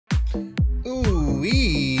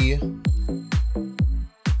Ooh-wee.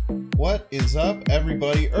 What is up,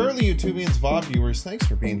 everybody? Early YouTubians, VOD viewers, thanks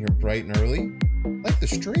for being here bright and early. Like the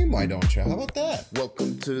stream, why don't you? How about that?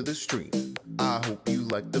 Welcome to the stream. I hope you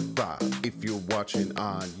like the vibe. If you're watching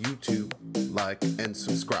on YouTube, like and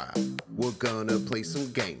subscribe. We're gonna play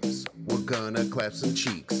some games. We're gonna clap some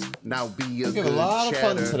cheeks. Now be a good lot of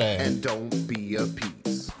fun chatter today. and don't be a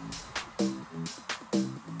piece.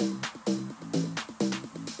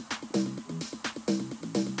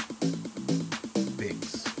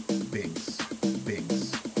 Binks, binks,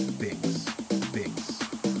 binks, binks, binks,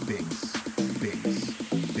 binks,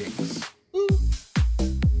 binks, binks.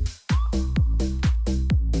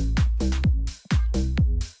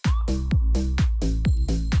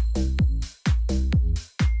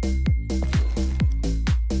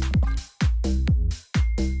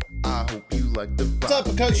 I hope you like the vibe. What's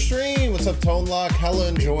up, Cut Stream? What's up, Tone Lock? Hella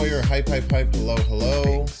Enjoyer, hype, hello,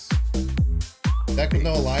 hello. Deck with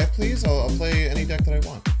no live, please. I'll play any deck that I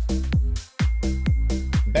want.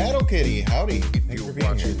 Battle Kitty, howdy. If Thanks you're for being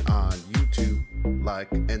watching here. on YouTube,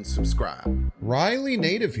 like and subscribe. Riley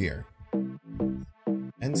Native here.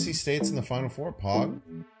 NC State's in the Final Four, Pog.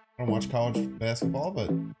 I don't watch college basketball,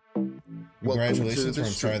 but congratulations, or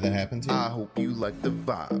I'm sorry that happened to you. I hope you like the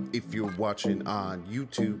vibe. If you're watching on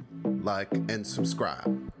YouTube, like and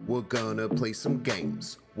subscribe. We're gonna play some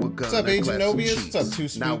games. We're gonna What's up, Agent clap some Nobius? cheeks. What's up, Too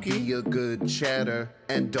Spooky? Now be a good chatter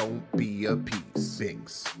and don't be a piece.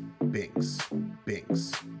 Binks, binks,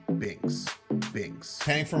 binks, binks, binks.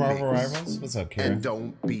 Tank from Marvel binks. Rivals? What's up, Kara? And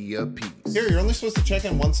don't be a piece. Here, you're only supposed to check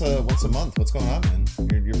in once a month. What's going on, man?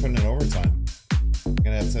 You're putting in overtime. I'm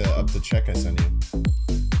gonna have to up the check I send you.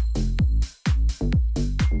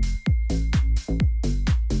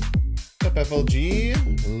 What's up, FLG?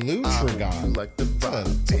 Lutragon. Like the That's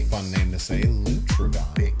vibe. a fun name to say.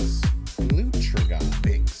 Lutragon. Binks, Lutragon.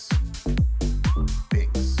 binks,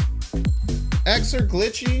 binks. Xer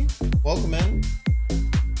Glitchy, welcome in.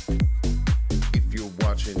 If you're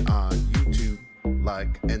watching on YouTube,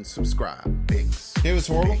 like and subscribe. Binks, It was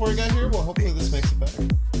horrible before we got here. Well, hopefully this makes it better.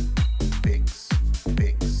 binks,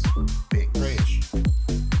 binks, binks. Great.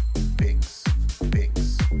 Binks,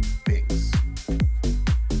 binks, binks,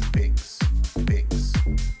 binks, binks,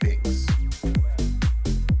 binks.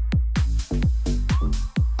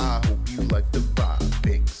 I hope you like the vibe.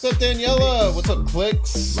 Binks. What's up, Daniela? What's up,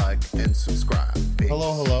 Clicks? Like and subscribe. Binks,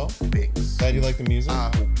 Hello, hello. Binks. Glad you like the music.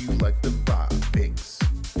 I hope you like the vibe. Binks,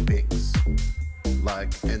 binks.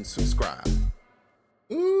 Like and subscribe.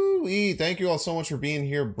 Ooh-wee. Thank you all so much for being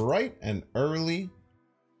here bright and early.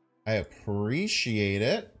 I appreciate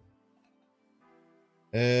it.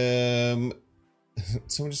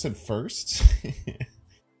 Someone just said first.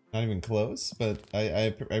 Not even close, but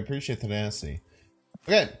I appreciate the tenacity.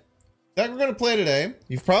 Okay, deck we're gonna play today.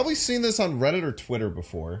 You've probably seen this on Reddit or Twitter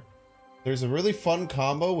before. There's a really fun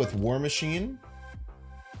combo with War Machine.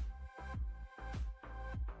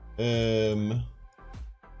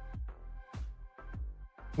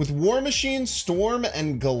 With War Machine, Storm,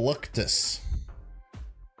 and Galactus.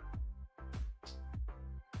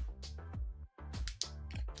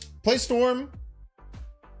 Play Storm.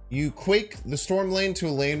 You Quake the Storm lane to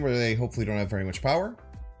a lane where they hopefully don't have very much power.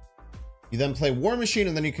 You then play War Machine,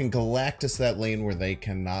 and then you can Galactus that lane where they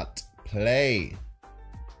cannot play.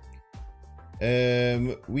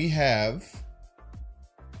 We have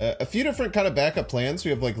a few different kind of backup plans.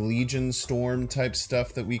 We have like Legion Storm type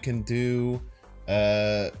stuff that we can do.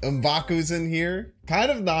 M'Baku's in here,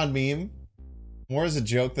 kind of non-meme, more as a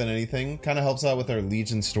joke than anything. Kind of helps out with our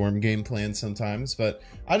Legion Storm game plan sometimes, but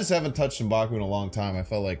I just haven't touched M'Baku in a long time. I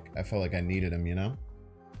felt like I needed him, you know.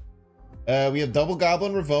 We have Double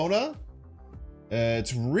Goblin Ravona.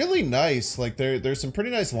 It's really nice. Like there's some pretty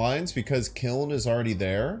nice lines because Kiln is already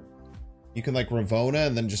there. You can like Ravona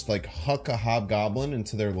and then just like huck a Hobgoblin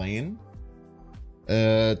into their lane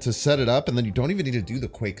to set it up, and then you don't even need to do the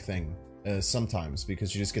Quake thing. Sometimes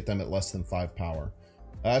because you just get them at less than 5 power.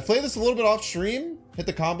 I played this a little bit off stream, hit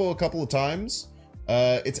the combo a couple of times.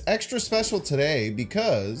 It's extra special today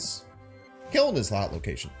because Kiln is the hot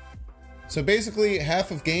location. So basically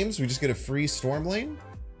half of games we just get a free Storm lane.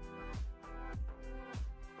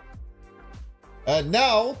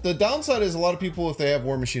 Now the downside is a lot of people, if they have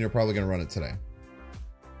War Machine, are probably going to run it today.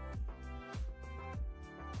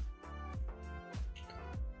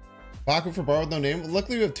 Baku for borrowed no name.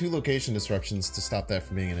 Luckily we have 2 location disruptions to stop that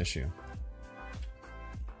from being an issue.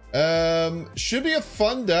 Should be a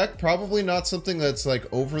fun deck. Probably not something that's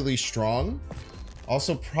like overly strong.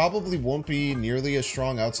 Also probably won't be nearly as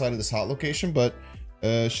strong outside of this hot location, but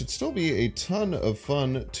should still be a ton of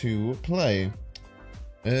fun to play.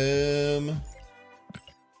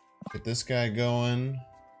 Get this guy going.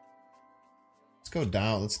 Let's go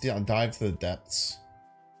down. Let's dive to the depths.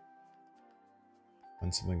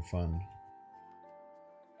 Find something fun.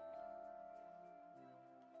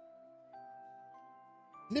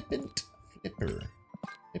 Flippant Flipper.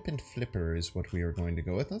 Flippant Flipper is what we are going to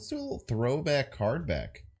go with. Let's do a little throwback card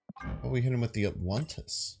back. Oh, we hit him with the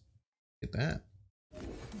Atlantis. Get that.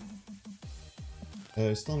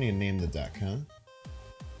 Still need to name the deck, huh?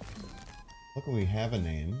 Look, we have a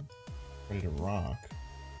name. Ready to rock.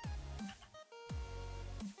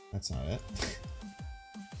 That's not it.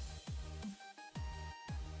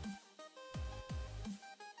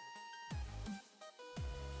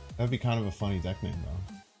 That'd be kind of a funny deck name, though.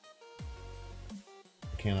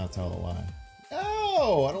 I cannot tell a lie.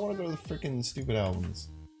 No! I don't want to go to the freaking stupid albums.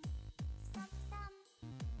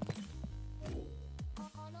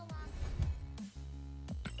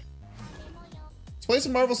 Let's play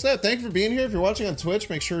some Marvel Snap. Thank you for being here. If you're watching on Twitch,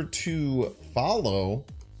 make sure to follow.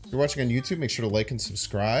 If you're watching on YouTube, make sure to like and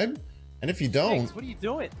subscribe. And if you don't... Thanks, what are you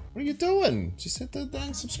doing? What are you doing? Just hit the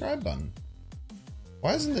dang subscribe button.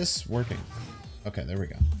 Why isn't this working? Okay, there we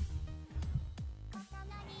go.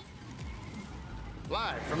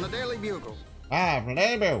 Live from the Daily Bugle. Ah, from the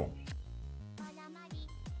Daily Bugle. Look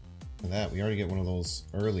at that. We already get one of those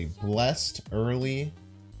early. Blessed early.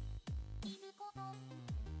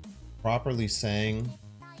 Properly sang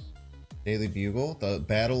Daily Bugle. The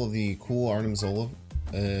Battle of the Cool Arnim Zola.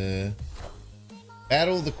 Battle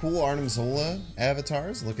of the Cool Arnim Zola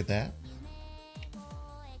avatars. Look at that.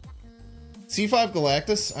 C5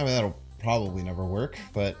 Galactus. I mean, that'll probably never work,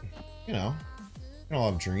 but you know, we can all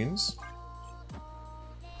have dreams.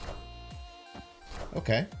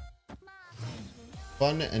 Okay.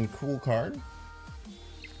 Fun and cool card.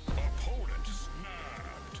 Opponent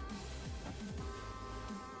snapped.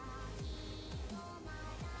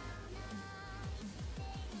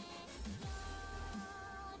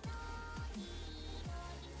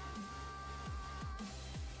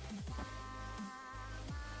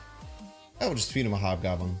 I will just feed him a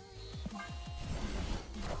Hobgoblin.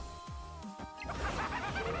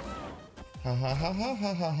 Ha ha ha ha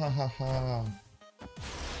ha ha ha ha ha.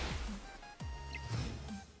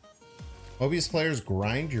 Mobius players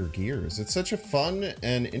grind your gears. It's such a fun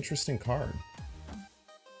and interesting card.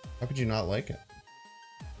 How could you not like it?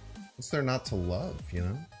 What's there not to love, you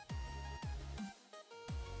know?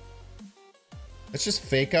 Let's just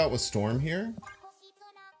fake out with Storm here.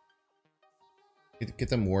 Get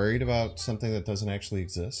them worried about something that doesn't actually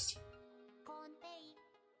exist.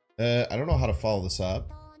 I don't know how to follow this up.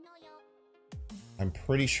 I'm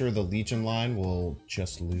pretty sure the Legion line will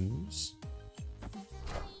just lose.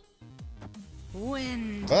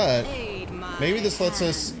 But maybe this lets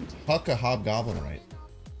us huck a Hobgoblin right.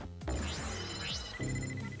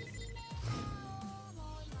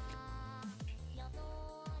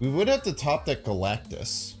 We would have to top that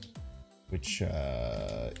Galactus, which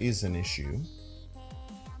is an issue.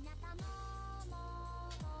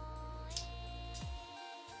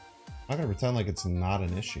 I'm not gonna pretend like it's not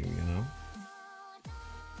an issue, you know?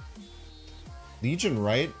 Legion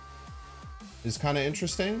right is kind of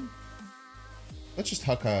interesting. Let's just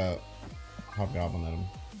huck a Hobgoblin at him.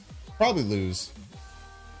 Probably lose.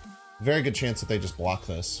 Very good chance that they just block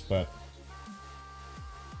this, but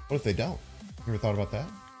what if they don't? You ever thought about that?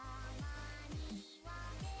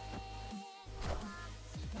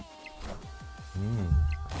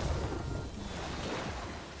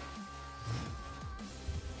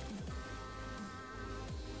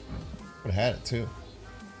 Would have had it too.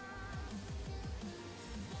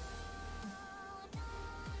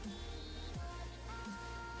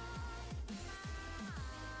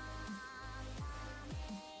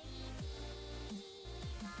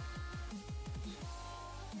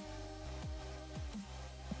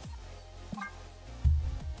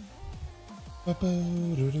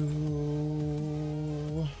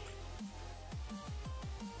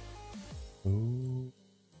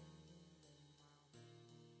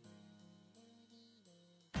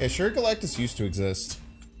 Yeah, sure, Galactus used to exist.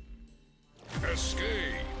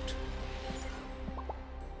 Escaped.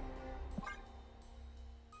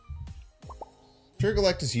 Sure,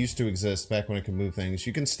 Galactus used to exist back when it could move things.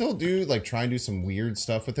 You can still do, like, try and do some weird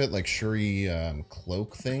stuff with it, like Shuri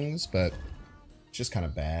cloak things, but it's just kind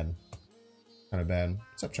of bad. Kind of bad.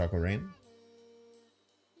 What's up, Choco Rain?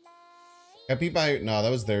 Got beat by... No, that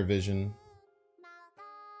was their vision.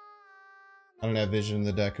 I don't have vision in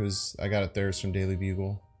the deck. It was... I got it there from Daily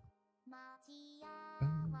Bugle.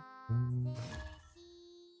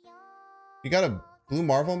 You got a blue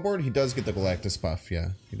Marvel on board? He does get the Galactus buff, yeah.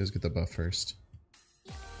 He does get the buff first.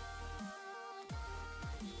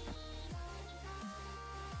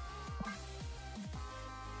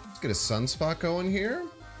 get a sunspot going here.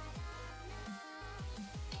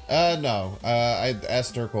 No. I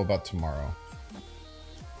asked Urkel about tomorrow.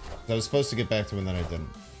 I was supposed to get back to him and then I didn't.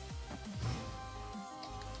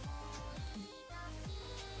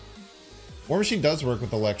 War Machine does work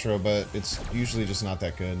with Electro, but it's usually just not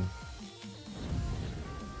that good.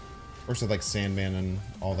 Works with like Sandman and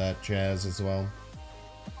all that jazz as well.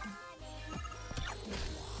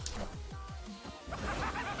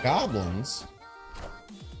 Goblins?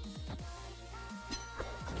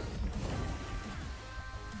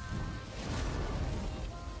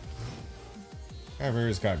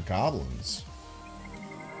 Everyone's got goblins.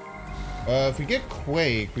 If we get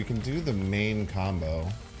Quake, we can do the main combo.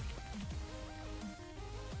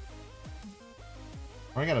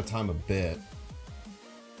 I gotta time a bit.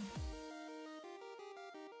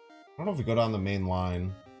 I don't know if we go down the main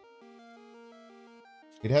line.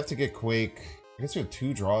 You'd have to get Quake. I guess we have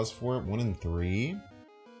 2 draws for it, 1 and 3.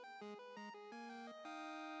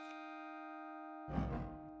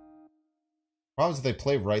 Problem is if they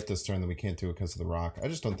play right this turn, then we can't do it because of the rock. I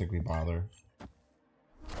just don't think we bother.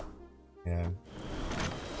 Yeah.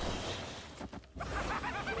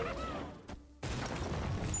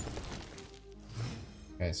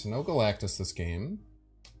 Okay, so no Galactus this game.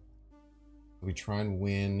 We try and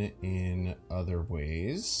win in other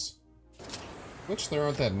ways. Which there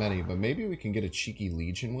aren't that many, but maybe we can get a cheeky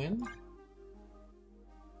Legion win.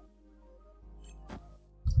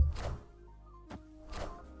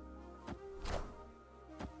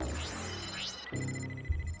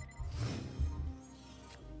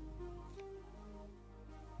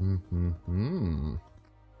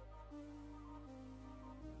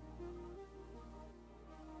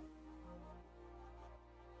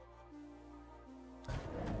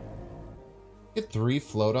 Get 3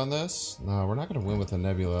 float on this? No, we're not going to win with a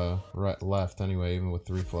Nebula right left anyway, even with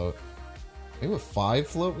 3 float. Maybe with 5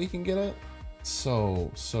 float we can get it? So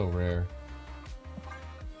rare.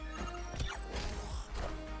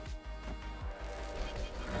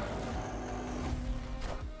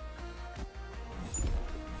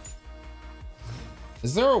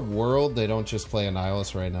 Is there a world they don't just play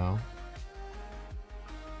Annihilus right now?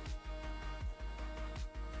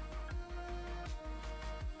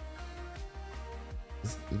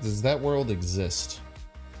 Does that world exist?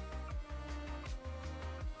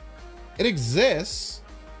 It exists.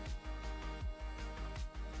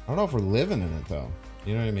 I don't know if we're living in it though.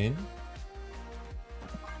 You know what I mean?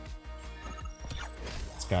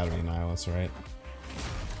 It's gotta be Annihilus, right?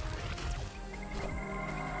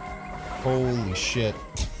 Holy shit.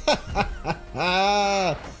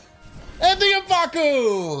 And the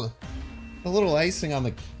M'Baku! A little icing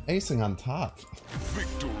on top.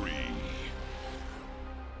 Victory.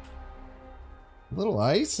 Little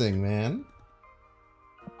icing, man.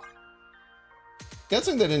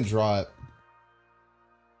 Guessing they didn't draw it.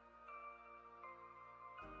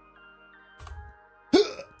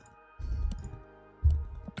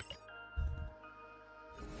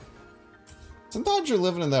 Sometimes you're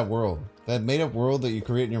living in that world. That made-up world that you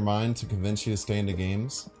create in your mind to convince you to stay into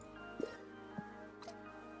games.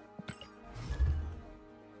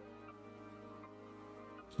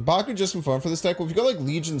 M'Baku just some fun for this deck. Well, if you go like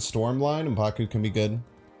Legion Stormline, M'Baku can be good.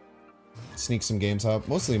 Sneak some games out.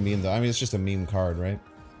 Mostly a meme though. I mean, it's just a meme card, right?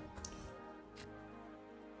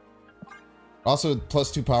 Also,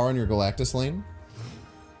 +2 power on your Galactus lane.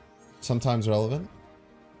 Sometimes relevant.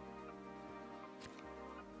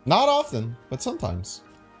 Not often, but sometimes.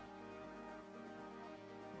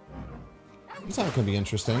 This time could be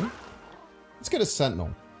interesting. Let's get a Sentinel.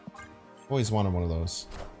 Always wanted one of those.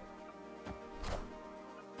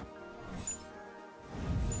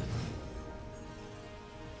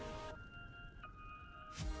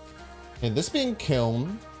 Okay, this being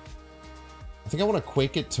Kiln, I think I want to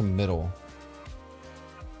Quake it to middle.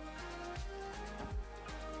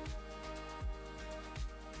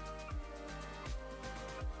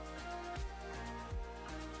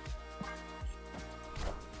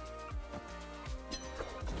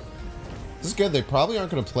 This is good. They probably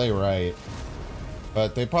aren't going to play right,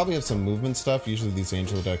 but they probably have some movement stuff. Usually these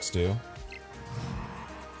Angel decks do.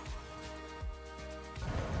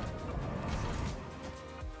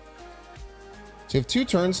 So you have 2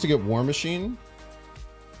 turns to get War Machine.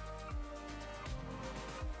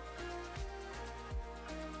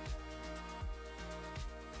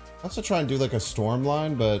 I also try and do like a Storm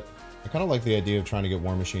line, but I kind of like the idea of trying to get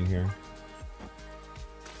War Machine here.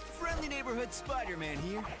 Friendly neighborhood Spider-Man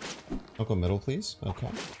here. I'll go middle, please. Okay.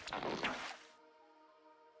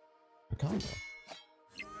 A combo.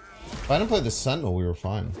 If I didn't play the Sentinel, we were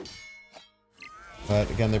fine.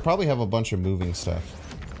 But again, they probably have a bunch of moving stuff.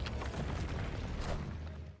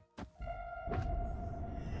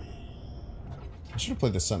 I should have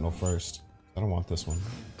played the Sentinel first. I don't want this one.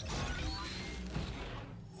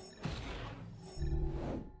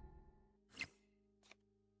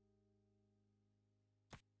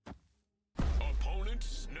 Opponent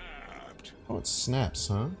snapped. Oh, it snaps,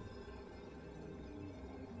 huh?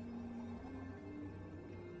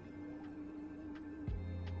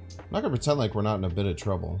 I'm not gonna pretend like we're not in a bit of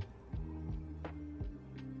trouble.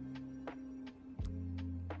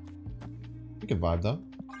 We can vibe though.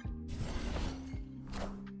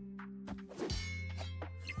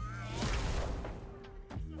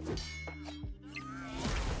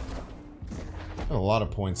 I have a lot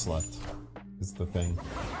of points left, is the thing.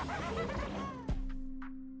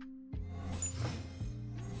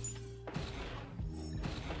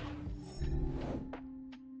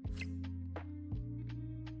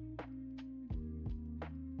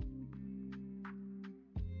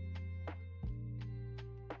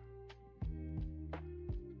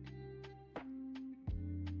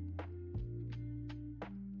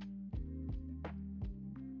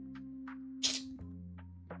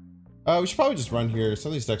 We should probably just run here. Some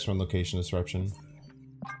of these decks run location disruption.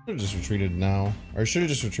 Should have just retreated now. Or should have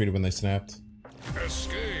just retreated when they snapped.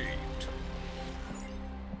 Escaped.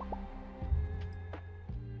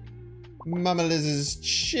 Mama Liz's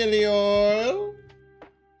chili oil.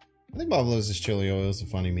 I think Mama Liz's chili oil is a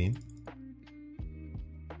funny meme.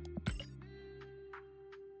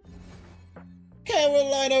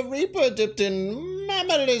 Carolina Reaper dipped in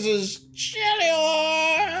Mama Liz's chili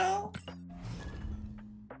oil.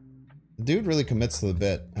 The dude really commits to the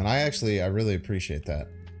bit, and I really appreciate that.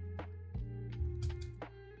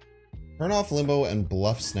 Turn off Limbo and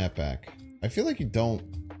Bluff Snapback. I feel like you don't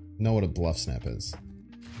know what a Bluff Snap is.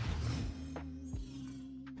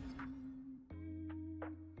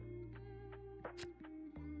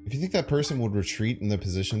 If you think that person would retreat in the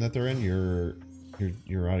position that they're in, you're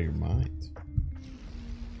out of your mind.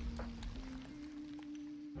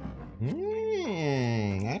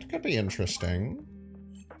 That could be interesting.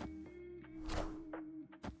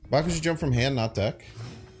 Why could you jump from hand, not deck?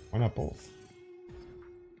 Why not both?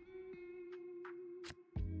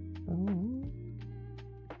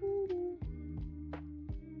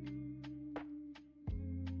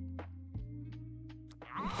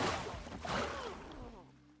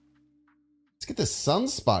 Let's get this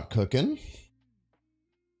sunspot cooking.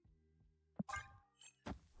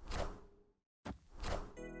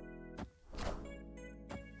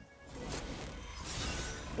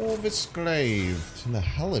 Orvis Glaved and the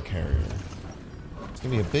Helicarrier. It's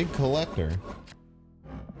gonna be a big collector.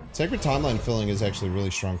 Sacred Timeline filling is actually really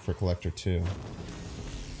strong for collector too.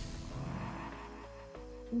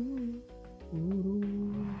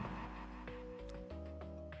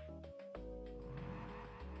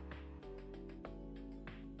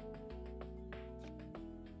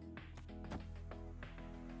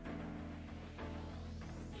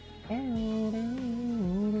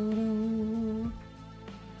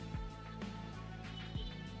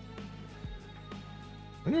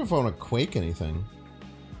 I don't know if I want to Quake anything.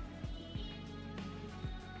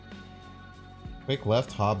 Quake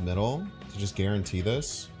left, Hob middle to just guarantee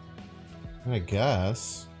this? I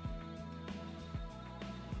guess.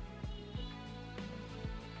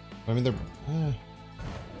 I mean, they're...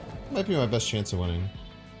 might be my best chance of winning.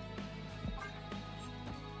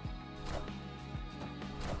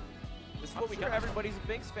 This is what we got. Everybody's a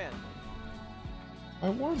Binks fan. My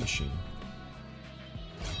War Machine.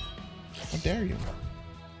 How dare you?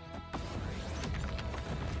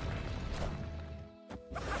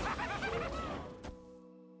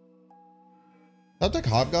 That deck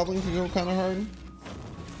Hobgoblin can go kind of hard.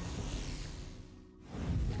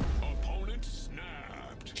 Opponent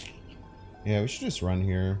snapped. Yeah, we should just run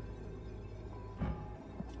here. I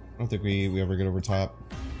don't think we ever get over top.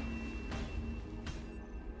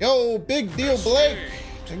 Yo, big deal, Blake!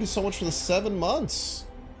 Thank you so much for the 7 months.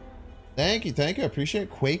 Thank you, thank you. I appreciate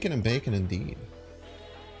it. Quaking and bacon indeed.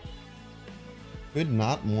 Good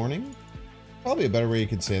not morning. Probably a better way you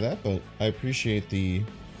could say that, but I appreciate the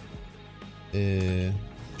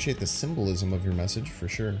symbolism of your message for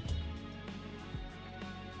sure.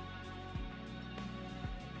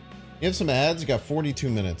 You have some ads? You got 42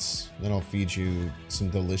 minutes. Then I'll feed you some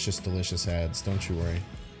delicious, delicious ads. Don't you worry.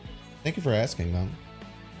 Thank you for asking, though.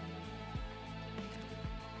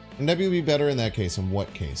 Wouldn't that be better in that case? In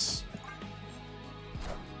what case?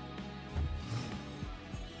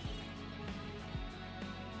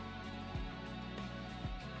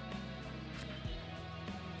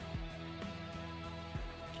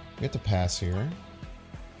 We have to pass here.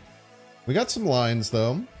 We got some lines,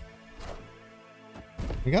 though.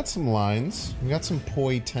 We got some lines. We got some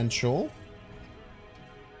potential.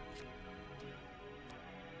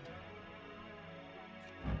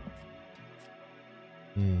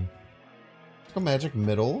 Let's go magic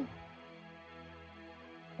middle.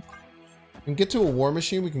 We can get to a war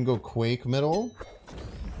machine. We can go quake middle.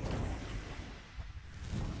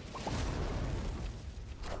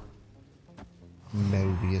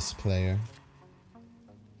 Mobius player.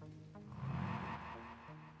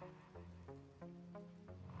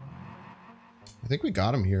 I think we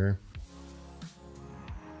got him here.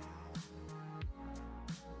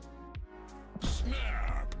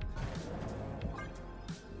 Snap.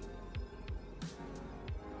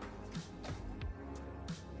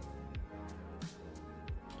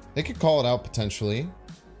 They could call it out potentially.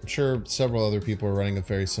 I'm sure several other people are running a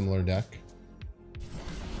very similar deck.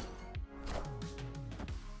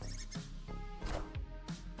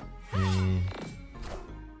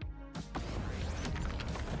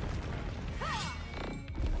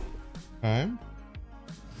 Okay.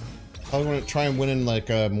 Probably want to try and win in like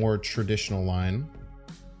a more traditional line.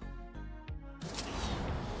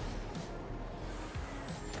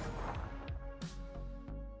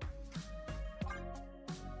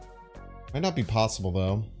 Might not be possible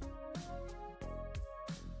though.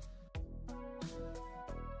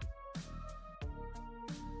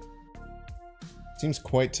 Seems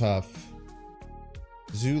quite tough.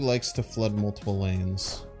 Zoo likes to flood multiple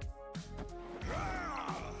lanes.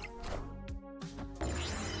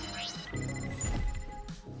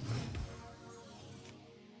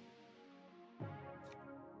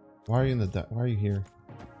 Why are you in the why are you here?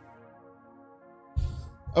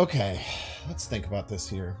 Okay, let's think about this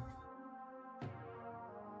here.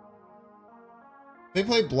 If they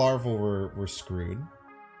play Blarvel, we're screwed.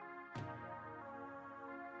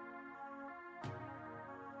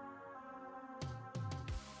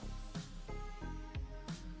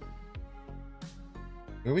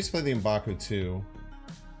 We always play the M'Baku too.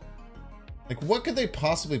 Like, what could they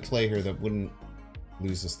possibly play here that wouldn't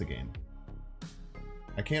lose us the game?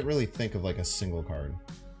 I can't really think of like a single card.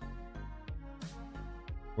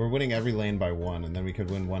 We're winning every lane by 1, and then we could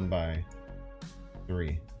win 1 by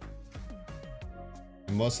 3.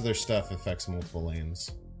 And most of their stuff affects multiple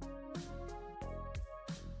lanes.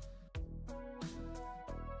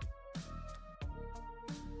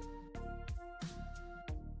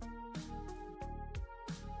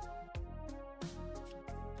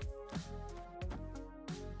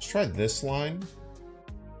 Let's try this line.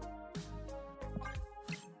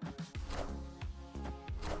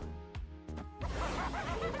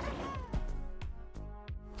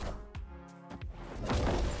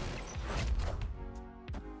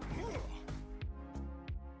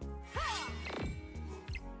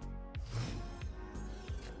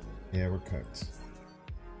 Yeah, we're cooked.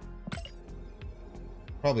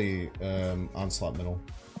 Probably onslaught middle.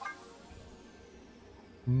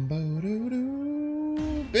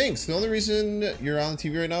 Binks, the only reason you're on the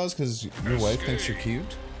TV right now is because your wife thinks you're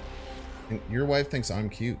cute. And your wife thinks I'm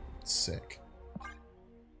cute. Sick.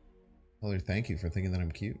 Tell her thank you for thinking that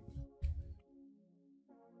I'm cute.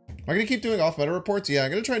 Am I gonna keep doing off-meta reports? Yeah, I'm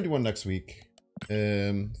gonna try and do one next week.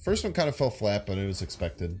 First one kind of fell flat, but it was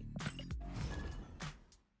expected.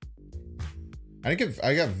 I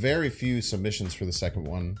got very few submissions for the second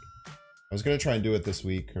one. I was gonna try and do it this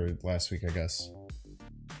week, or last week, I guess.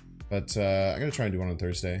 But I'm gonna try and do one on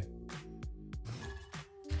Thursday.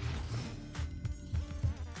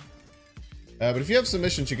 But if you have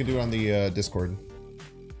submissions, you can do it on the Discord.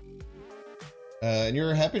 And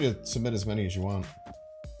you're happy to submit as many as you want.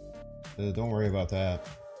 Don't worry about that.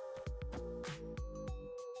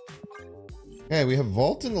 Okay, we have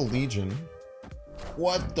Vault in the Legion.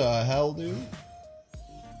 What the hell, dude?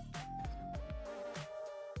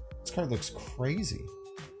 This card looks crazy.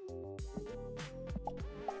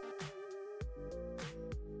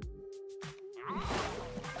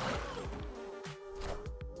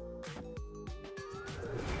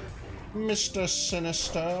 Mr.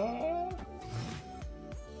 Sinister.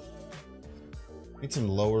 Need some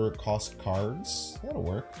lower cost cards. That'll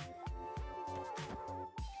work.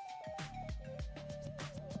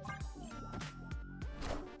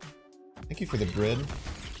 Thank you for the grid.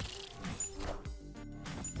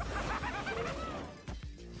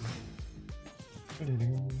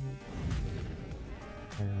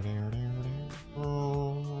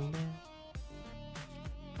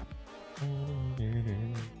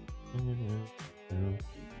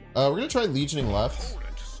 We're gonna try legioning left.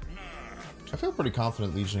 I feel pretty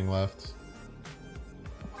confident legioning left.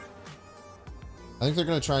 I think they're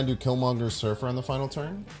gonna try and do Killmonger Surfer on the final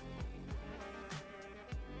turn.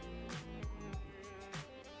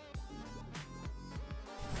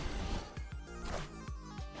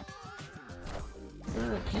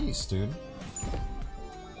 They're a piece, dude.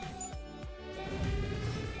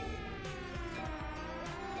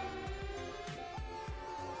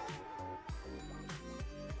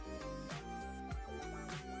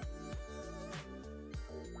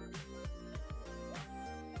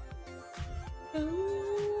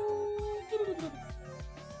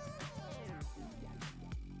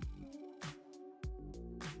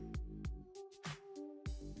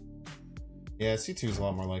 Yeah, C2 is a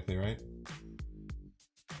lot more likely, right?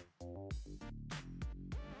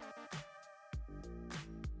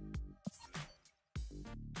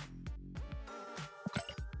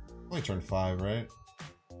 Only turn 5, right?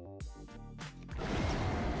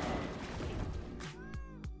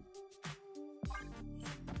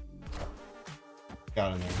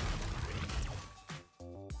 Got him there.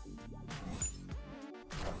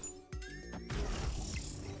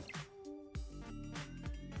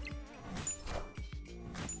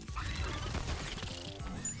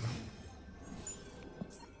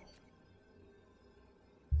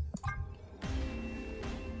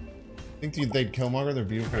 Think they'd Killmonger? They're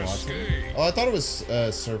beautiful. Awesome. Oh, I thought it was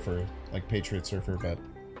Surfer, like Patriot Surfer, but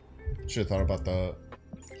should have thought about the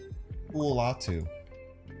Uolatu.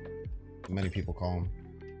 Many people call him.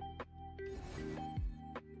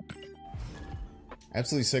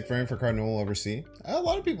 Absolutely sick variant for card no one will ever see. A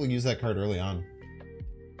lot of people use that card early on.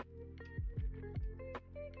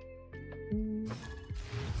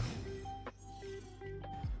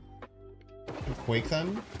 Quake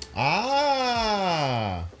then?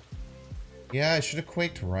 Ah! Yeah, I should have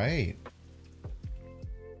quaked right.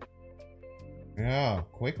 Yeah,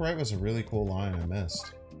 quake right was a really cool line I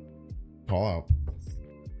missed. Call out.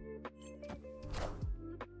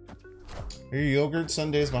 Are your yogurt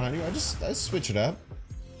sundaes behind you? I switch it up.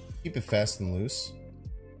 Keep it fast and loose.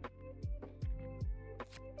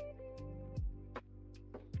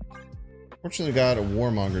 Fortunately, got a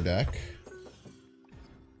Warmonger deck.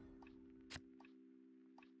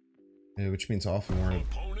 Yeah, which means often we're in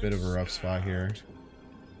a bit of a rough spot here.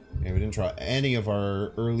 Yeah, we didn't draw any of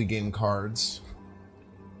our early game cards.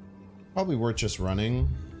 Probably worth just running.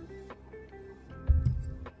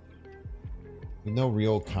 No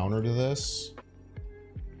real counter to this.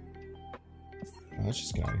 Oh, let's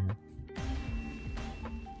just get out of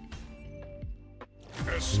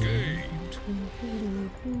here. Escaped.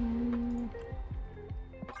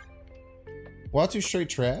 Watu straight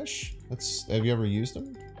trash? Have you ever used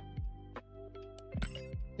them?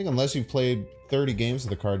 I think unless you've played 30 games of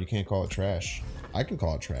the card, you can't call it trash. I can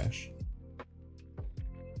call it trash.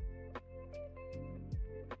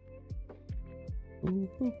 Boop,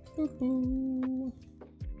 boop, boop, boop.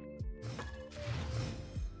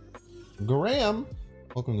 Graham,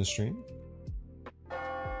 welcome to the stream.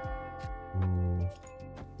 Ooh.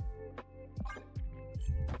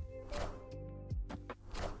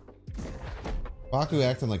 Baku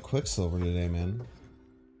acting like Quicksilver today, man.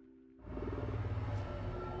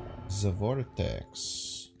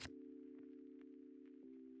 Zavortex.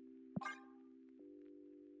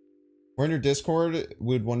 We're in your Discord.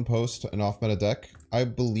 Would one post an off-meta deck? I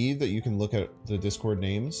believe that you can look at the Discord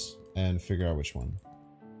names and figure out which one.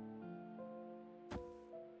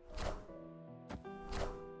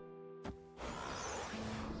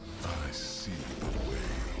 I see the way.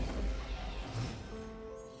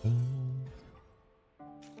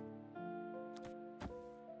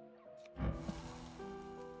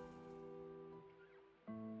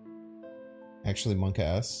 Actually, Monka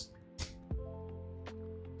S.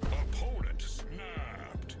 Opponent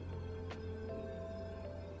snapped.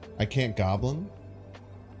 I can't Goblin.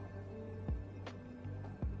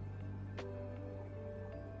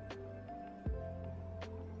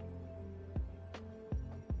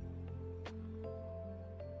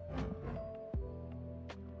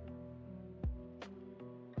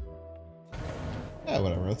 Yeah,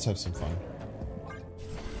 whatever. Let's have some fun.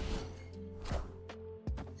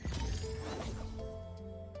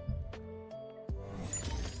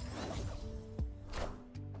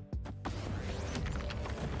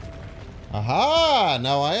 Aha!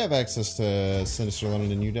 Now I have access to Sinister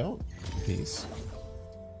Lemon and you don't. Peace.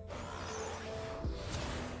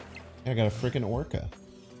 I got a freaking Orca.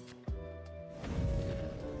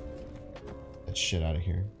 Get that shit out of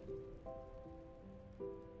here.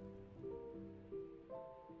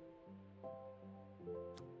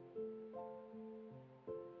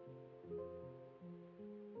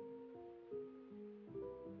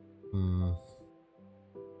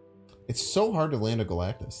 It's so hard to land a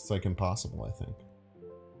Galactus. It's like impossible, I think.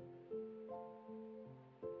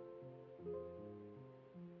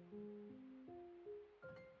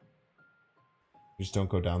 Just don't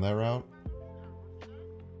go down that route.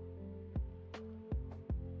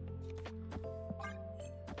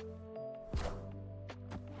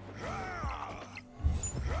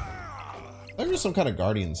 There was some kind of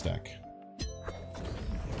Guardians deck.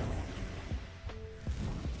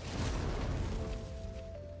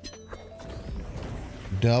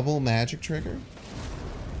 Double magic trigger?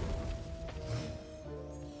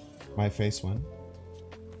 My face went.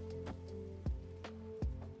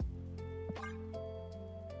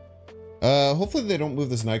 Hopefully they don't move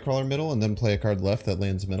this Nightcrawler middle and then play a card left that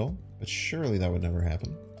lands middle. But surely that would never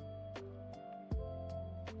happen.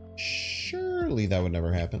 Surely that would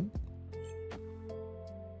never happen.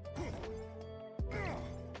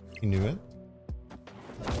 You knew it.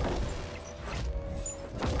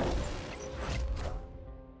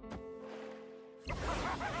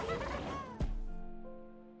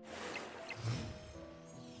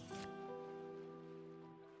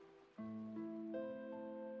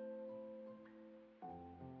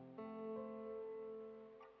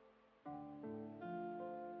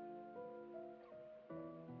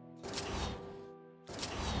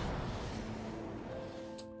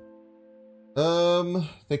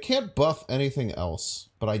 They can't buff anything else,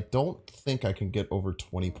 but I don't think I can get over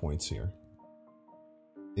 20 points here.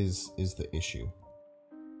 Is the issue.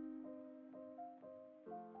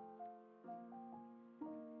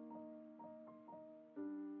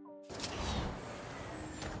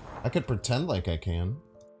 I could pretend like I can.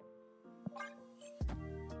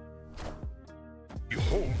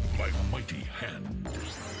 Behold my mighty hand.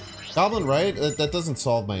 Goblin, right? That doesn't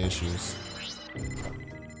solve my issues.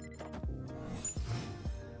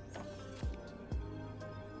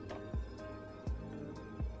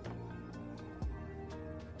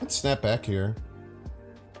 Let's snap back here.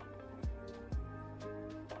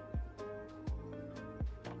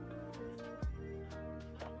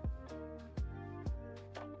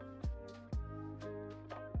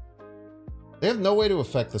 They have no way to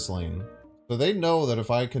affect this lane. So they know that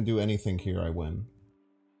if I can do anything here, I win.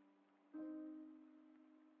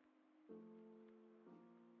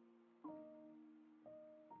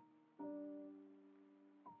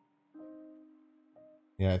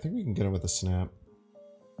 Yeah, I think we can get him with a snap.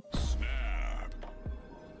 Snap.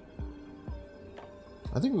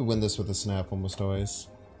 I think we win this with a snap almost always.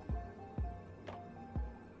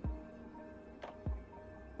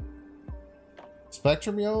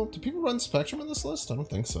 Spectrum, yo? Do people run Spectrum in this list? I don't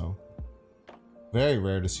think so. Very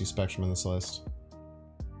rare to see Spectrum in this list.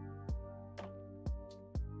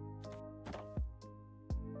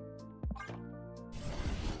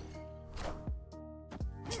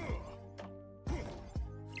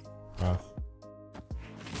 Rough.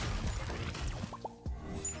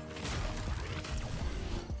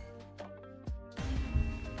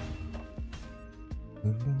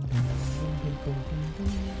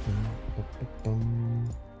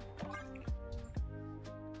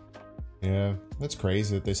 Yeah, that's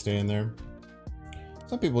crazy that they stay in there.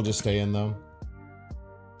 Some people just stay in though.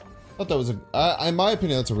 Thought that was in my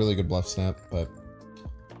opinion, that's a really good bluff snap, but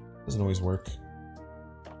doesn't always work.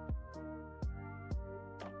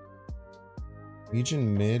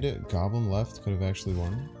 Legion mid, Goblin left could have actually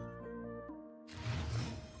won.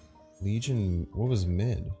 Legion, what was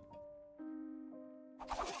mid?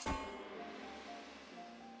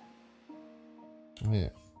 Oh yeah,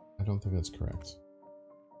 I don't think that's correct.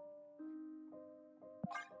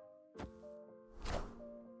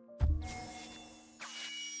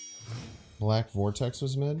 Black Vortex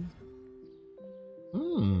was mid?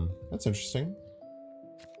 That's interesting.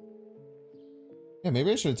 Yeah,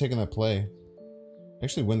 maybe I should have taken that play.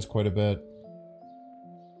 Actually wins quite a bit.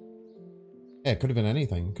 Yeah, it could have been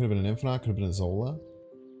anything. Could have been an Infinite, could have been a Zola.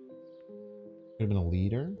 Could have been a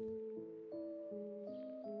leader.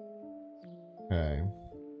 Okay.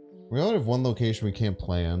 We only have one location we can't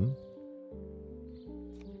play in.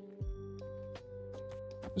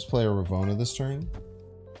 Just play a Ravona this turn.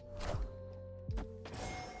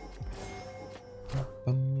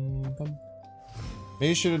 Maybe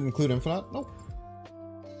you should include Infinite? Nope.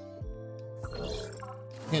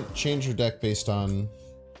 Can't change your deck based on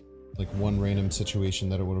like one random situation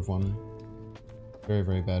that it would have won. Very,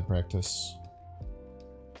 very bad practice.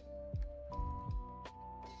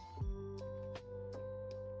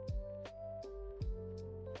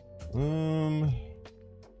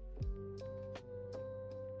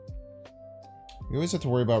 We always have to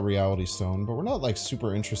worry about Reality Stone, but we're not like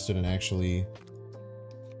super interested in actually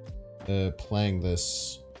playing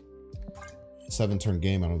this 7-turn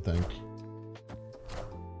game, I don't think.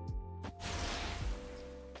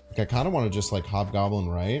 Like, I kind of want to just like Hobgoblin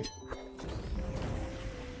right.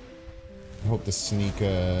 I hope to sneak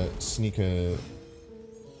a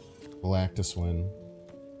Galactus win.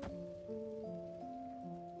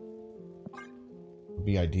 Would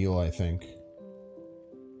be ideal, I think.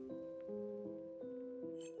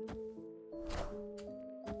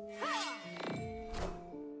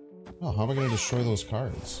 Oh, how am I going to destroy those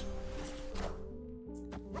cards?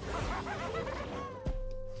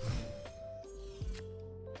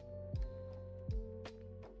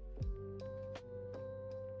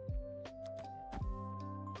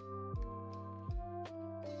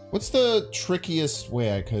 What's the trickiest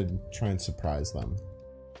way I could try and surprise them?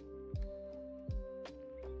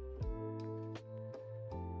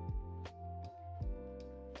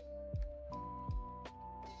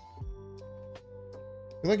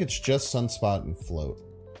 I feel like it's just Sunspot and Float.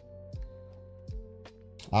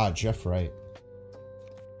 Ah, Jeff Wright.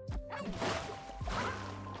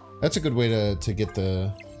 That's a good way to get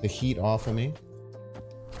the heat off of me.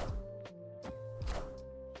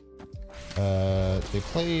 They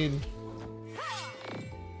played...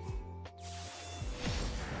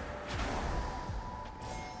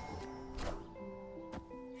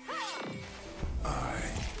 I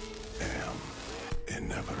am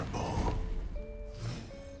inevitable.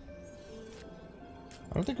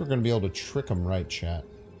 I don't think we're going to be able to trick them right, chat.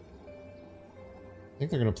 I think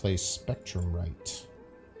they're going to play Spectrum right.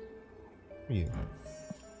 Who are you?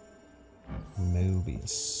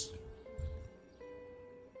 Mobius.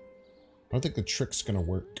 I don't think the trick's going to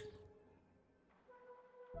work.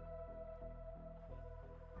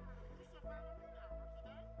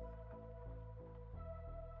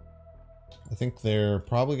 I think they're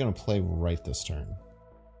probably going to play right this turn.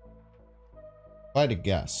 If I had to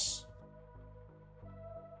guess,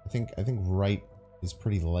 I think right is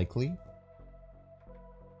pretty likely.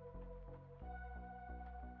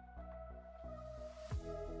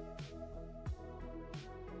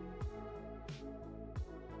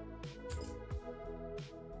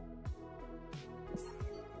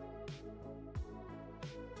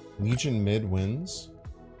 Legion mid wins.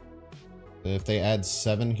 If they add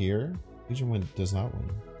 7 here, Legion win does not win.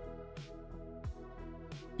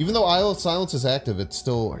 Even though Isle of Silence is active, it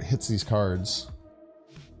still hits these cards.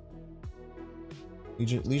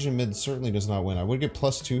 Legion mid certainly does not win. I would get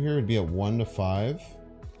 +2 here. It'd be at 1 to 5.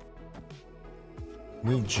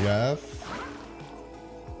 Move Jeff.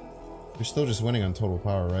 You're still just winning on total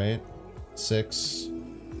power, right? 6.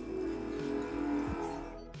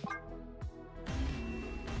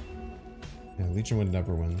 Yeah, Legion would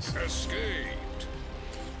never wins. Escaped.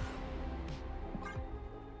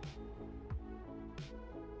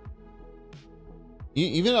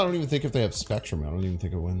 Even I don't even think if they have Spectrum, I don't even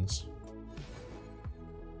think it wins.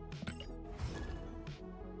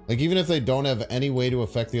 Like, even if they don't have any way to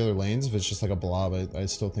affect the other lanes, if it's just like a blob, I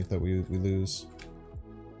still think that we lose.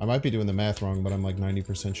 I might be doing the math wrong, but I'm like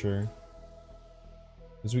 90% sure.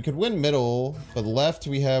 Because we could win middle, but left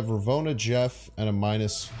we have Ravona, Jeff, and a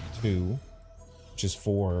 -2. Which is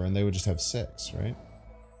 4, and they would just have 6, right?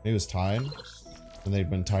 Maybe it was tied, and they'd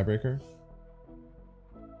been tiebreaker.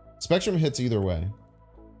 Spectrum hits either way.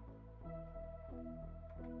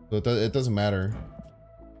 So it doesn't matter.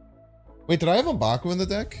 Wait, did I have M'Baku in the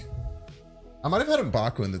deck? I might have had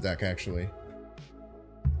M'Baku in the deck, actually.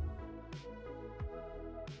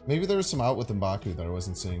 Maybe there was some out with M'Baku that I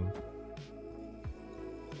wasn't seeing.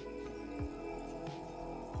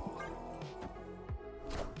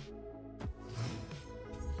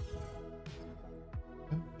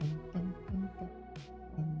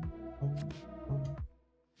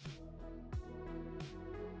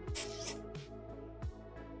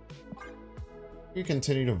 We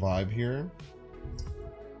continue to vibe here.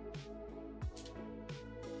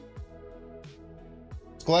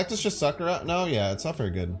 Does Galactus just suck around? No, yeah, it's not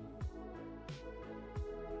very good.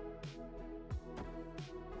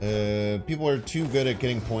 People are too good at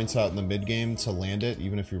getting points out in the mid game to land it,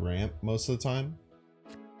 even if you ramp most of the time.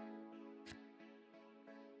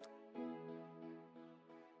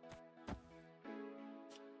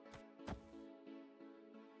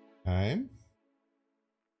 Okay.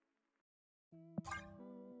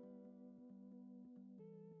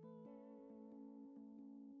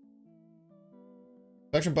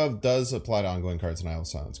 Spectrum buff does apply to ongoing cards in Isle of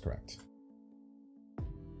Silence, correct.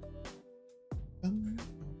 How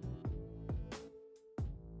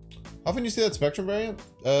often do you see that Spectrum variant?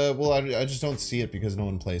 Well, I just don't see it because no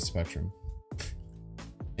one plays Spectrum.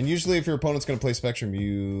 And usually if your opponent's going to play Spectrum,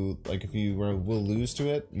 you, like, if you will lose to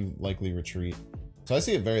it, you likely retreat. So I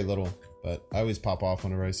see it very little, but I always pop off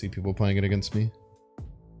whenever I see people playing it against me.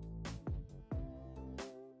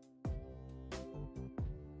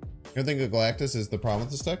 You think that Galactus is the problem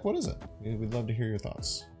with this deck? What is it? We'd love to hear your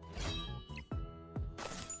thoughts.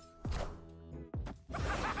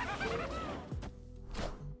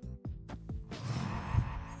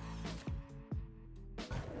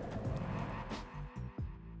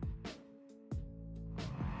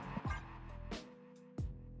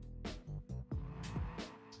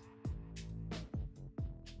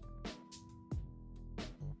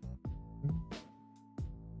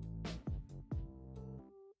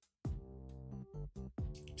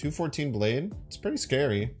 $214 Blade? It's pretty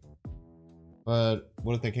scary. But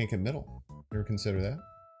what if they can't get middle? You ever consider that?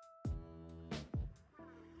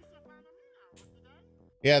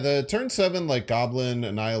 Yeah, the turn 7 like Goblin,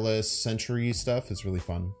 Annihilus, Sentry stuff is really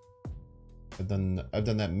fun. I've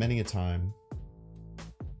done that many a time.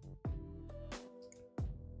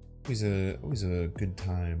 Always a good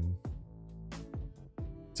time.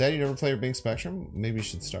 Sad you never played Bing Spectrum? Maybe you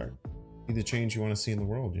should start. Be the change you want to see in the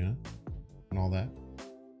world, you know? And all that.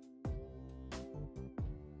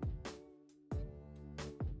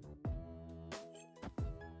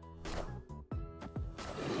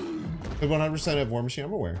 But 100% have War Machine,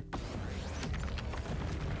 I'm aware.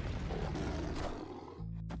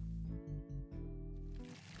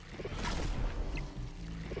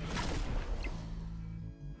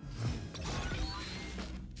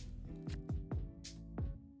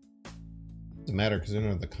 Doesn't matter because I don't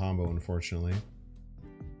have the combo, unfortunately.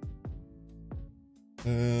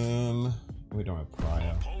 We don't have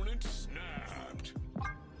Pariah. Opponent snapped.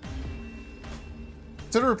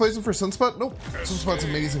 Consider replacement for Sunspot? Nope. Sunspot's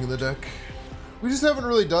amazing in the deck. We just haven't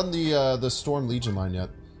really done the Storm Legion line yet.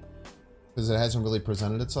 Because it hasn't really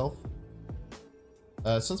presented itself.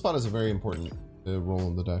 Sunspot has a very important role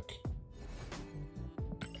in the deck.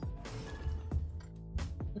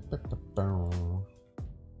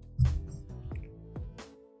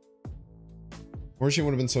 War Machine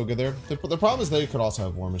would have been so good there. The problem is that you could also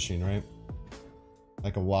have War Machine, right?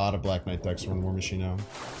 Like a lot of Black Knight decks run War Machine now.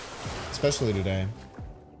 Especially today.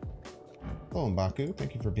 Hello, M'Baku.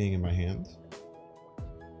 Thank you for being in my hand.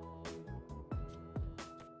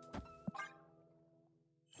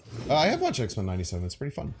 I have watched X-Men 97. It's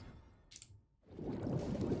pretty fun.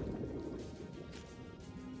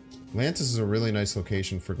 Atlantis is a really nice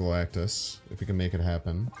location for Galactus, if we can make it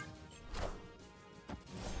happen.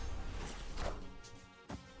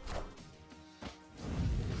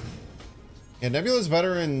 Yeah, Nebula is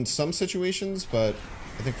better in some situations, but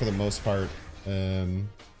I think for the most part,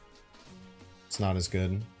 it's not as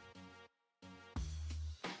good.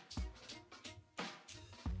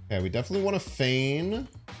 Okay, we definitely want to feign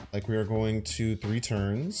like we are going to 3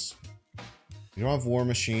 turns. We don't have War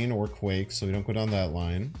Machine or Quake, so we don't go down that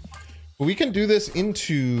line. But we can do this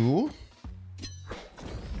into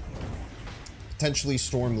potentially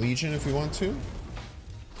Storm Legion if we want to.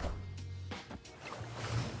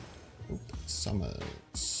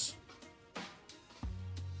 Summons.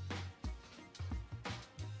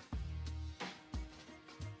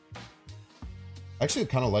 I actually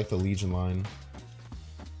kind of like the Legion line.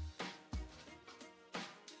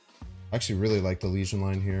 I actually really like the Legion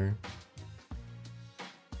line here.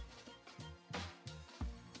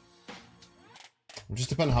 It just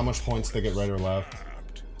depends how much points they get right or left.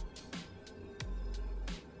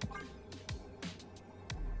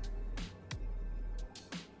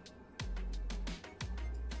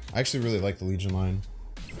 I actually really like the Legion line.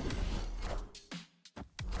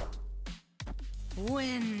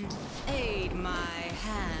 Wind, aid my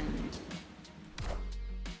hand.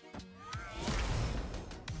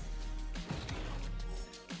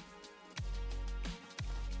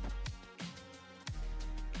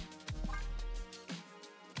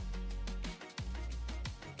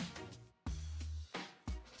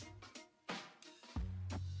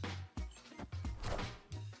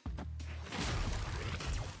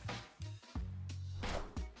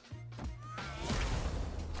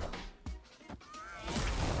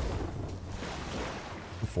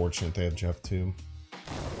 Unfortunate they have Jeff too.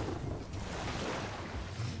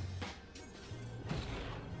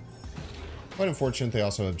 Quite unfortunate they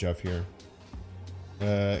also have Jeff here.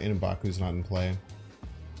 M'Baku's not in play.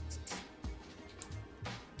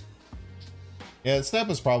 Yeah, Snap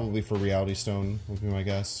is probably for Reality Stone, would be my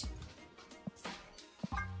guess.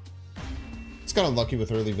 It's got unlucky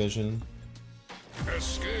with early vision.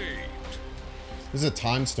 Escaped. This is a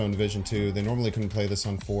Time Stone vision too. They normally couldn't play this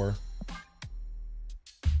on 4.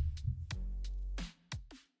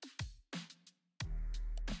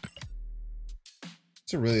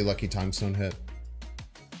 It's a really lucky Time Stone hit.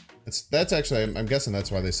 That's actually, I'm guessing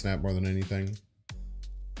that's why they snap more than anything.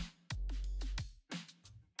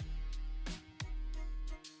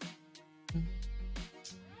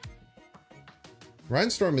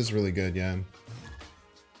 Rhinestorm is really good, yeah.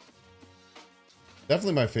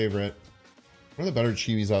 Definitely my favorite. One of the better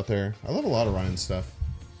chibis out there. I love a lot of Ryan stuff.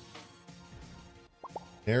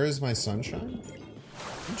 There is my sunshine.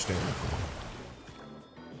 Huge Dara fan.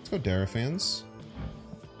 Let's go Dara fans.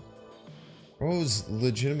 Bro's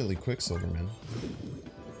legitimately Quicksilver, man.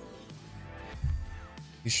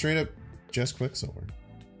 He's straight up just Quicksilver.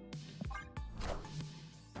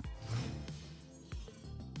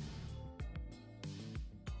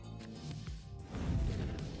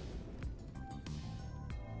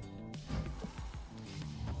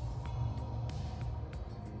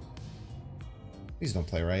 Please don't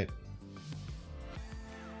play right.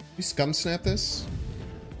 We scum snap this?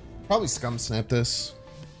 Probably scum snap this.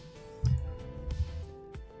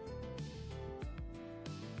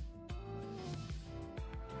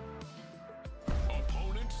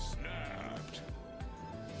 Opponent snapped.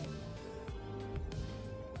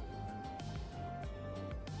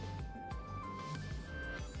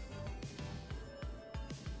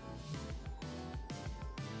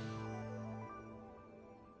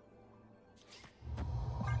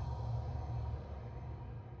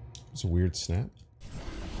 It's a weird snap.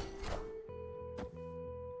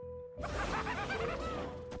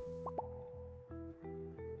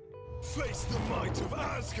 Face the might of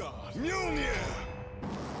Asgard. Mjolnir.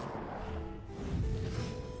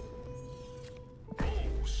 Oh,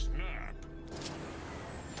 snap.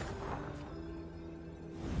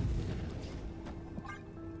 I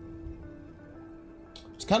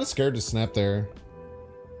was kind of scared to snap there.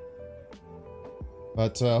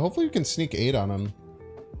 But hopefully you can sneak 8 on him.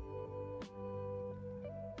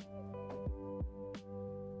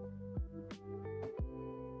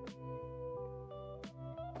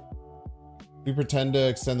 We pretend to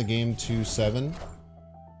extend the game to 7.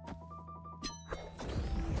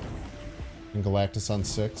 And Galactus on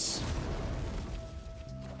 6.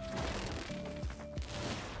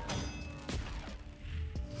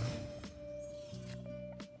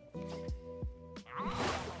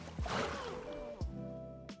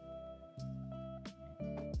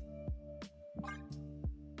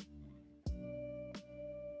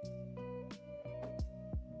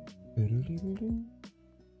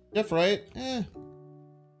 Jeff Wright,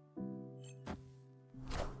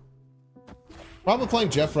 Problem with playing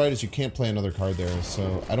Jeff Wright is you can't play another card there,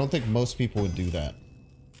 so I don't think most people would do that.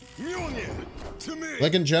 Mjolnir to me.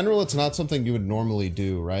 Like in general, it's not something you would normally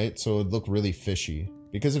do, right? So it would look really fishy.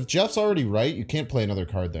 Because if Jeff's already right, you can't play another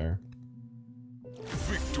card there.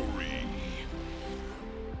 Victory.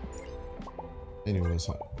 Anyways.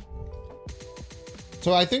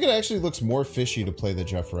 So I think it actually looks more fishy to play the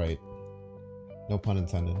Jeff Wright. No pun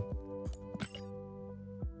intended.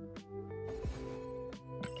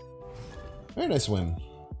 Very nice win.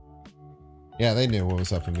 Yeah, they knew what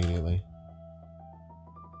was up immediately.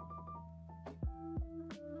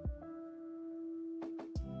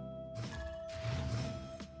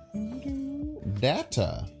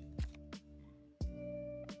 Data.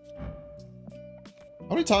 How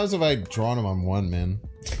many times have I drawn him on 1, man?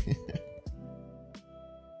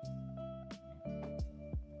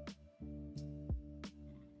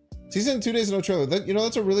 Season 2 days no trailer. That, you know,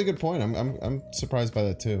 that's a really good point. I'm surprised by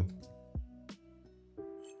that too.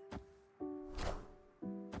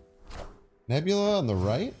 Nebula on the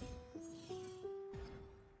right?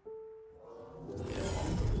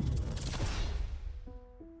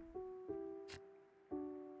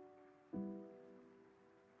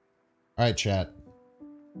 Alright, chat.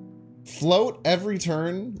 Float every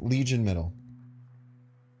turn, Legion middle.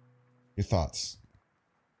 Your thoughts?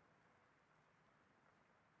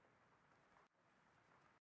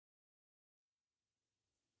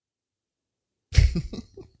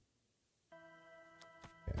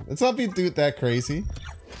 Let's not be do it that crazy.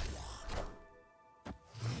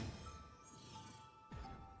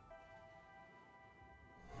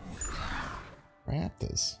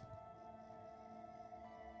 Raptors.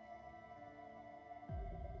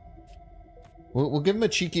 We'll give him a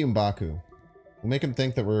cheeky M'Baku. We'll make him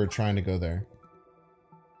think that we're trying to go there.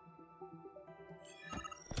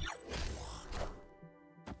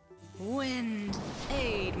 Wind,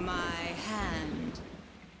 aid my hand.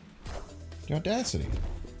 The audacity.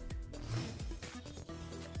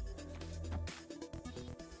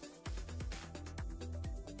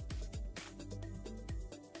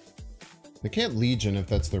 They can't Legion if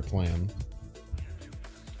that's their plan.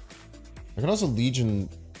 I could also Legion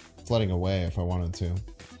flooding away if I wanted to.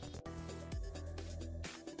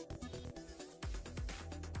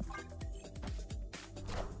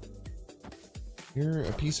 You're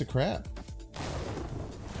a piece of crap.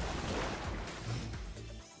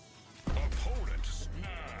 Opponent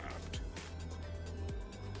snapped.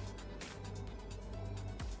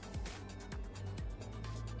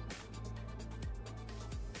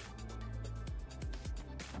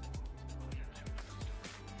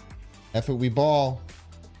 F it, we ball.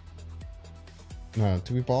 No,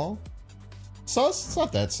 do we ball? Sus? It's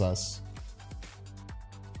not that sus.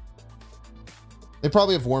 They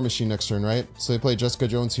probably have War Machine next turn, right? So they play Jessica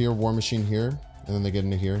Jones here, War Machine here, and then they get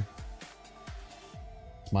into here.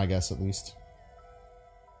 It's my guess, at least.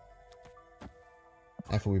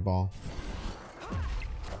 F it, we ball.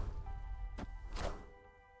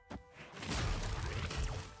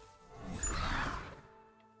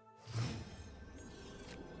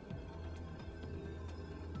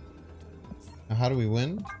 Now, how do we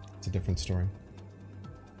win? It's a different story.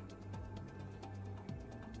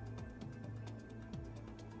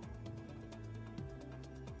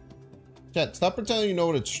 Chat, stop pretending you know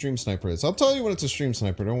what a stream sniper is. I'll tell you when it's a stream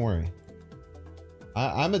sniper, don't worry.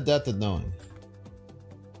 I'm adept at knowing.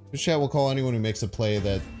 This chat will call anyone who makes a play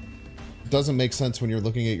that doesn't make sense when you're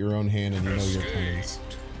looking at your own hand and you know your turns.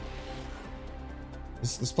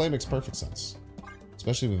 This play makes perfect sense.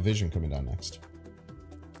 Especially with vision coming down next.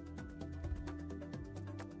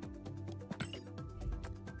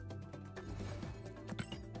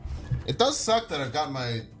 It does suck that I've got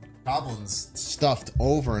my goblins stuffed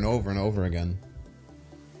over and over and over again.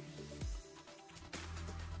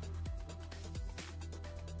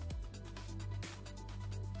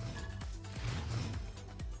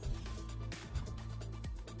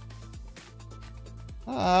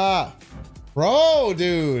 Ah, bro,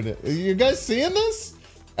 dude, you guys seeing this?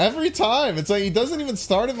 Every time, it's like he doesn't even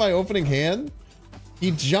start at my opening hand.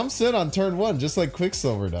 He jumps in on turn 1, just like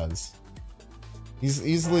Quicksilver does.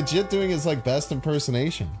 He's legit doing his like best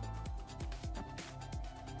impersonation.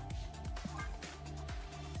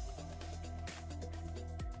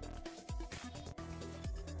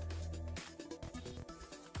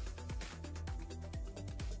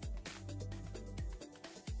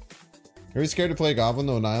 Are you scared to play a Goblin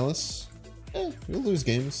though, Nihilus? Eh, you'll lose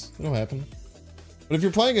games. It'll happen. But if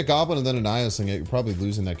you're playing a Goblin and then a Nihilusing it, you're probably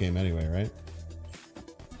losing that game anyway, right?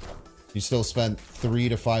 You still spent 3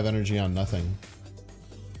 to 5 energy on nothing.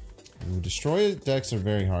 Ooh, destroy decks are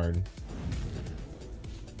very hard.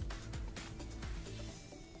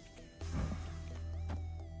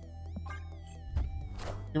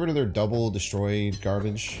 Get rid of their double destroy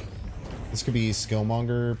garbage. This could be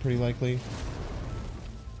Skillmonger pretty likely.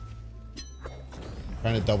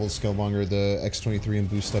 Trying to double Skillmonger the X23 and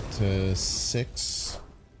boost up to 6.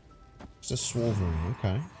 Just a Swolverine,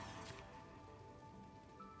 okay.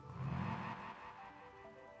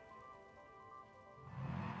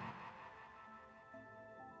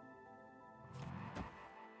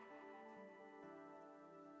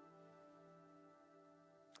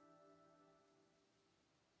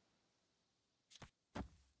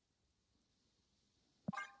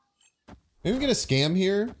 Maybe we get a scam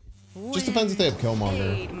here. Just depends if they have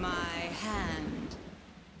Killmonger. Aid my hand.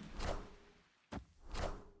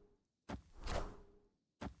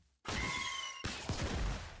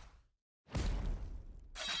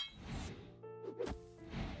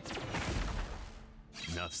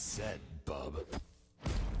 Enough said, bub.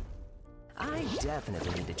 I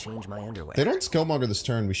definitely need to change my underwear. If they don't Skillmonger this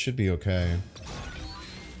turn, we should be okay.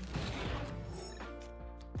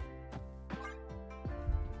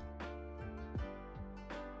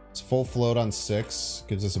 Full float on 6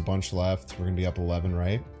 gives us a bunch left. We're gonna be up 11,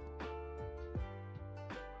 right?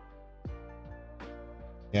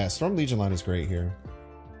 Yeah, Storm Legion line is great here.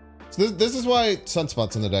 So this is why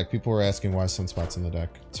Sunspot's in the deck. People were asking why Sunspot's in the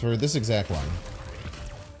deck. It's for this exact line.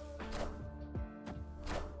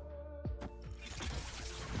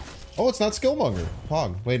 Oh, it's not Skillmonger.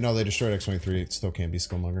 Pog. Wait, no, they destroyed X23. It still can't be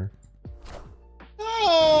Skillmonger.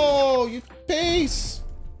 Oh, you pace!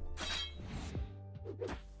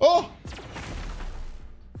 Oh!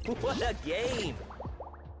 What a game!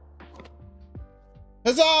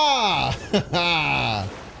 Huzzah!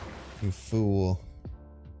 You fool.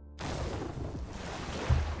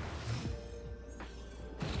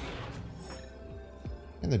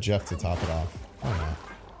 And the Jeff to top it off. Why not?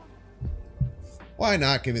 Why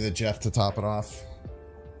not give me the Jeff to top it off?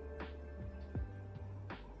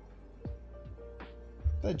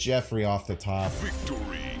 The Jeffrey off the top.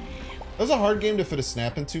 Victory. That was a hard game to fit a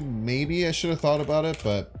snap into. Maybe I should have thought about it,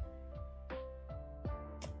 but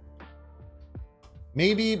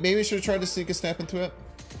maybe I should have tried to sneak a snap into it.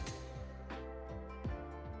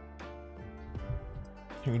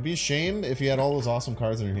 It would be a shame if you had all those awesome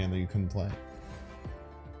cards in your hand that you couldn't play.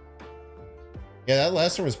 Yeah, that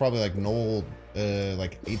last one was probably like Noel,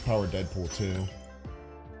 like 8-power Deadpool too.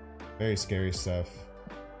 Very scary stuff.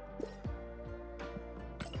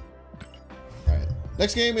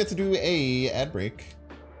 Next game, we have to do a ad break.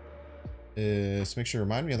 So make sure to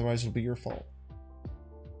remind me, otherwise it'll be your fault.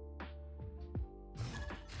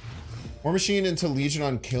 War Machine into Legion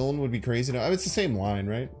on Kiln would be crazy. I mean, it's the same line,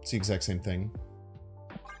 right? It's the exact same thing.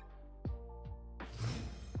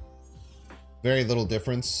 Very little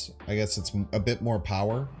difference. I guess it's a bit more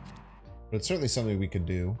power. But it's certainly something we could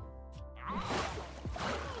do.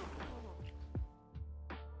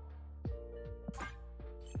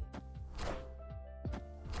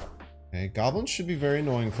 Okay, Goblins should be very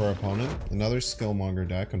annoying for our opponent. Another Skillmonger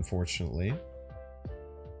deck, unfortunately.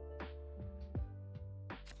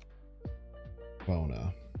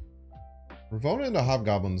 Bona. Ravona into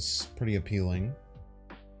Hobgoblin's pretty appealing.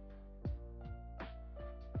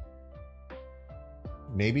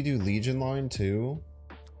 Maybe do Legion line too.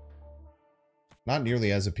 Not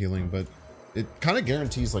nearly as appealing, but it kind of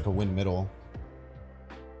guarantees like a win middle.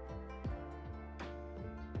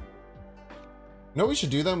 You know what we should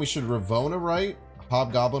do then? We should Ravona right,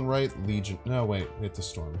 Hobgoblin right, Legion. No, wait, hit the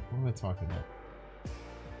storm. What am I talking about?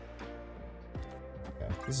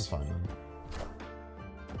 Okay, this is fine then.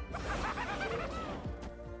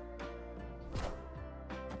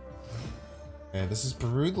 Okay, this is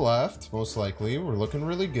Brood left, most likely. We're looking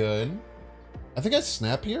really good. I think I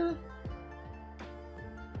snap here.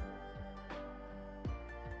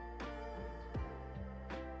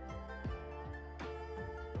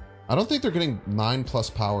 I don't think they're getting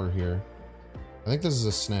 9+ power here. I think this is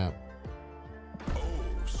a snap. Oh,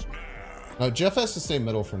 snap. No, Jeff has to stay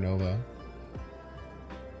middle for Nova.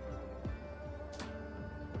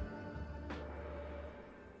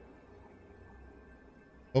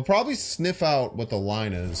 They'll probably sniff out what the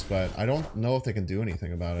line is, but I don't know if they can do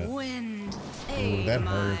anything about it. Wind, Ooh, that aid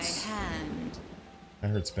my hurts. hand.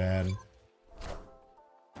 That hurts bad.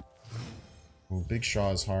 Ooh, Big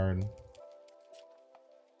Shaw is hard.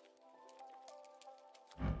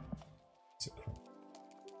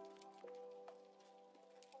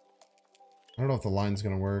 I don't know if the line's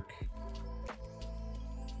gonna work.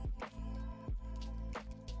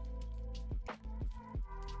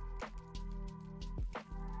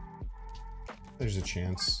 There's a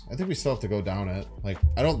chance. I think we still have to go down it. Like,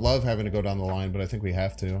 I don't love having to go down the line, but I think we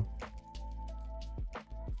have to.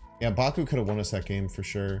 Yeah, Baku could have won us that game for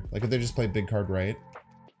sure. Like, if they just played big card right.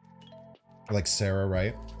 Or like Sarah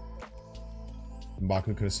right.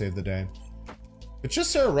 Baku could have saved the day. It's just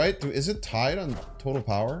Sarah right. Is it tied on total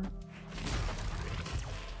power?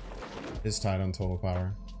 It is tied on total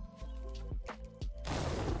power.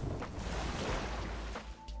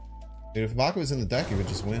 Dude, if Baku was in the deck, he would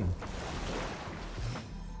just win.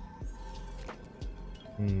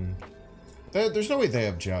 There's no way they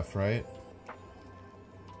have Jeff, right?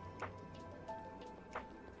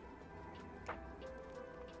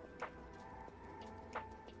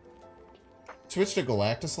 Switch to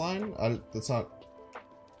Galactus line? That's not...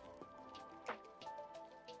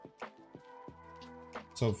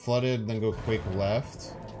 So flooded, then go Quake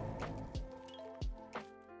left.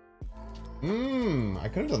 I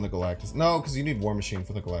could have done the Galactus. No, because you need War Machine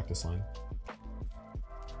for the Galactus line.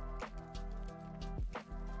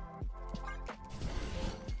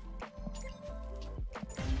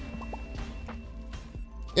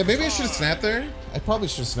 Yeah, maybe I should have snapped there. I probably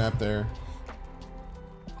should have snapped there.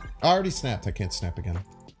 I already snapped. I can't snap again.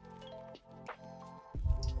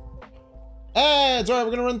 Ads! Alright,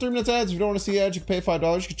 we're going to run 3 minutes ads. If you don't want to see ads, you can pay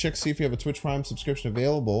 $5. You can check to see if you have a Twitch Prime subscription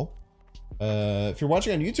available. If you're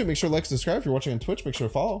watching on YouTube, make sure to like, subscribe. If you're watching on Twitch, make sure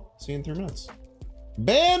to follow. See you in 3 minutes.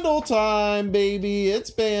 Bandle time, baby. It's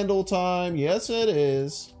Bandle time. Yes, it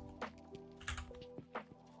is.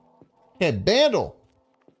 Okay, Bandle.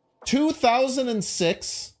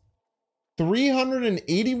 2006.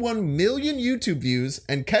 381 million YouTube views.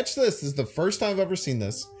 And catch this. This is the first time I've ever seen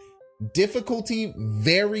this. Difficulty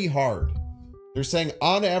very hard. They're saying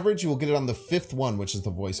on average, you will get it on the 5th one, which is the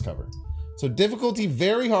voice cover. So difficulty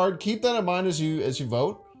very hard. Keep that in mind as you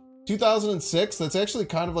vote. 2006. That's actually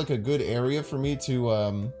kind of like a good area for me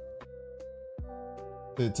to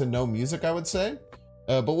know music, I would say.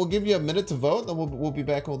 But we'll give you a minute to vote, then we'll be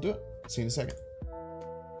back and we'll do it. See you in a second.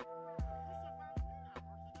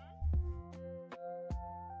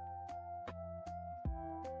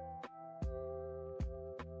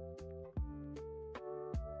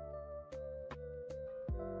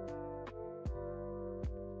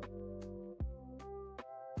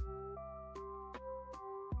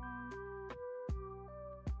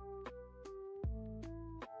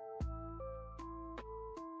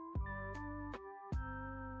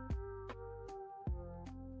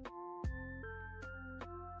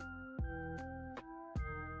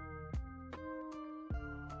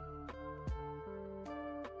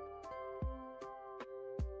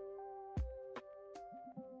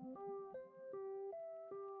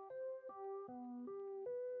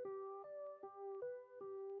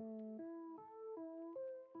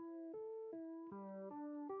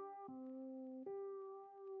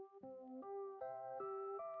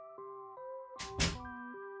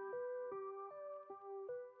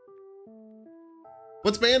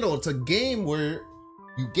 What's Bandle? It's a game where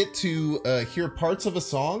you get to hear parts of a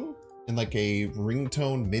song in like a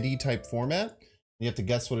ringtone MIDI type format. You have to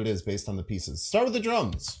guess what it is based on the pieces. Start with the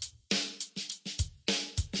drums.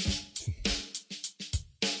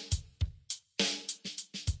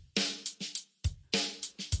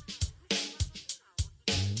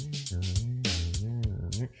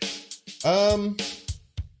 I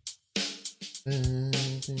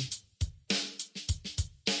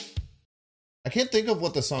can't think of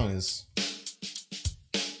what the song is.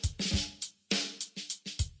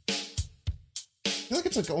 I feel like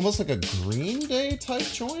it's like almost like a Green Day type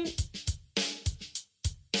joint.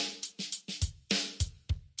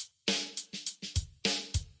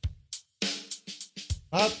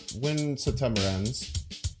 Not When September Ends.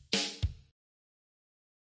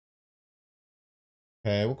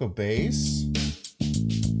 Okay, we'll go bass.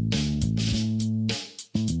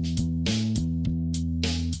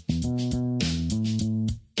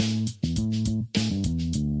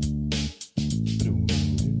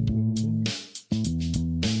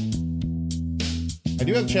 I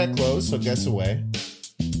do have chat closed, so guess away.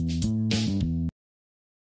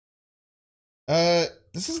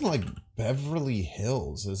 This isn't like Beverly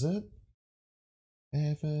Hills, is it?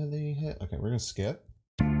 Beverly Hills. Okay, we're gonna skip.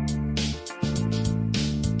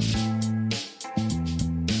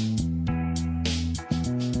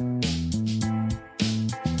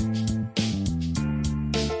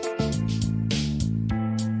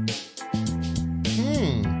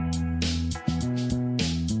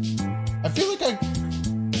 I feel like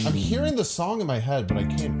I'm hearing the song in my head, but I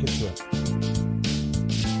can't get to it.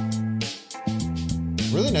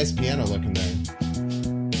 Really nice piano lick in there.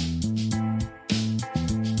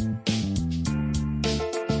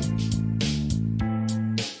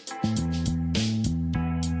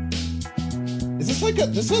 Is this like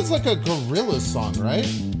this is like a Gorillaz song, right?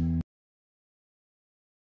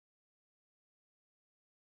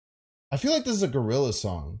 I feel like this is a Gorillaz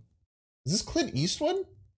song. Is this Clint Eastwood?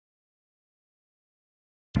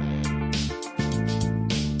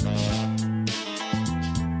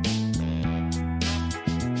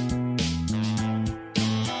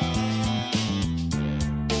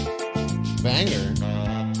 Banger.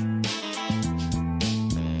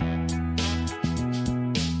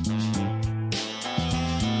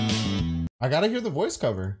 I gotta hear the voice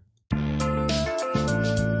cover.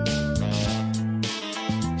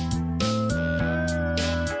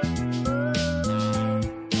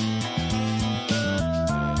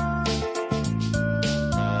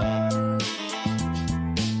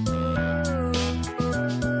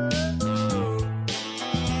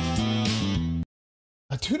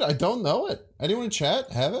 Dude, I don't know it. Anyone in chat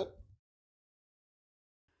have it?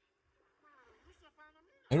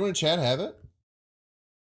 Anyone in chat have it?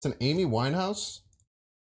 It's an Amy Winehouse?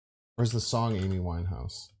 Or is the song Amy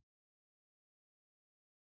Winehouse?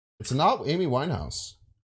 It's not Amy Winehouse.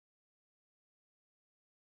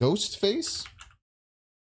 Ghostface?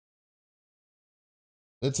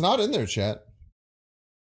 It's not in there, chat.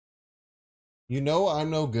 You know I'm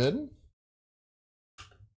no good?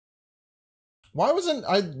 Why wasn't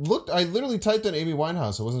I literally typed in Amy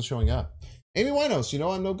Winehouse. It wasn't showing up. Amy Winehouse, you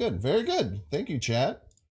know I'm no good. Very good. Thank you, chat.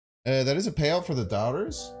 That is a payout for the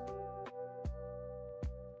doubters.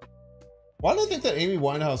 Why do I think that Amy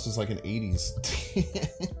Winehouse is like an 80s?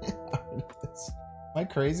 Am I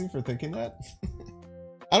crazy for thinking that?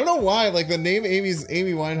 I don't know why. Like the name Amy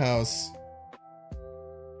Winehouse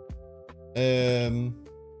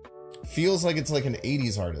feels like it's like an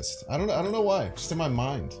 80s artist. I don't know why. Just in my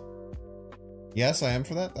mind. Yes, I am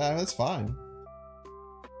for that. That's fine.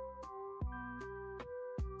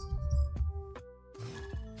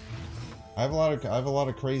 I have a lot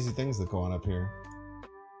of crazy things that go on up here.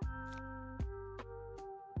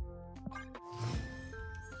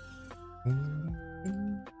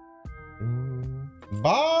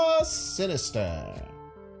 Boss Sinister.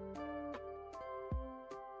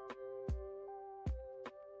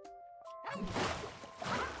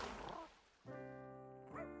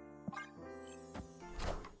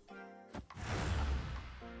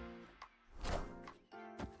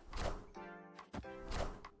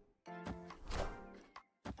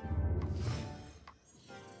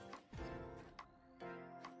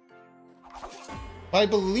 I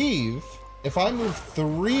believe if I move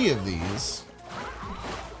 3 of these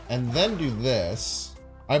and then do this,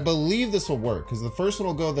 I believe this will work because the first one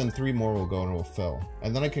will go, then 3 more will go and it will fill.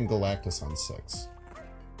 And then I can Galactus on 6.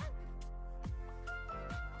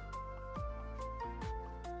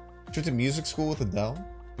 She went to music school with Adele.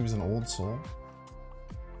 He was an old soul.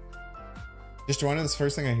 Just joining this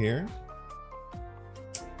first thing I hear.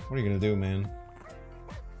 What are you gonna do, man?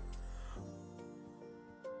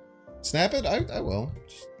 Snap it? I will.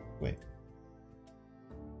 Just wait.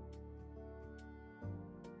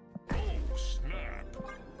 Oh, snap.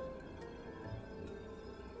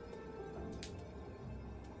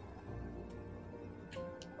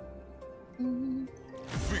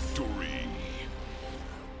 Victory.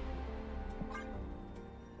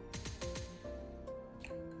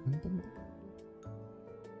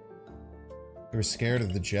 We're scared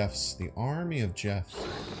of the Jeffs. The army of Jeffs.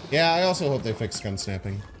 Yeah, I also hope they fix gun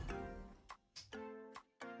snapping.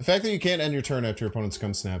 The fact that you can't end your turn after your opponent's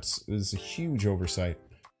gun snaps is a huge oversight.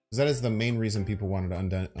 Because that is the main reason people wanted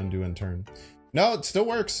to undo end turn. No, it still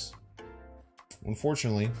works.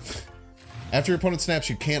 Unfortunately. After your opponent snaps,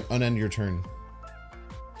 you can't unend your turn.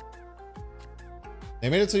 They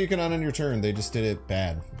made it so you can unend your turn. They just did it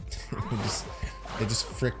bad. they just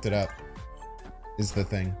fricked it up. Is the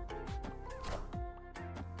thing.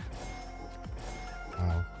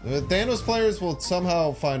 Wow. The Thanos players will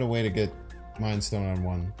somehow find a way to get Mind Stone on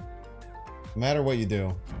one. No matter what you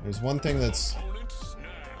do. There's one thing that's...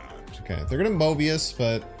 Okay, they're gonna Mobius,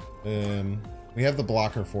 but we have the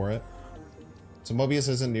blocker for it. So Mobius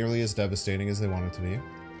isn't nearly as devastating as they want it to be.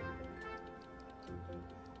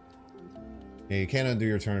 Yeah, you can't undo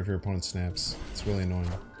your turn if your opponent snaps. It's really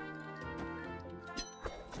annoying.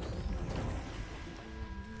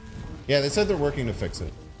 Yeah, they said they're working to fix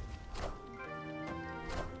it.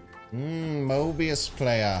 Mobius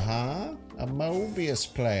player, huh? A Mobius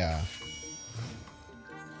player.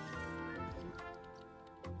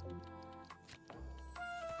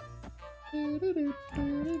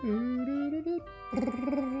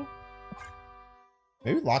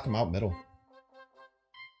 Maybe lock him out middle.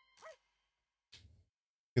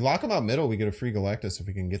 If we lock him out middle, we get a free Galactus if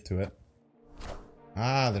we can get to it.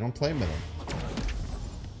 Ah, they don't play middle.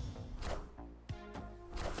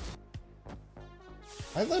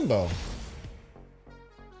 Hi, Limbo.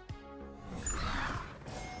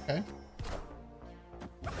 Okay.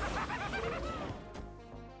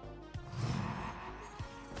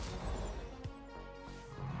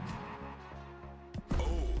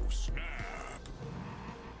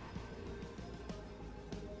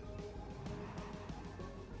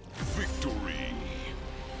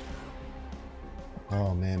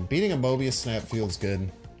 Oh man, beating a Mobius snap feels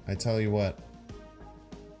good. I tell you what.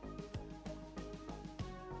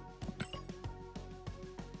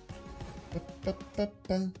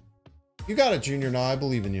 You got it, Junior. No, I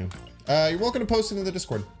believe in you. You're welcome to post into the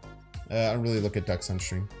Discord. I don't really look at ducks on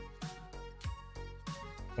stream.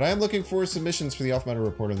 But I am looking for submissions for the off-meta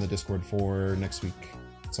report on the Discord for next week.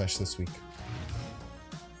 / this week.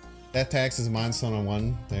 That tax is Mind Stone on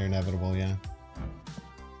one. They're inevitable, yeah.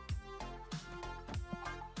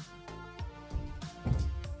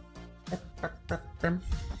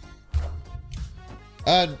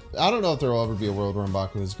 I don't know if there will ever be a world where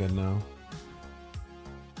M'Baku is good now.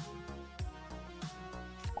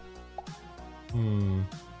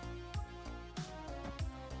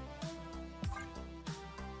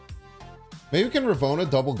 Maybe we can Ravona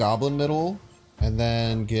double Goblin middle and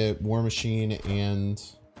then get War Machine and...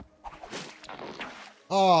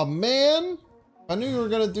 Oh man! I knew you were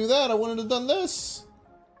gonna do that. I wouldn't have done this.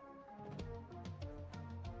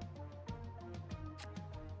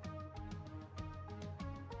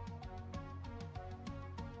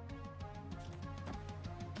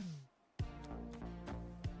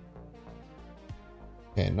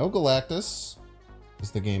 Okay, no Galactus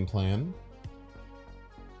is the game plan.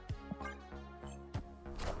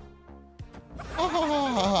 Ha ha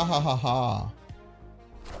ha ha ha ha ha.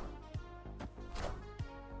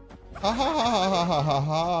 Ha ha ha ha ha ha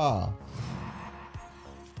ha.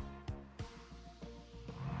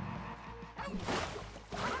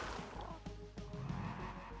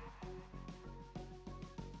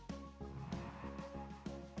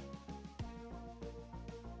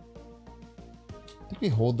 We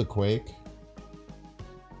hold the Quake.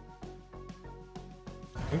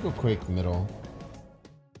 I think we'll Quake middle.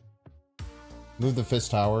 Move the Fist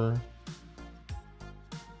Tower.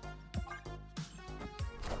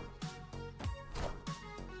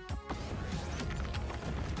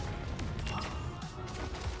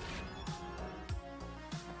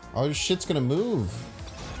 Oh, your shit's gonna move.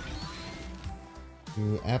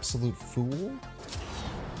 You absolute fool.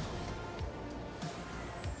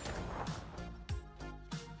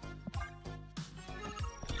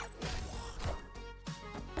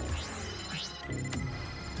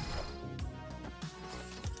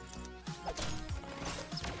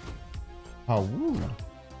 How rude.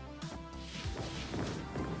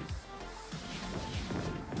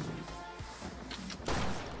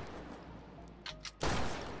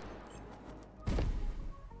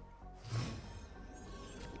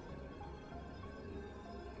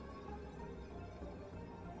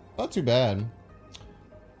 Not too bad.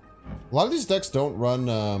 A lot of these decks don't run,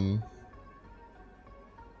 a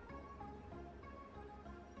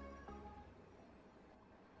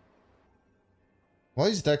lot of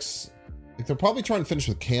these decks, like, they're probably trying to finish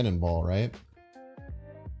with Cannonball, right?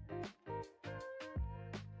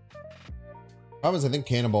 Problem is, I think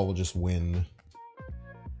Cannonball will just win.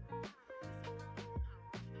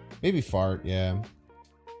 Maybe fart, yeah.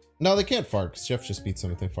 No, they can't fart, because Jeff just beats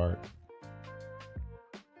them if they fart.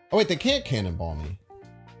 Oh wait, they can't cannonball me.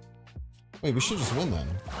 Wait, we should just win then.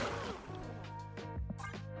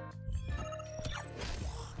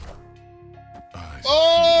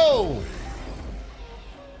 Oh!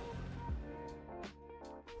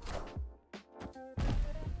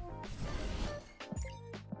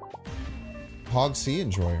 Hog Sea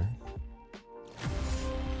Enjoyer.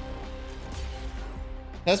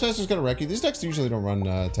 Taskmaster's gonna wreck you. These decks usually don't run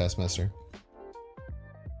Taskmaster.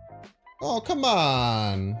 Oh, come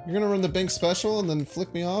on. You're gonna run the Bank special and then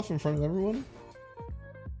flick me off in front of everyone?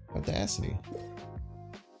 Audacity.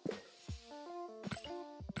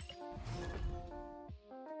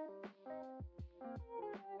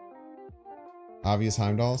 Obvious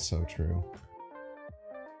Heimdall, so true.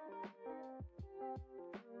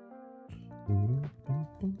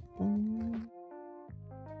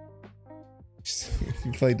 If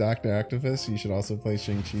you play Dr. Octopus, you should also play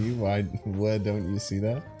Shang-Chi. Why don't you see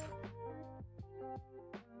that?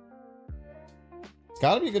 It's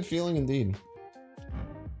gotta be a good feeling indeed.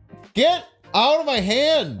 Get out of my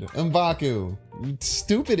hand, M'Baku! You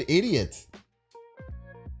stupid idiot.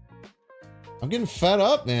 I'm getting fed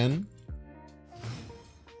up, man.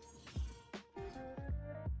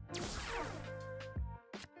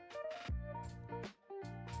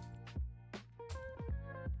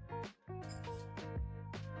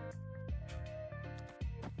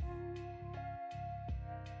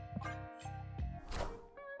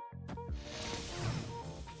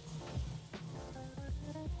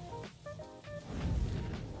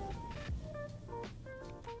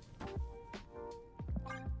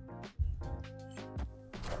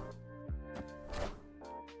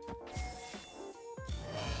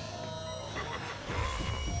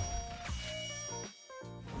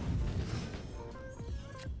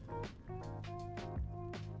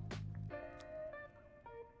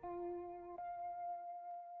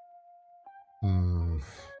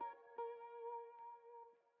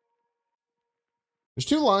 There's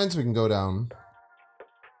two lines we can go down.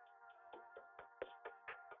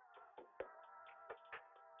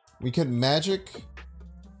 We could magic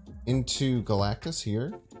into Galactus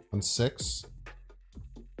here on 6.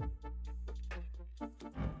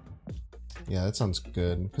 Yeah, that sounds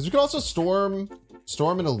good. Because we could also storm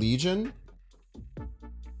in a Legion.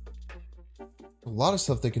 A lot of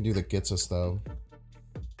stuff they can do that gets us though.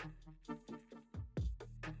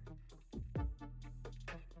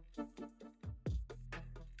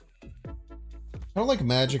 I don't like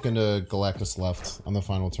magic into Galactus left on the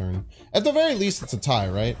final turn. At the very least, it's a tie,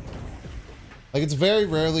 right? Like, it's very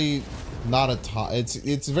rarely not a tie.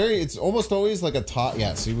 It's almost always like a tie.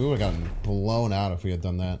 Yeah, see, we would have gotten blown out if we had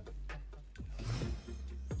done that.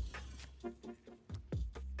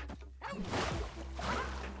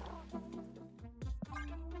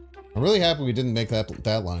 I'm really happy we didn't make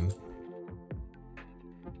that line.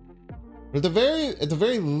 But at the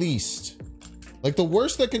very least, like, the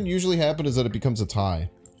worst that can usually happen is that it becomes a tie.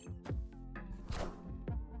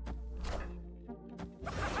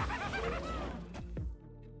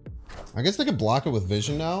 I guess they could block it with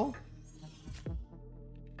vision now.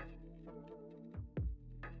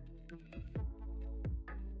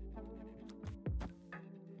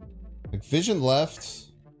 Like, vision left,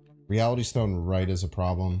 reality stone right is a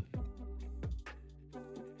problem.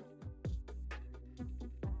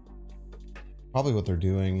 Probably what they're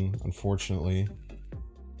doing, unfortunately.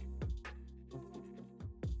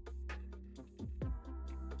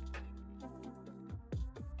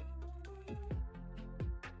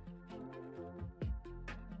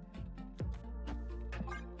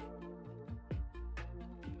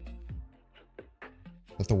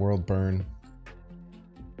 Let the world burn.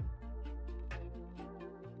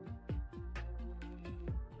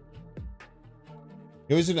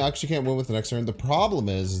 You always actually can't win with the next turn. The problem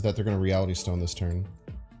is that they're going to reality stone this turn.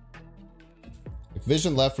 Like,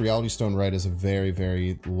 vision left, reality stone right is a very,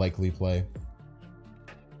 very likely play.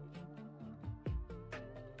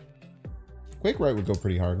 Quake right would go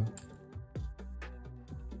pretty hard.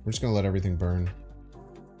 We're just going to let everything burn.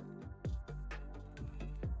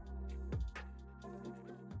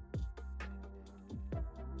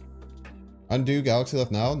 Undo Galaxy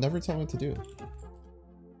left now? Never tell me what to do.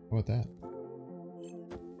 How about that?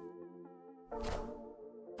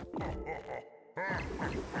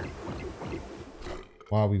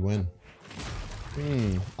 Wow, we win.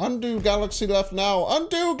 Undo Galaxy left now.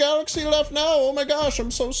 Undo Galaxy left now. Oh my gosh,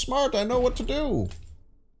 I'm so smart. I know what to do.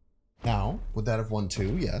 Now, would that have won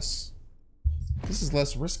too? Yes. This is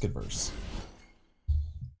less risk adverse.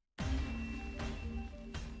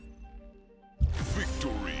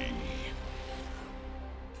 Victory.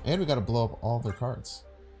 And we gotta blow up all their cards.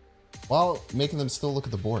 While making them still look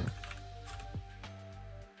at the board.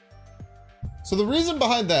 So the reason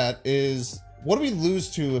behind that is, what do we lose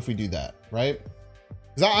to if we do that, right?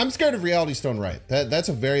 Because I'm scared of Reality Stone Right. That's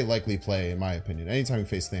a very likely play, in my opinion, anytime we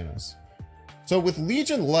face Thanos. So with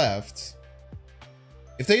Legion left,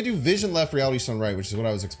 if they do Vision left, Reality Stone Right, which is what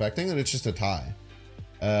I was expecting, then it's just a tie.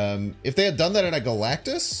 If they had done that in a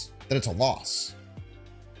Galactus, then it's a loss,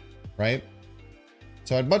 right?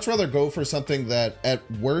 So I'd much rather go for something that at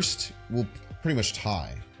worst will pretty much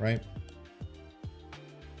tie, right?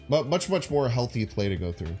 But much more healthy play to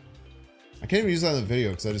go through. I can't even use that in the video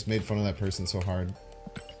because I just made fun of that person so hard.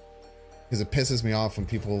 Because it pisses me off when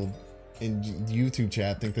people in YouTube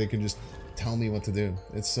chat think they can just tell me what to do.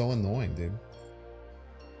 It's so annoying, dude.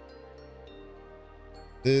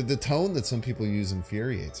 The tone that some people use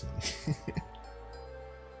infuriates me.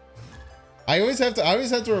 I always have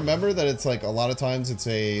to remember that it's like a lot of times it's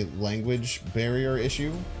a language barrier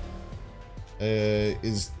issue.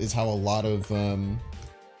 Is how a lot of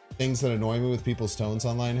things that annoy me with people's tones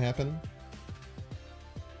online happen.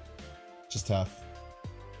 Just tough.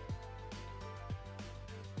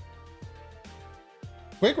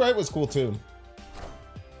 Quake Right was cool too.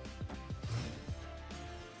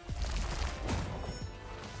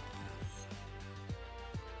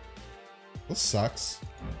 This sucks.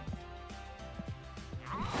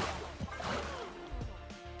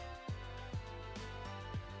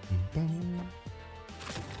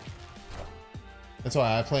 That's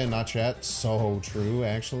why I play and not chat. So true,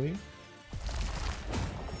 actually.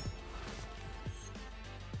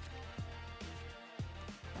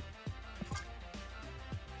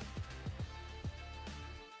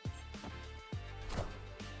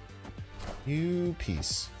 You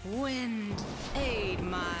piece. Wind, aid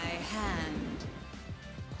my hand.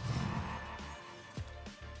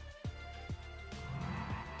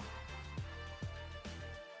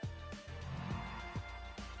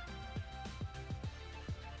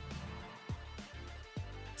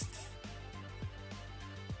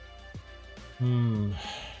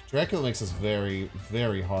 Dracula makes this very,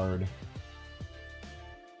 very hard.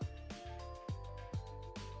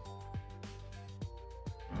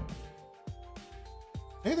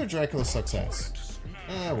 Either Dracula sucks ass.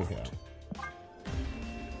 We'll get out.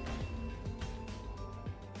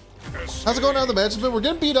 How's it going down the match? We're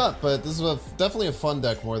getting beat up, but this is definitely a fun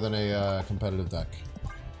deck more than a competitive deck.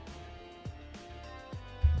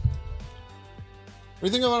 What do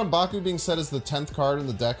you think about M'Baku being set as the 10th card in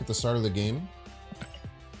the deck at the start of the game?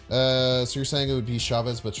 So you're saying it would be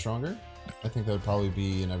Chavez but stronger? I think that would probably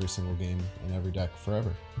be in every single game, in every deck,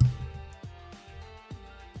 forever.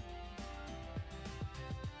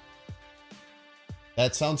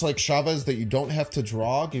 That sounds like Chavez that you don't have to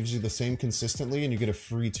draw, gives you the same consistently, and you get a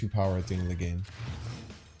free 2 power at the end of the game.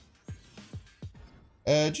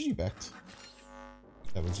 GG backed.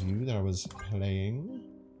 That was you that I was playing.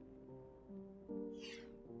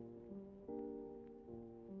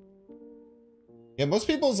 Yeah, most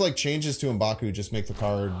people's like changes to M'Baku just make the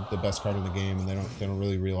card the best card in the game, and they don't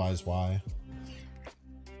really realize why.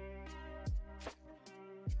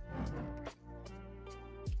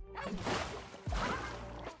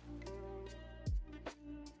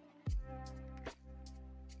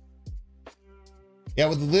 Yeah, it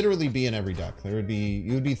would literally be in every deck. There would be,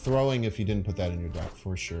 you would be throwing if you didn't put that in your deck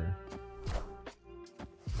for sure.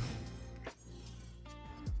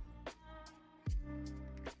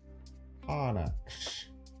 Onyx.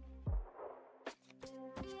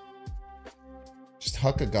 Just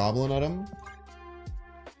huck a goblin at him.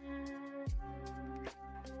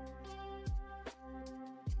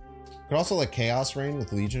 Could also like Chaos Rain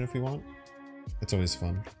with Legion if you want. It's always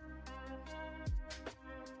fun.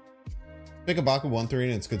 Make a Baku 1/3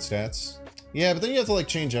 and it's good stats. Yeah, but then you have to like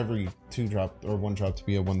change every 2-drop or 1-drop to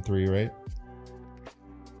be a 1/3, right?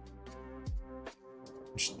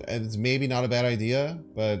 Which is maybe not a bad idea,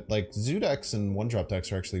 but like Zoo decks and 1-drop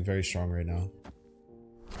decks are actually very strong right now.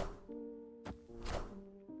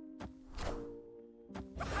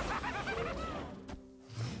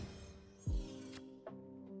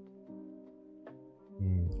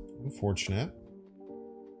 Unfortunate.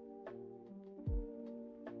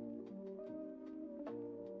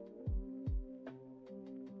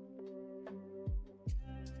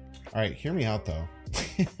 All right, hear me out though.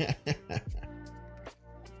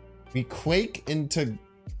 We Quake into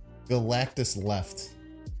Galactus left.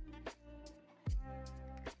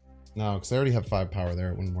 No, because I already have 5 power there.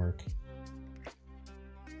 It wouldn't work.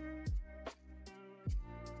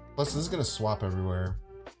 Plus, this is going to swap everywhere.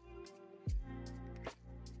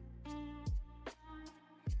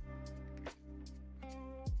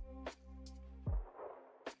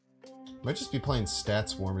 Might just be playing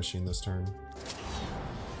Stats War Machine this turn.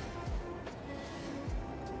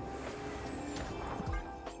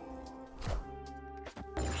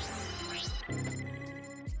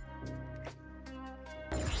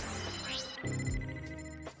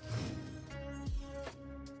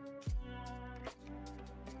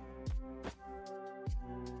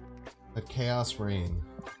 At Chaos Reign.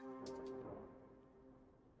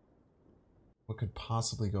 What could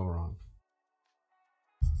possibly go wrong?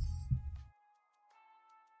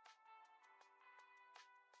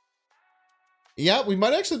 Yeah, we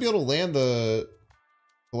might actually be able to land the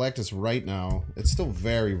Galactus right now. It's still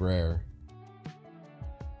very rare.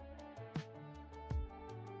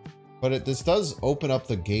 But this does open up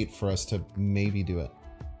the gate for us to maybe do it.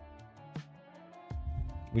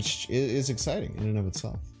 Which is exciting in and of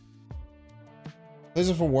itself. Plays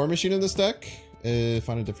it for War Machine in this deck.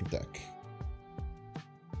 Find a different deck.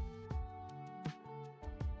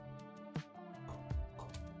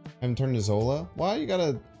 I'm turning to Zola. Why you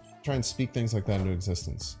gotta try and speak things like that into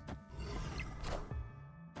existence?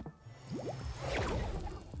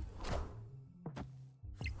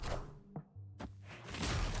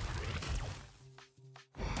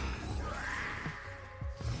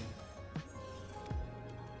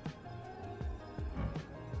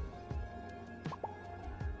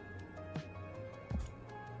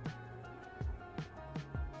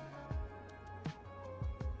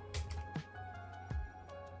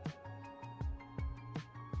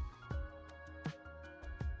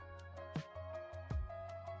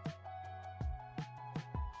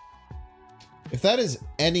 If that is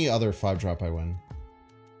any other 5-drop, I win.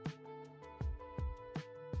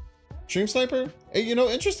 Stream Sniper? Hey, you know,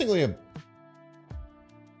 interestingly, I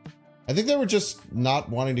think they were just not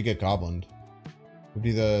wanting to get goblined. Would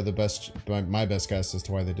be the best, my best guess as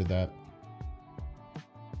to why they did that.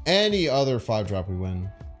 Any other 5-drop, we win.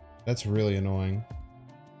 That's really annoying.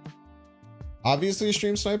 Obviously,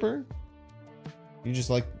 Stream Sniper. You just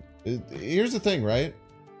like... Here's the thing, right?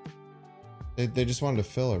 They just wanted to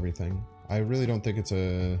fill everything. I really don't think it's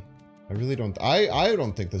a... I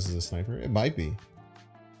don't think this is a sniper. It might be.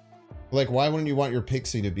 Like, why wouldn't you want your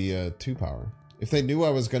Pixie to be a 2-power? If they knew I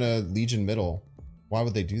was gonna Legion middle, why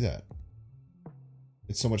would they do that?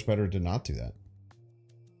 It's so much better to not do that.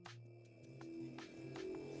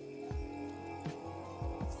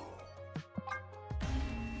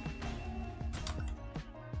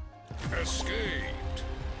 Escaped.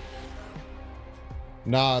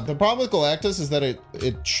 Nah, the problem with Galactus is that it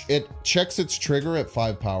checks its trigger at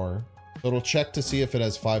 5 power. So it'll check to see if it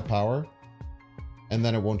has 5 power, and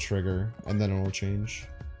then it won't trigger, and then it'll change.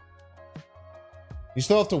 You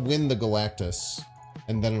still have to win the Galactus,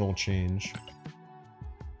 and then it'll change.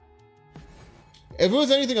 If it was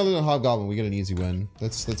anything other than Hobgoblin, we get an easy win.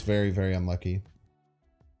 That's very, very unlucky.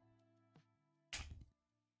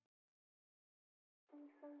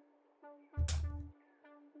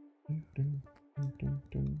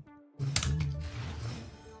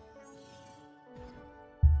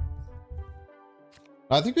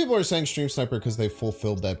 I think people are saying Stream Sniper because they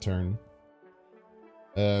fulfilled that turn.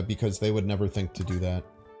 Because they would never think to do that.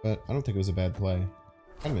 But I don't think it was a bad play.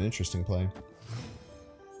 Kind of an interesting play.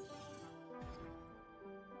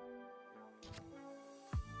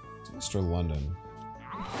 Mr. London.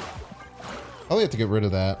 Probably have to get rid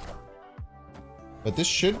of that. But this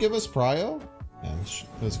should give us Prio? Yeah, this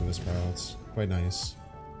does give us Prio. It's quite nice.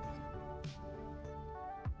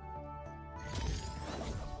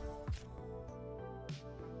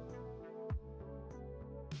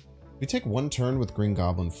 We take one turn with Green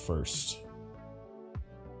Goblin first.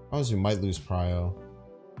 Otherwise, we might lose Prio.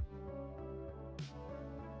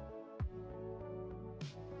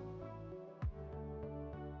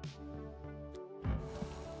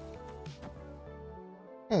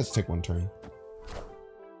 Yeah, let's take one turn.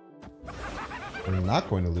 We're not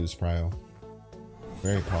going to lose Prio.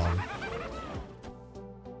 Very calm.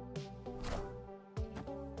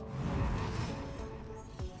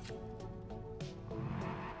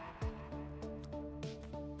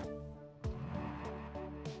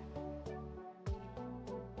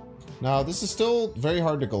 Now, this is still very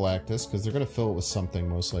hard to Galactus, because they're going to fill it with something,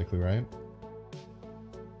 most likely, right?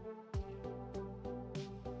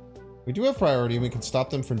 We do have priority, and we can stop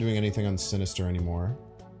them from doing anything on Sinister anymore.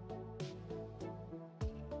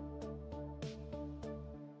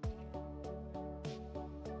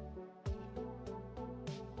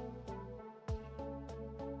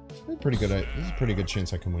 This is a pretty good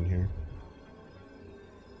chance I can win here.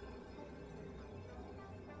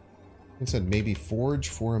 I said maybe Forge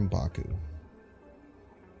for M'Baku.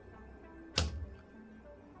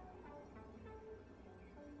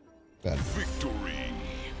 Victory.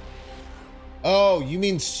 Oh, you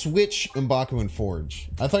mean switch M'Baku and Forge.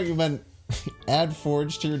 I thought you meant add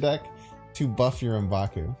Forge to your deck to buff your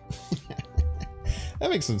M'Baku. That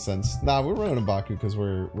makes some sense. Nah, we're running M'Baku because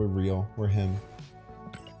we're real. We're him.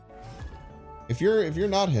 If you're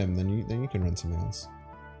not him, then you can run something else.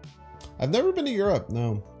 I've never been to Europe,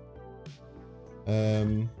 no.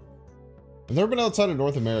 I've never been outside of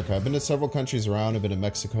North America. I've been to several countries around. I've been to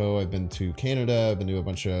Mexico. I've been to Canada. I've been to a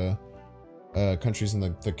bunch of countries in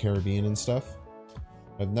the Caribbean and stuff.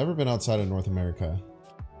 I've never been outside of North America.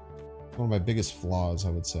 One of my biggest flaws, I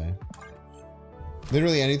would say.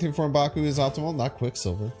 Literally anything for M'Baku is optimal, not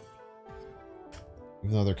Quicksilver.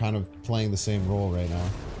 Even though they're kind of playing the same role right now.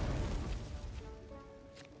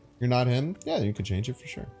 You're not him? Yeah, you could change it for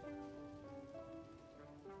sure.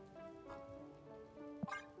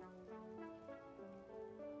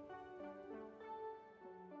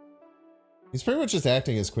 He's pretty much just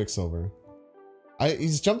acting as Quicksilver.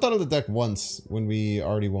 He's jumped out of the deck once when we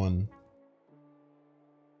already won.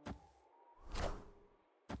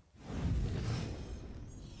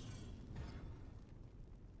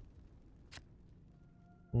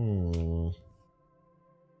 I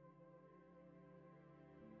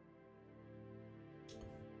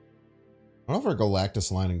don't know if our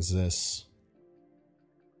Galactus line exists.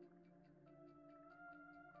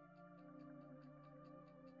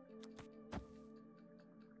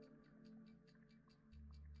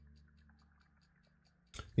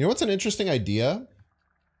 You know what's an interesting idea?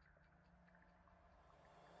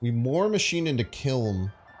 We more machine into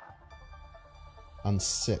Kiln on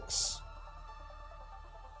 6.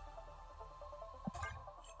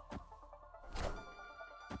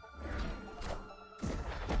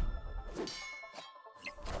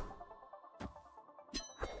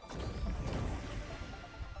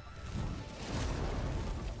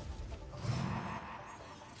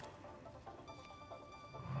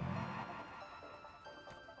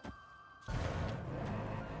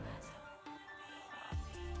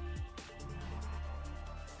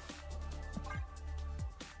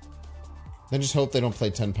 Then just hope they don't play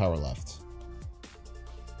 10 power left.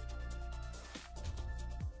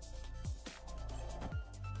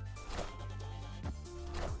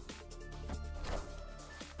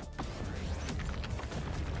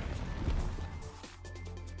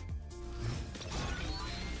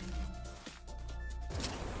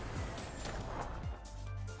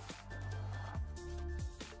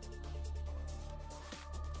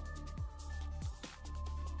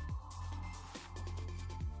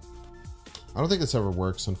 I don't think this ever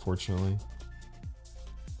works, unfortunately.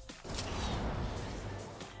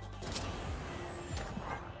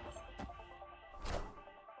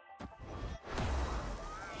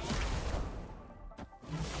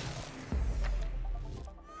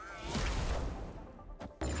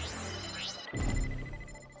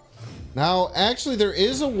 Now, actually, there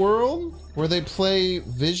is a world where they play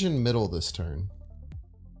Vision middle this turn.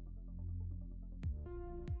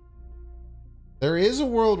 There is a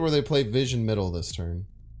world where they play Vision middle this turn.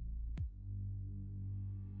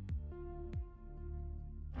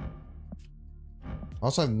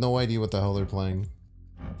 Also, I have no idea what the hell they're playing.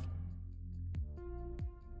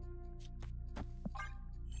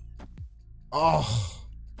 Oh.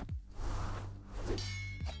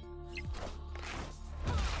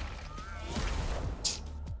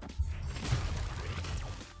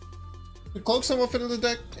 Could Cloak someone fit in the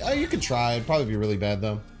deck? You could try. It'd probably be really bad,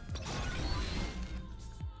 though.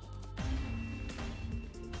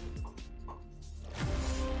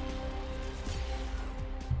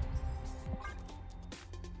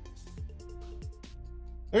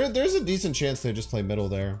 There's a decent chance they just play middle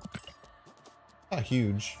there. Not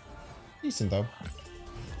huge. Decent, though.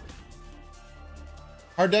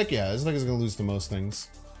 Our deck, yeah. This deck is going to lose to most things.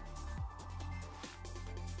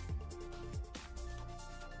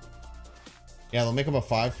 Yeah, they'll make him a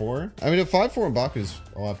 5-4. I mean, a 5-4 M'Baku is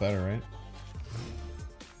a lot better, right?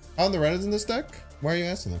 How on the Reddit's in this deck? Why are you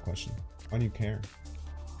asking that question? Why do you care?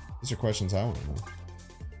 These are questions I want to know.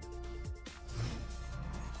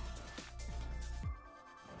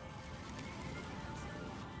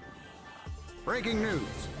 Breaking news.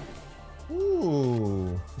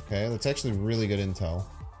 Ooh. Okay, that's actually really good intel.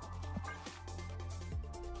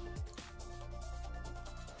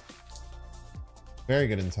 Very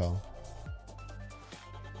good intel.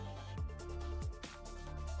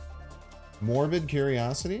 Morbid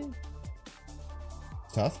curiosity?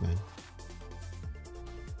 Tough, man.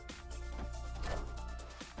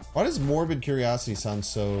 Why does morbid curiosity sound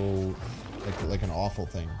so like an awful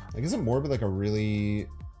thing? Like, isn't morbid like a really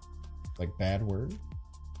bad word?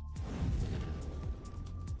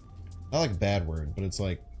 Not like a bad word, but it's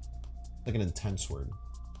like an intense word.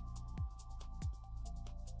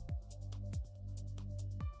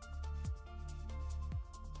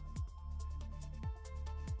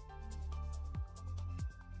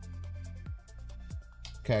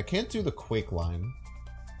 Okay, I can't do the Quake line.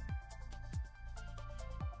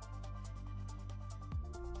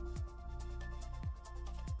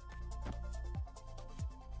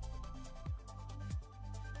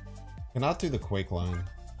 Cannot do the Quake line.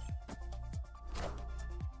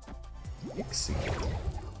 Pixie.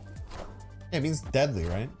 Yeah, it means deadly,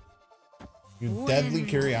 right? You deadly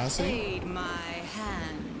curiosity? Aid my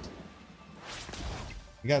hand.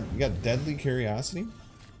 You got deadly curiosity?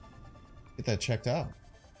 Get that checked out.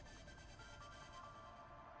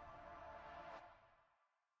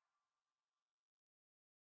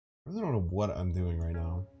 I really don't know what I'm doing right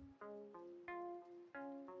now.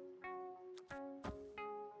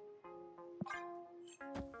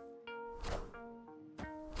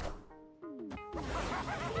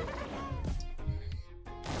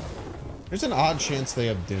 There's an odd chance they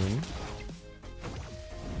have Doom.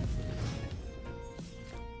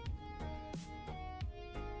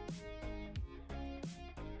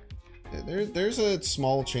 There's a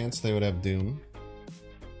small chance they would have Doom.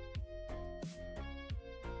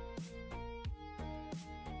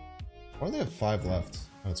 Why do they have 5 left?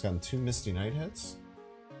 Oh, it's gotten 2 Misty Knight hits?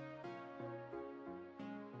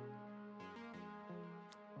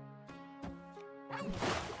 I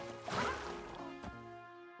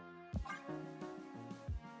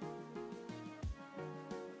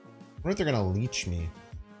wonder if they're gonna leech me.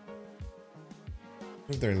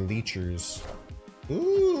 What if they're leechers?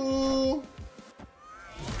 Ooh!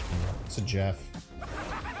 It's a Jeff.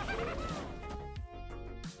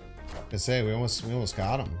 I say we almost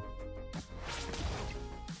got him.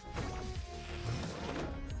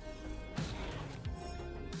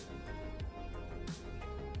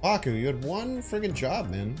 Baku, you had one friggin' job,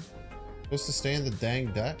 man. Supposed to stay in the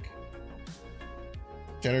dang deck.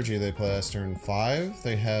 Which energy they play last turn? 5?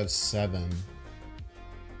 They have 7.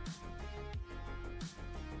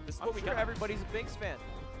 This is what we got. Everybody's a Binks fan.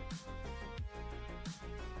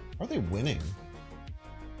 Are they winning?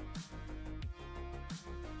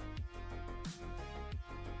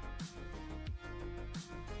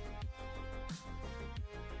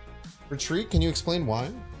 Retreat? Can you explain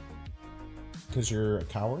why? Because you're a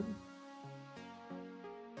coward?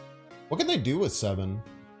 What can they do with 7?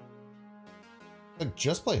 Like,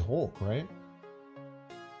 just play Hulk, right?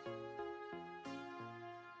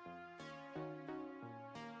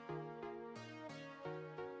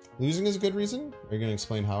 Losing is a good reason? Are you going to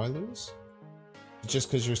explain how I lose? Just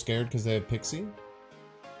because you're scared because they have Pixie?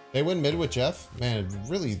 They win mid with Jeff? Man, it'd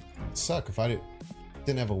really suck if I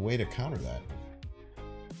didn't have a way to counter that.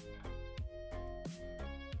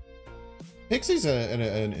 Pixie's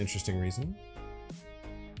an interesting reason.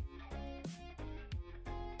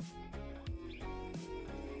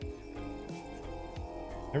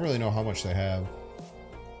 I don't really know how much they have.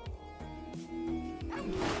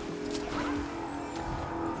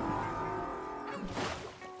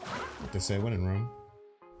 What they say, winning room.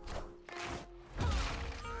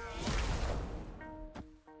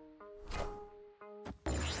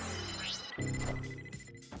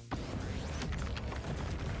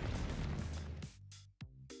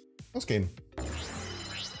 Close game.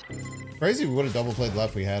 Crazy we would have double played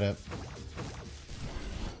left, we had it.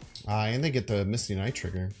 And they get the Misty Knight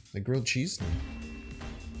trigger. The grilled cheese now.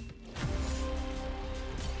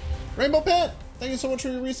 Rainbow Pet! Thank you so much for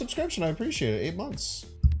your resubscription. I appreciate it. 8 months.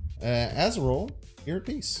 As a roll, you're at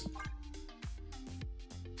peace.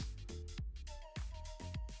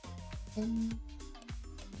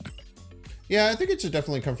 Yeah, I think it should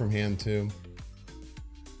definitely come from hand too.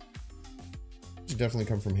 It should definitely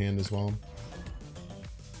come from hand as well.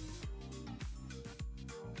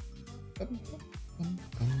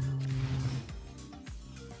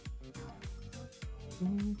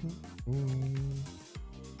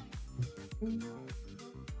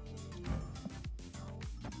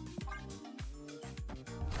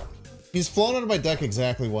 He's flown out of my deck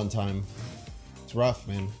exactly one time. It's rough,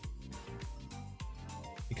 man.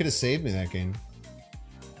 He could have saved me that game.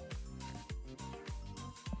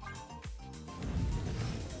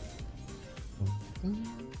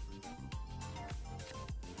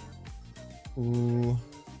 Ooh.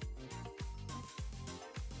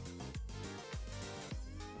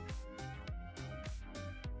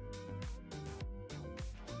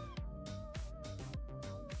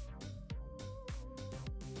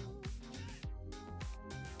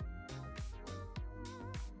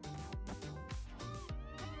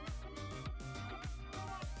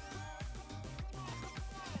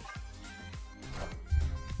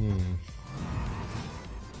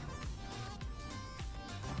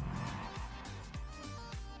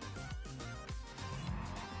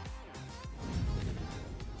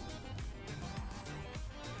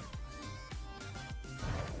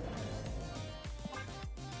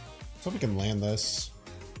 So we can land this.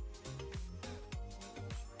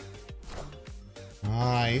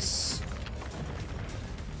 Nice.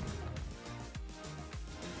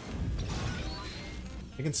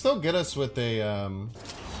 It can still get us with a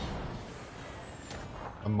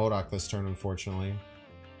MODOK this turn, unfortunately.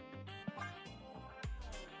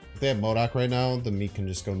 If they have MODOK right now, the Meek can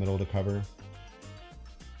just go middle to cover.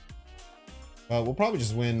 We'll probably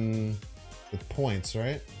just win with points,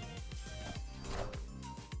 right?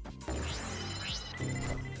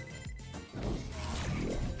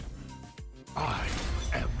 I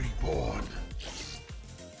am reborn.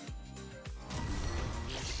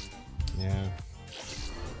 Yeah.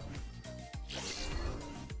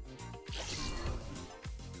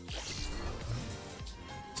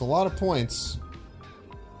 It's a lot of points.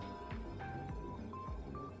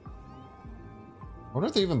 I wonder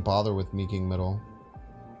if they even bother with Meeking middle.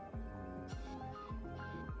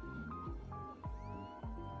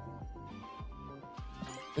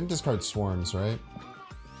 Didn't discard Swarms, right?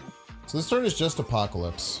 So this turn is just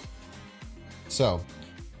Apocalypse. So,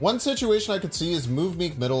 one situation I could see is move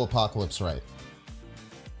Meek middle, Apocalypse right.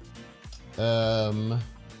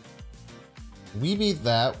 We beat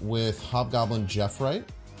that with Hobgoblin Jeff right.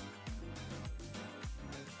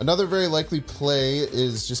 Another very likely play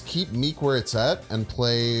is just keep Meek where it's at and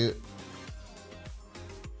play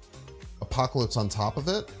Apocalypse on top of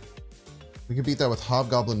it. We could beat that with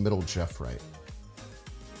Hobgoblin middle Jeff right.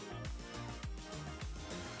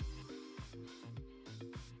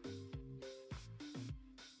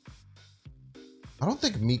 I don't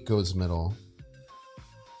think Meek goes middle.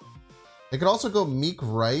 They could also go Meek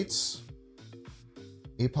right,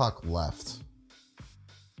 Apoc left.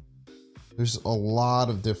 There's a lot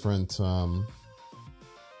of different it's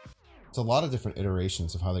a lot of different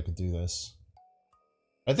iterations of how they could do this.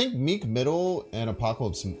 I think Meek middle and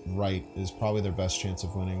Apocalypse right is probably their best chance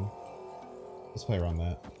of winning. Let's play around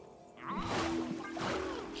that.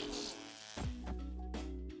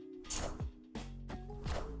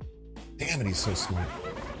 Damn it, he's so smart.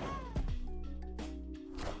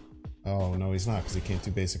 Oh no, he's not, because he can't do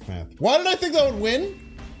basic math. Why did I think that would win?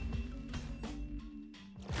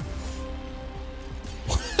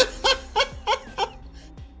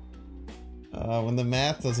 When the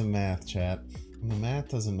math doesn't math, chat. When the math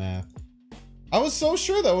doesn't math. I was so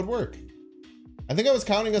sure that would work. I think I was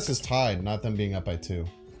counting us as tied, not them being up by 2.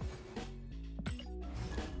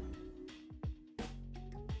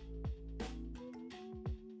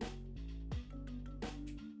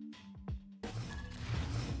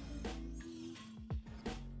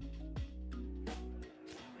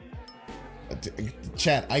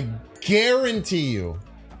 Chat, I guarantee you,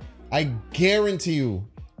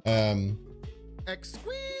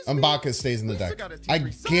 Mbaka stays in the deck. I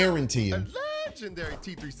guarantee you. Legendary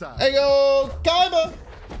T3 side. Hey yo, Kaiba!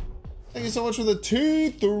 Thank you so much for the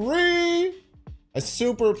T3! I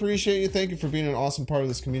super appreciate you. Thank you for being an awesome part of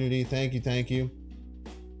this community. Thank you, thank you.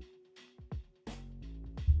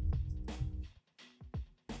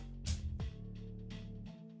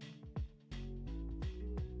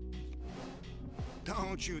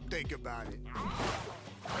 Don't you think about it.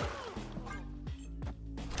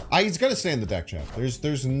 He's gonna stay in the deck, chat.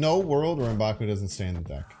 There's no world where M'Baku doesn't stay in the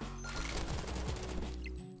deck.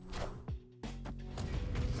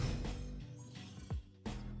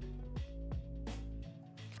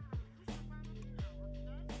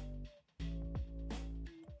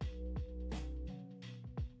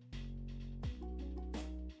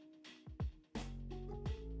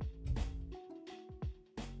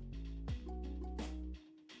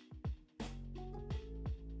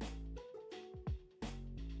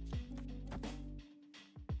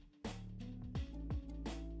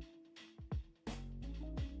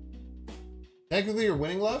 Technically, you're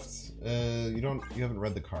winning left. You haven't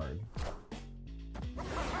read the card.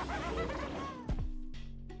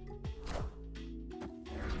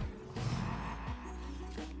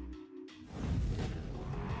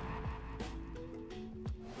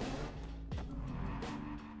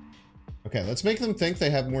 Okay, let's make them think they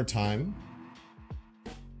have more time.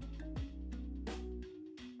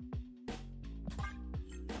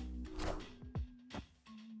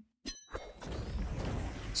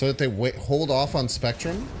 So that they hold off on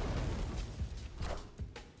Spectrum.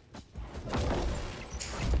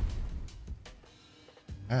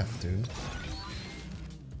 F, dude.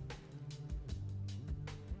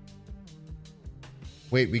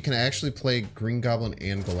 Wait, we can actually play Green Goblin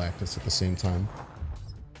and Galactus at the same time.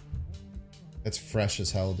 That's fresh as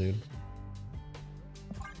hell, dude.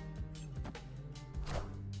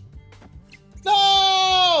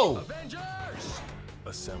 No! Avengers!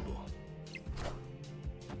 Assemble.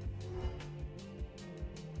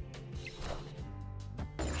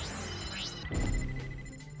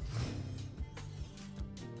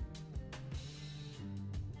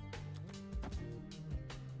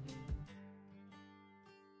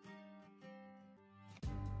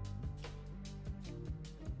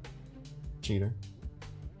 Cheater.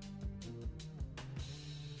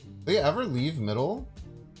 They ever leave middle?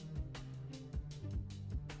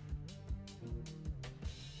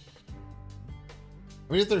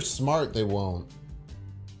 I mean, if they're smart, they won't.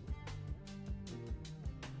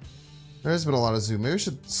 There's been a lot of zoo. Maybe we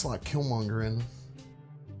should slot Killmonger in.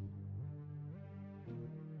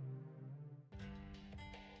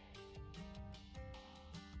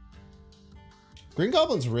 Green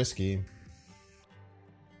Goblin's risky.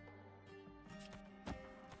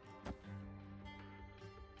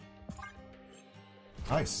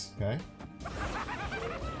 Nice, okay.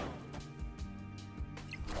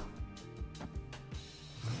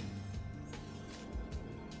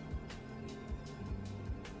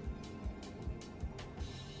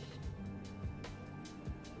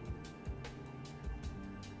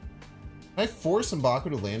 Can I force M'Baku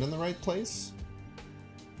to land in the right place?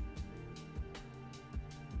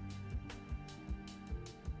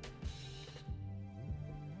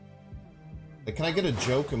 Like, can I get a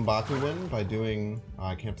joke M'Baku win by doing... Oh,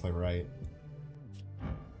 I can't play right.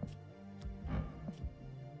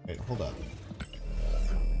 Wait, hold up.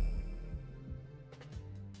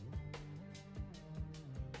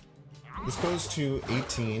 This goes to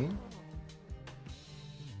 18.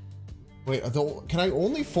 Wait, can I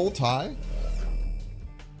only full tie?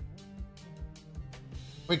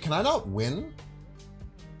 Wait, can I not win?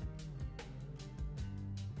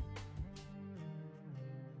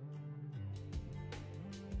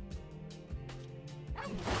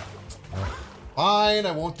 Fine,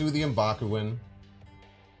 I won't do the M'Baku win.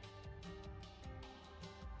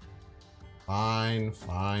 Fine,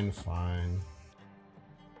 fine, fine.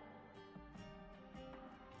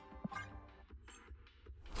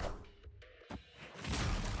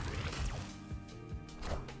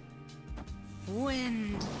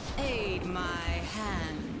 Wind, aid my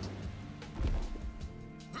hand.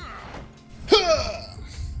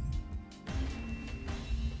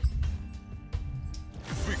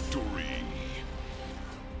 Victory.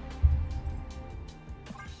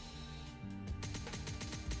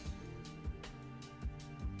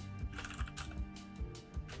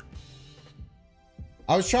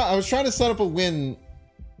 I was trying to set up a win.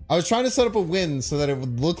 I was trying to set up a win so that it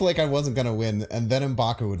would look like I wasn't gonna win, and then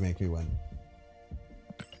M'Baku would make me win.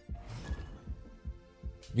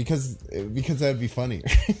 Because that'd be funny.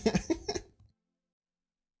 Could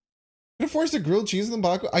have forced a grilled cheese with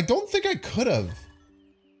M'Baku? I don't think I could have.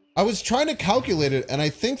 I was trying to calculate it, and I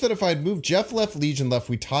think that if I had moved Jeff left, Legion left,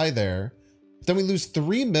 we tie there. Then we lose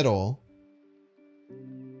 3 middle.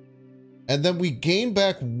 And then we gain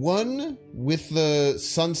back 1 with the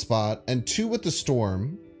Sunspot and 2 with the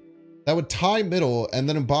Storm. That would tie middle, and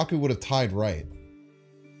then M'Baku would have tied right.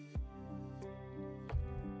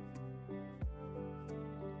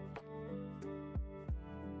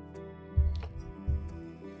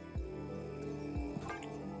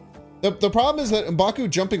 The problem is that M'Baku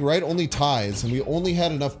jumping right only ties, and we only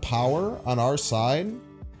had enough power on our side.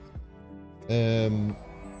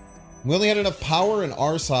 We only had enough power on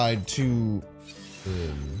our side to...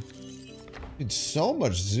 Dude, so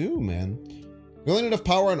much zoo, man. We only had enough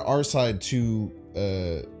power on our side to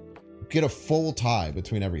get a full tie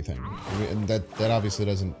between everything. And that obviously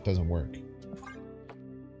doesn't work.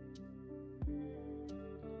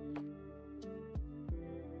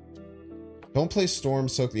 Don't play Storm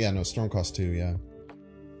Soak. Yeah, no, Storm costs 2, yeah.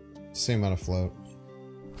 Same amount of float.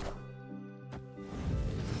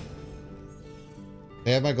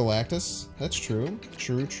 They have my Galactus? That's true.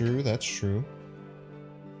 True, that's true.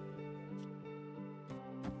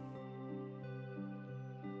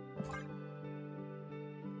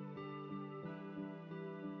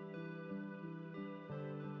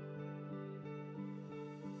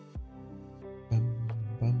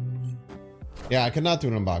 Yeah, I could not do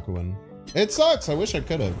an M'Baku win. It sucks. I wish I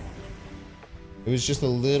could have. It was just a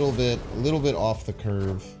little bit off the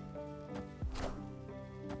curve.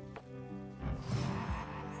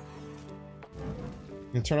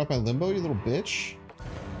 You gonna turn off my limbo, you little bitch?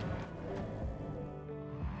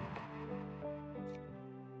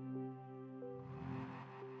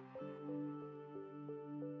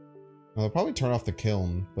 Well, they'll probably turn off the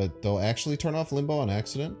kiln, but they'll actually turn off limbo on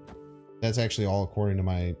accident. That's actually all according to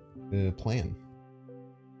my plan.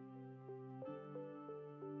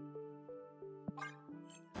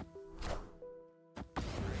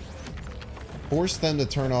 Force them to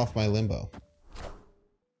turn off my limbo.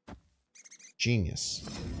 Genius.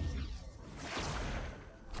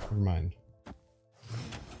 Never mind.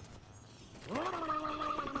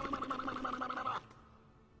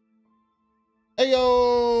 Hey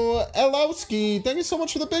yo, Elowski, thank you so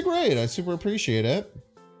much for the big raid. I super appreciate it.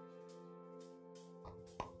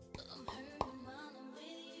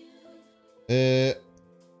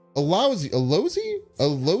 Alosi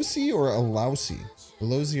or a lousy?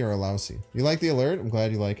 Alosi or a lousy? You like the alert? I'm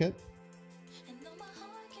glad you like it.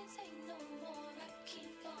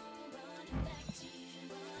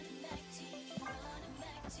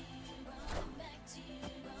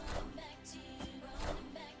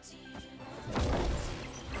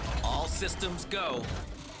 All systems go.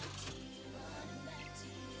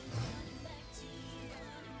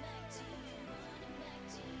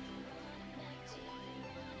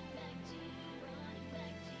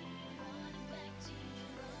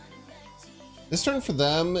 This turn for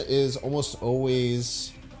them is almost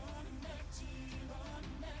always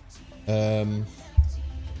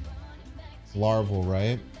larval,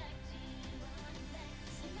 right?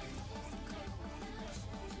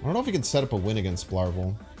 I don't know if we can set up a win against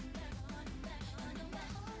larval.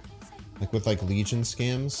 Like with like Legion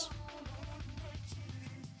scams.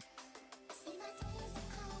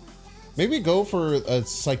 Maybe go for a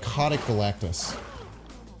psychotic Galactus.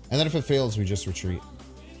 And then if it fails, we just retreat.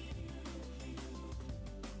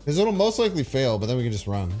 Because it'll most likely fail, but then we can just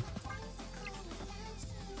run.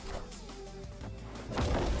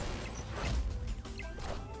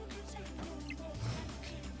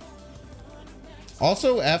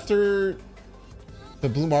 Also, after the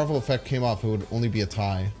Blue Marvel effect came off, it would only be a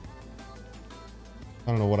tie. I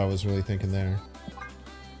don't know what I was really thinking there.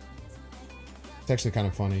 It's actually kind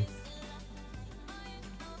of funny.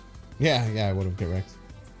 Yeah, I would have get wrecked.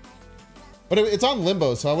 But it's on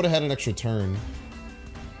limbo, so I would have had an extra turn.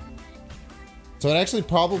 So it actually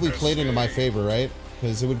probably played into my favor, right?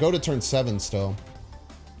 Because it would go to turn 7 still.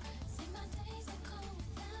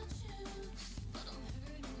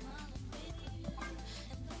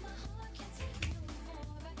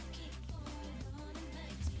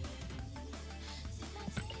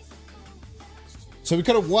 So we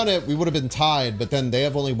could have won it, we would have been tied, but then they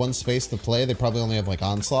have only one space to play. They probably only have like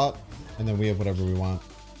Onslaught, and then we have whatever we want.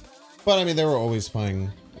 But I mean, they were always playing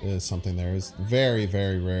something there. It's very,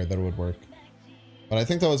 very rare that it would work. But I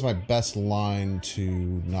think that was my best line to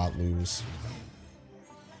not lose.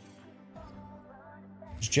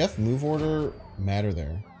 Does Jeff move order matter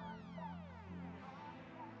there?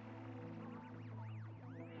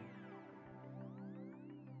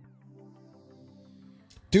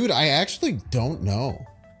 Dude, I actually don't know.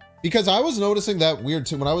 Because I was noticing that weird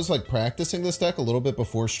too when I was like practicing this deck a little bit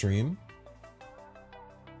before stream.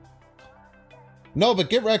 No, but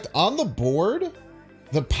get wrecked on the board.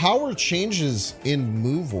 The power changes in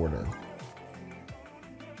move order.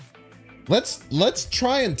 Let's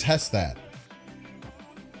try and test that.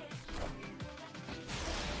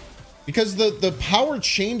 Because the power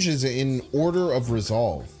changes in order of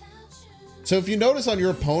resolve. So if you notice on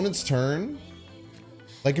your opponent's turn,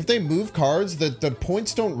 like if they move cards, the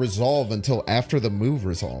points don't resolve until after the move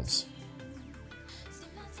resolves.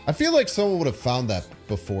 I feel like someone would have found that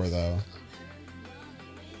before though.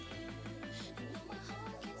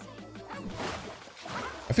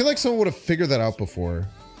 I feel like someone would have figured that out before.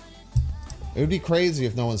 It would be crazy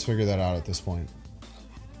if no one's figured that out at this point.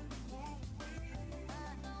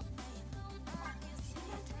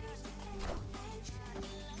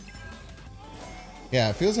 Yeah,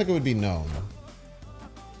 it feels like it would be known.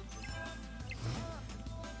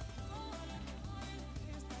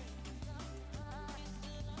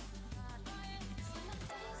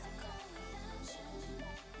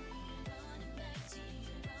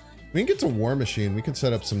 We can get to War Machine. We can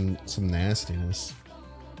set up some nastiness.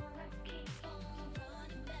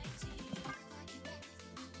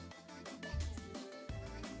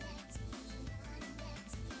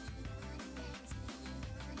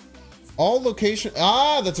 All location.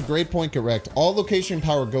 Ah, that's a great point. Correct. All location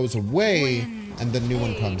power goes away, and the new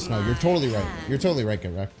one comes. No, you're totally right. You're totally right.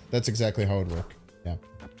 Get wrecked. That's exactly how it would work. Yeah.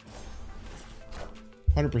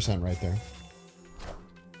 100% right there.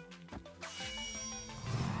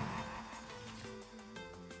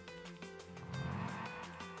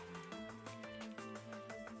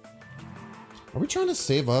 Are we trying to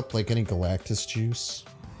save up like any Galactus juice?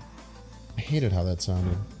 I hated how that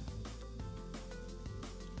sounded.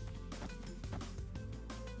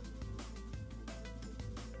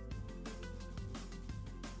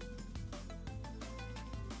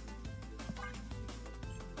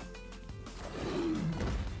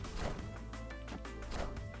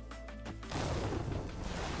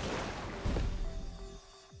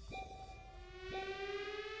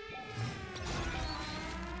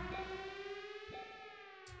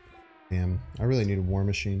 Damn, I really need a War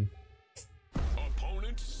Machine.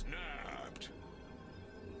 Opponent snapped.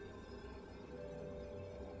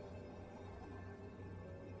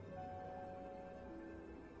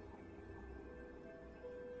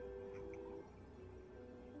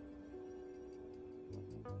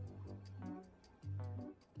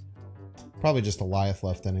 Probably just Goliath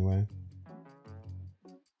left anyway.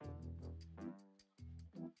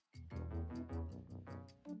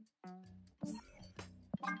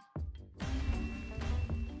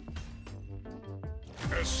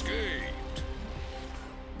 Escaped.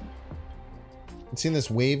 I've seen this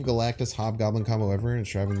Wave Galactus Hobgoblin combo ever, and it's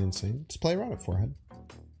driving me insane. Just play around it, Forehead.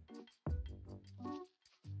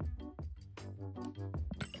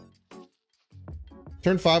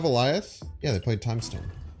 Turn 5 Elias? Yeah, they played Time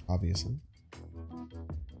Stone, obviously.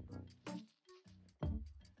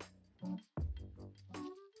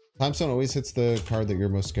 Time Stone always hits the card that you're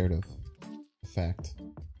most scared of. Fact.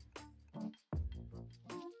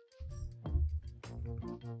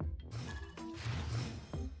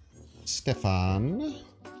 Stefan.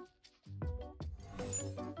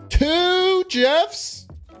 2 Jeffs?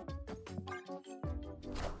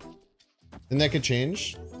 Then that could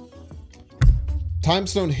change. Time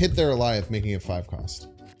Stone hit their Goliath, making it 5 cost.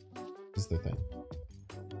 Is the thing.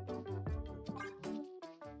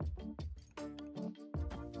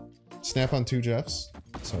 Snap on 2 Jeffs.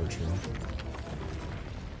 So true.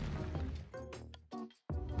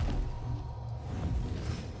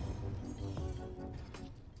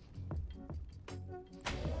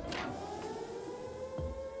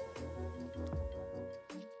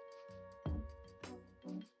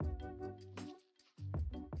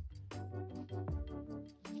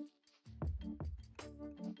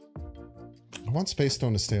 I want Space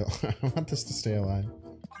Stone to stay. I want this to stay alive.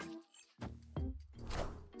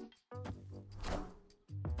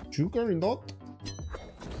 Juggernaut.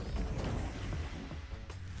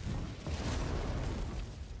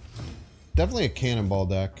 Definitely a cannonball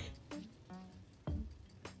deck.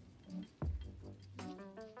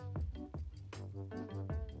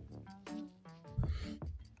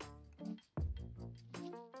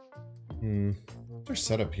 What's our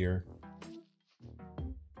setup here?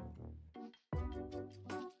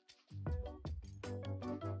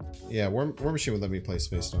 Yeah, War Machine would let me play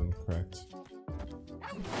Space Stone, correct.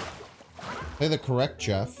 Play the correct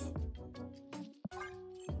Jeff.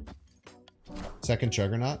 Second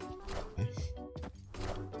Juggernaut. Okay.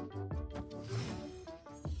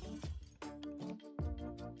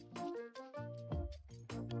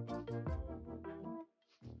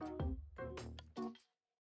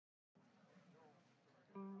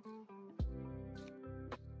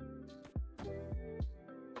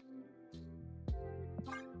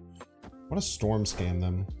 I want to storm scan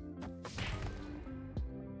them.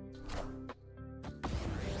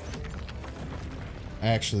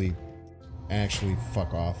 Actually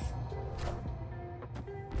fuck off.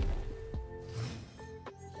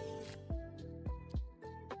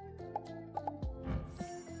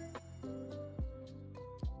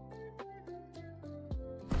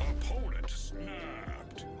 Opponent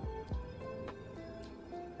snapped.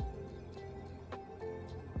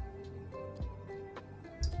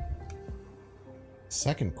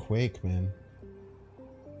 Second Quake, man.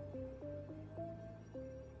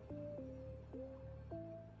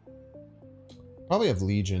 Probably have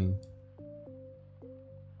Legion.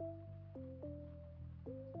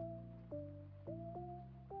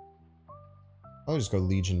 I'll just go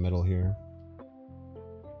Legion middle here.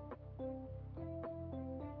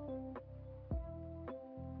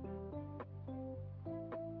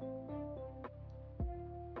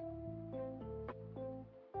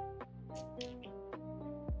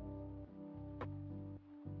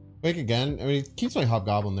 Quake again? I mean, it keeps my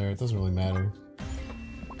Hobgoblin there. It doesn't really matter.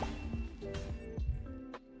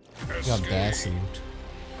 The audacity.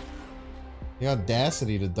 The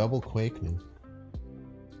audacity to double Quake me.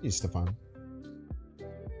 Jeez, Stefan.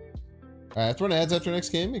 Alright, I have to run ads after next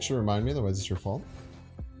game. Make sure to remind me, otherwise it's your fault.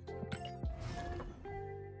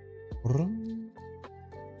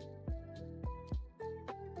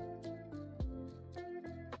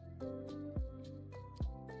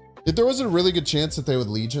 If there was a really good chance that they would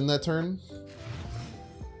Legion that turn,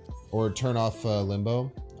 or turn off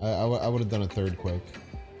Limbo, I would have done a third Quake.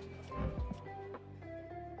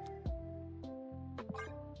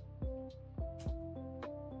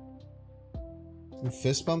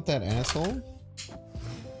 Fist bump that asshole?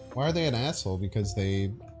 Why are they an asshole? Because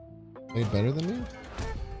they played better than me?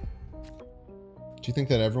 Do you think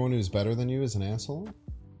that everyone who's better than you is an asshole?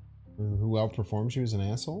 Or who outperforms you is an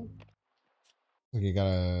asshole? Like you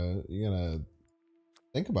gotta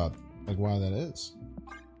think about like why that is.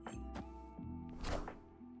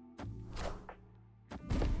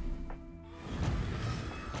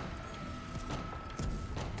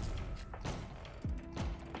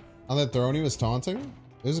 On that throw when he was taunting,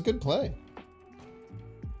 it was a good play.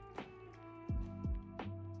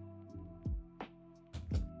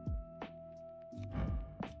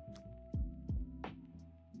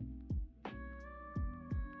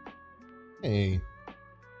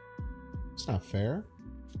 not fair.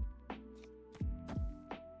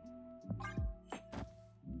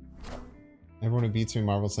 Everyone who beats me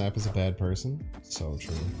Marvel Snap is a bad person. So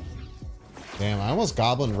true. Damn, I almost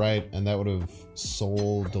Goblin right, and that would have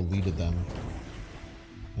soul deleted them.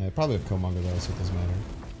 Yeah, I probably have Killmonger though, so it doesn't matter.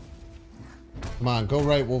 Come on, go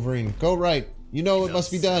right, Wolverine. Go right. You know it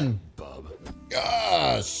must be done.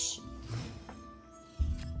 Yes!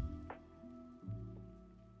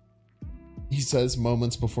 He says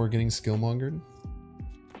moments before getting skillmongered.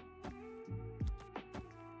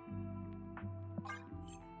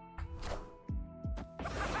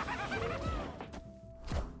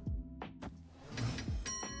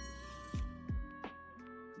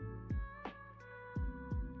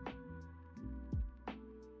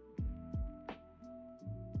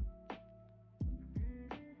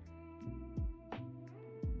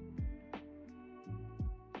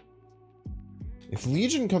 If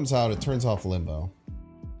Legion comes out, it turns off Limbo.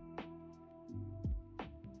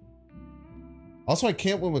 Also, I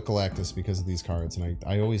can't win with Galactus because of these cards, and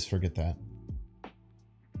I always forget that.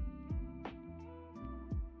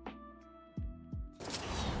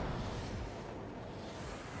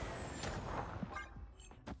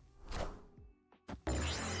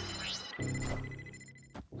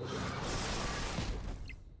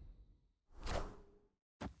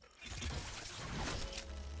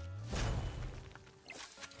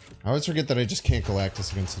 I always forget that I just can't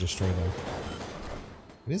Galactus against the Destroy though.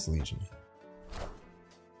 It is Legion.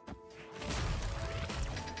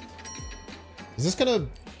 Is this gonna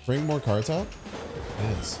bring more cards out?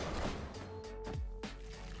 It is.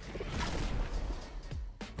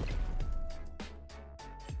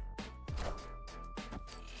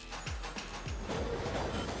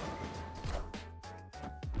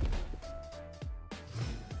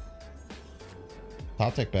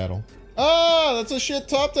 Top deck battle. Ah, that's a shit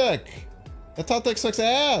top deck. That top deck sucks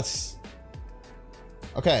ass.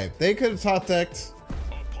 Okay, they could have top decked.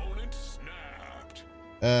 Opponent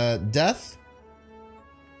snapped. Death.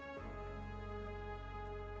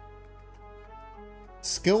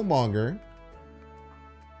 Skillmonger.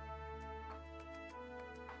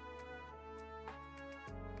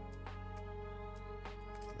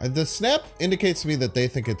 The snap indicates to me that they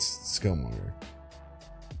think it's Skillmonger.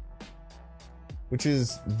 Which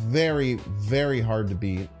is very, very hard to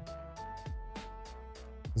beat.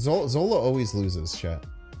 Zola always loses, chat.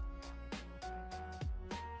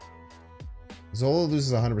 Zola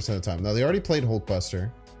loses 100% of the time. Now, they already played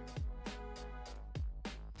Hulkbuster.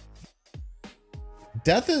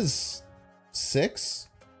 Death is 6.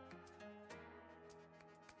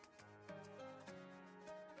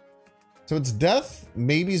 So it's Death,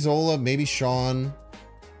 maybe Zola, maybe Sean,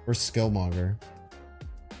 or Skillmonger.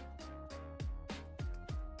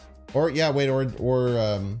 Or, yeah, wait,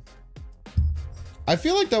 I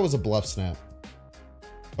feel like that was a bluff snap.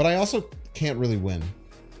 But I also can't really win.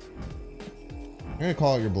 I'm gonna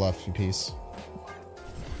call out your bluff, you piece.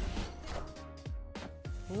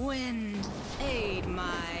 Wind, aid my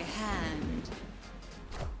hand.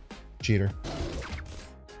 Cheater.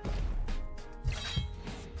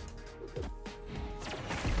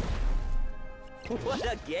 What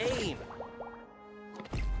a game!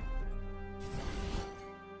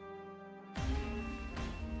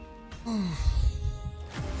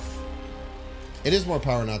 It is more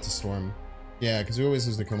power not to Storm. Yeah, because we always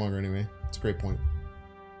lose to Killmonger anyway. It's a great point.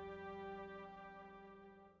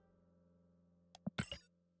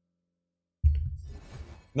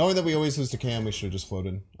 Knowing that we always lose to Cam, we should have just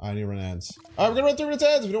floated. I need to run ads. Alright, we're gonna run 3 minutes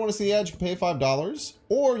ads. If you don't want to see the ads, you can pay $5.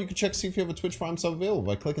 Or you can check to see if you have a Twitch Prime sub available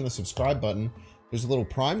by clicking the subscribe button. There's a little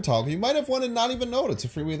Prime toggle. You might have one and not even know it. It's a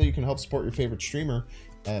free way that you can help support your favorite streamer.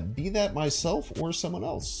 Be that myself or someone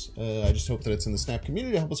else. I just hope that it's in the Snap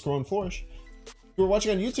community to help us grow and flourish. If you're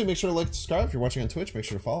watching on YouTube, make sure to like and subscribe. If you're watching on Twitch, make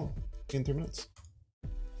sure to follow. See you in 3 minutes.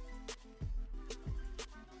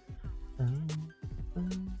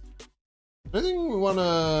 Anything we want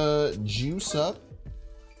to juice up?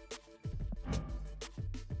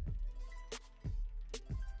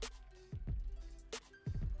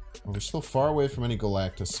 Well, we're still far away from any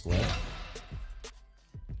Galactus split. How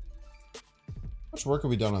much work have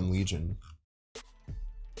we done on Legion?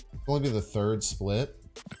 It'll only be the 3rd split.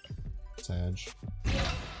 Sag.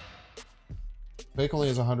 Fake only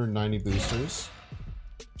has 190 boosters.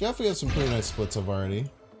 Jeff, we have some pretty nice splits of already.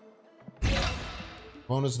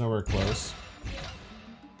 Bona's nowhere close.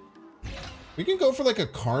 We can go for like a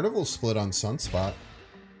Carnival split on Sunspot.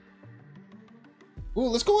 Ooh,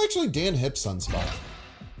 let's go actually Dan Hip Sunspot.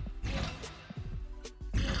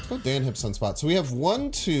 Let's go Dan Hip Sunspot. So we have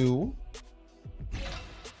 1, 2,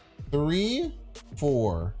 3,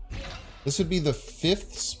 4. This would be the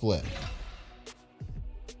 5th split.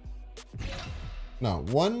 No,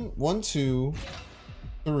 1, 2,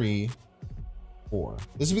 3, 4.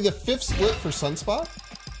 This would be the 5th split for Sunspot.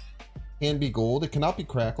 Can be gold. It cannot be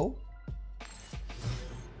crackle.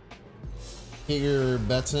 Get your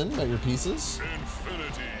bets in, bet your pieces.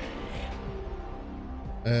 Infinity.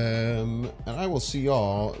 And I will see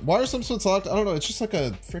y'all. Why are some splits locked? I don't know. It's just like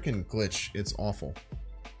a freaking glitch. It's awful.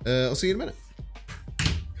 I'll see you in a minute.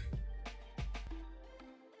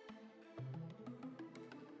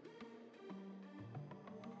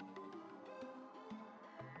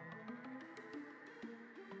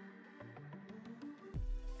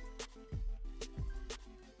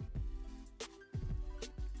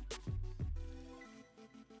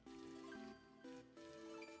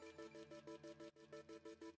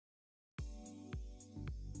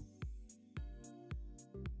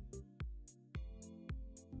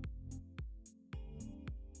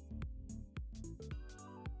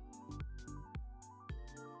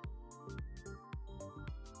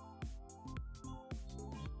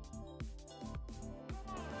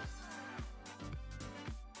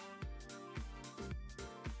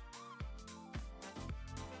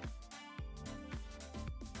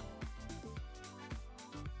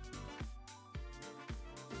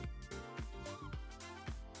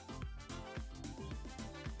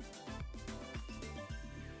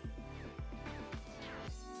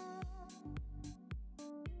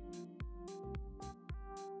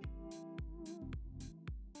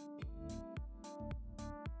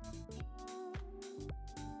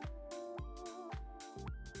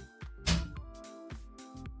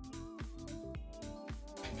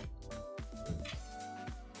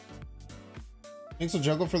 Thanks to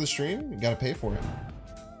Jungle for the stream. You gotta pay for it.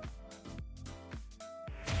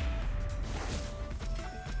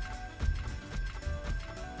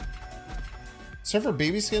 Server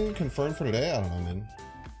baby skin confirmed for today? I don't know, man.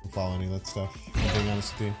 I don't follow any of that stuff, if I'm being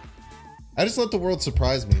honest with you. I just let the world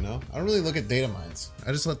surprise me, you know? I don't really look at data mines.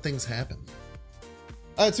 I just let things happen.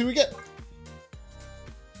 Alright, see what we get.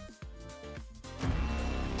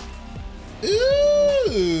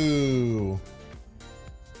 Ooh!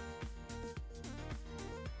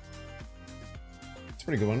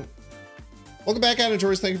 Pretty good one. Welcome back,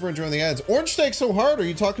 Adjors. Thank you for enjoying the ads. Orange Steak So Hard. Are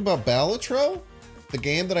you talking about Balatro? The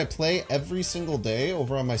game that I play every single day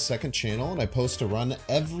over on my second channel, and I post a run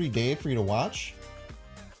every day for you to watch.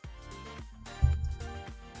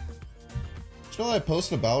 Did you know that I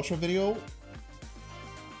posted a Balatro video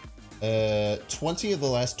 20 of the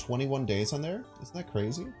last 21 days on there? Isn't that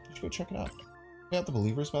crazy? You should go check it out. Check out the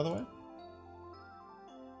Believers, by the way.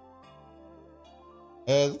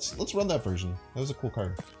 Let's run that version. That was a cool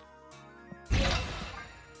card.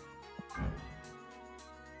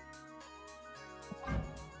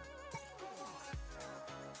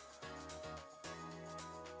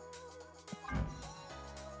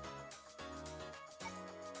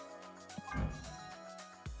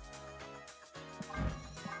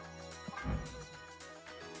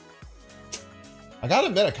 I gotta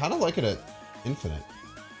admit, I kind of like it at Infinite.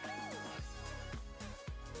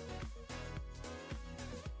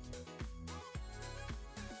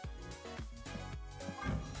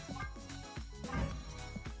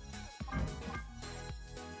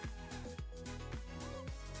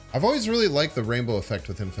 I've always really liked the rainbow effect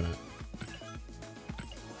with Infinite.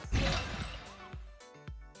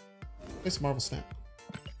 It's Marvel Snap.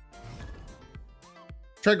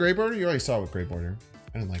 Try Grey Border? You already saw it with Grey Border.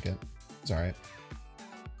 I didn't like it. It's alright.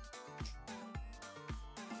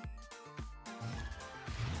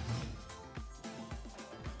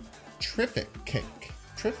 Terrific kick.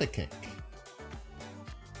 Terrific kick.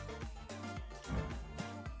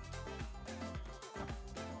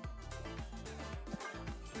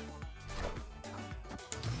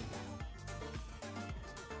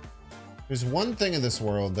 There's one thing in this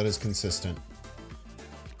world that is consistent.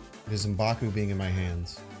 It is M'Baku being in my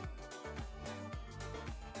hands.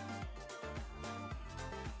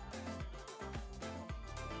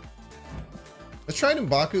 Let's try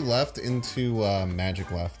M'Baku left into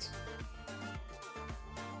Magic left.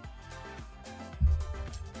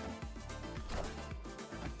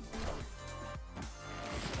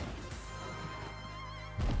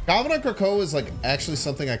 Goblin on Krakoa is like actually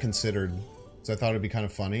something I considered, so I thought it'd be kind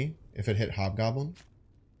of funny if it hit Hobgoblin.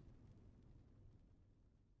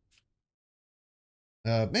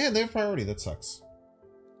 Man, they have priority. That sucks.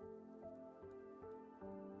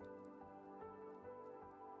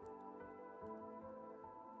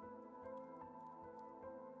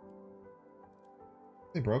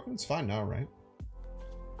 They broken? It's fine now, right?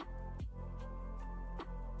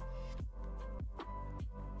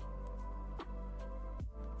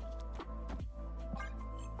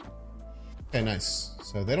 Okay, nice.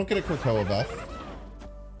 So they don't get a Krakoa buff.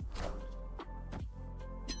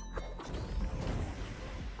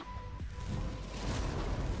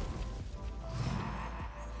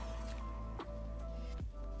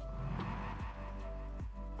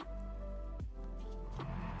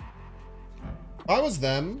 If I was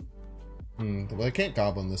them. Well, I can't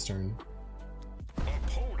goblin this turn.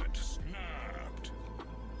 Opponent snapped.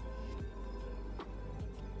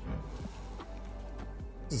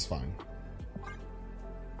 This is fine.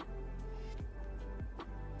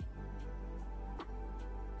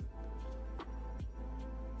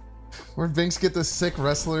 Where'd Binks get this sick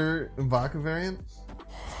wrestler M'Baku variant?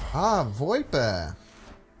 Ah, Voipa.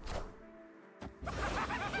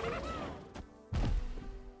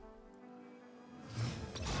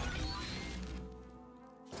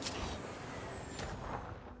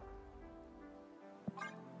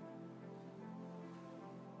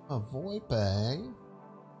 A Voipa.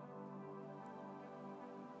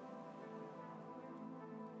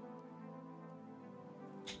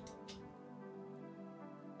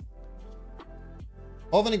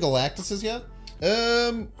 All of any Galactuses yet?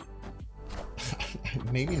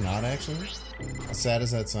 Maybe not actually. As sad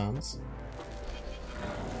as that sounds.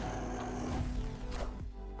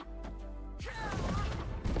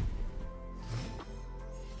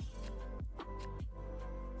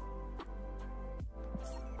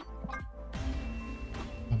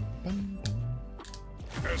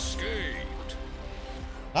 Escaped.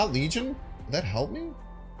 Not Legion? Would that help me?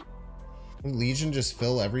 Would Legion just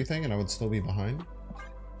fill everything and I would still be behind?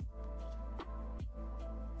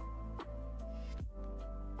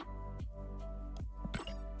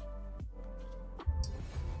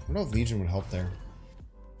 I don't know if Legion would help there.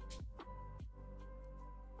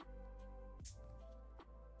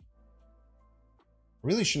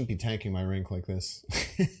 Really shouldn't be tanking my rank like this.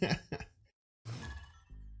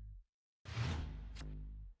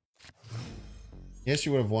 Yes,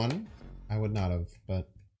 you would have won. I would not have, but...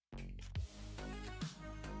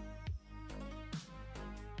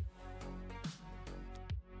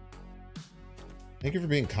 Thank you for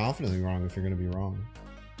being confidently wrong if you're going to be wrong.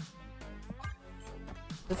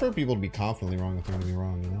 I prefer people to be confidently wrong if they're going to be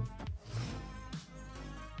wrong, you know?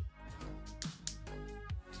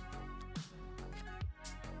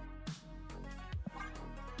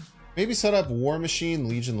 Maybe set up War Machine,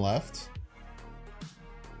 Legion left.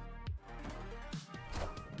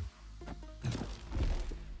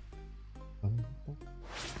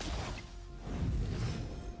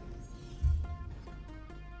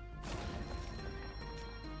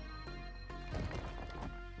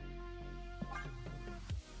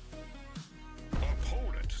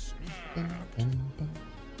 Opponent snapped.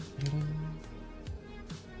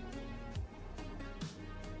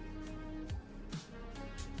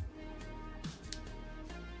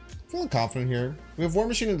 Feeling confident here. We have War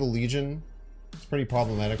Machine into Legion. It's pretty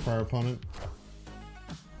problematic for our opponent.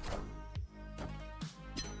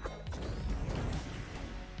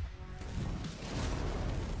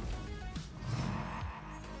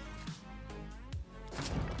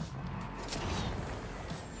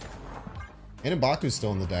 And M'Baku's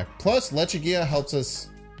still in the deck. Plus, Lechigia helps us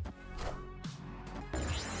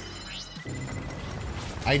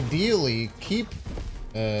ideally keep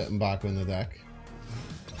M'Baku in the deck.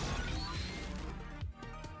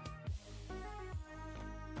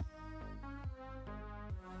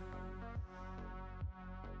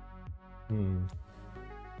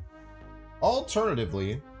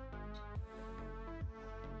 Alternatively,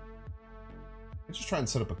 let's just try and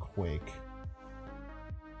set up a Quake.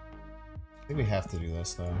 I think we have to do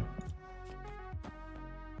this though.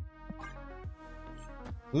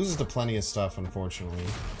 Loses to plenty of stuff, unfortunately.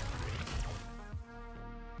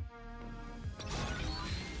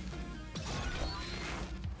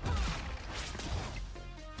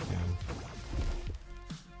 Yeah.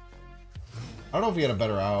 I don't know if we had a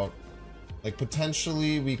better out. Like,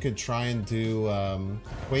 potentially we could try and do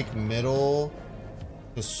Quake middle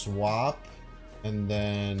to swap, and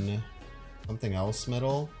then something else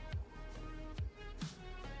middle.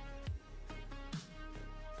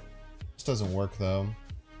 This doesn't work though.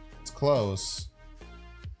 It's close.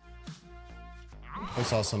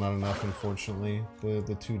 It's also not enough, unfortunately.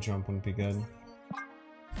 The 2 jump wouldn't be good.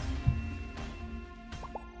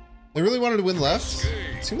 They really wanted to win left?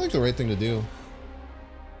 It seemed like the right thing to do.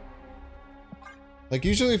 Like,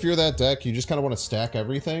 usually if you're that deck, you just kind of want to stack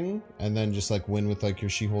everything and then just like win with like your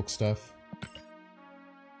She-Hulk stuff.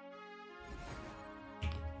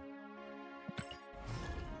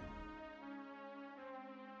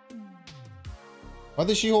 Why'd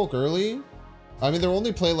they She-Hulk early? I mean, their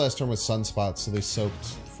only play last turn was Sunspot, so they soaked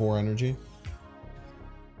 4 energy.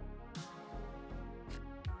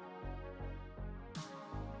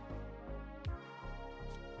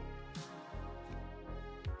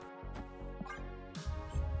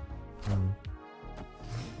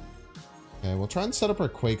 Okay, we'll try and set up our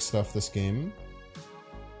Quake stuff this game.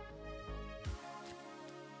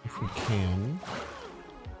 we can.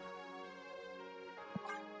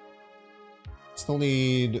 Still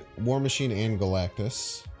need War Machine and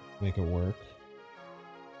Galactus to make it work.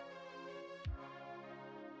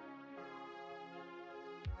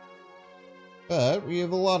 But we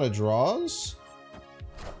have a lot of draws.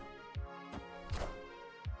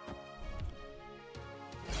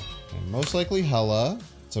 And most likely Hela.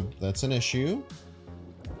 That's an issue.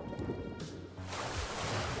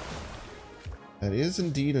 That is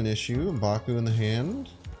indeed an issue. M'Baku in the hand.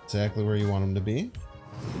 Exactly where you want him to be.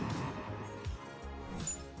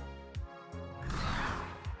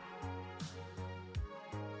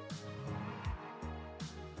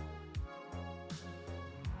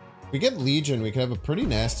 If we get Legion, we could have a pretty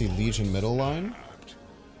nasty Legion middle line.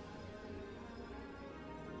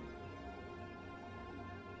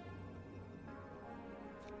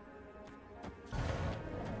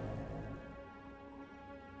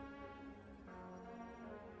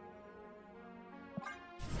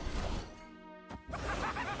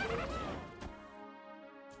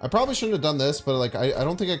 I probably shouldn't have done this, but like I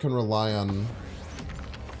don't think I can rely on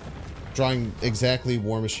drawing exactly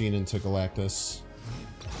War Machine into Galactus.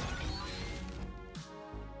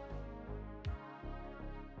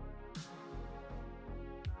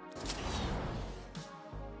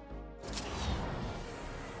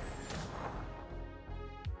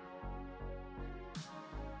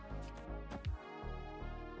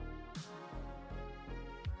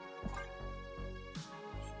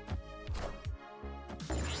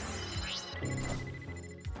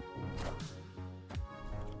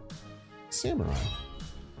 Samurai.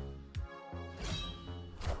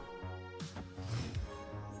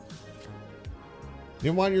 You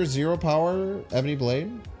didn't want your 0 power Ebony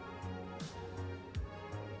Blade?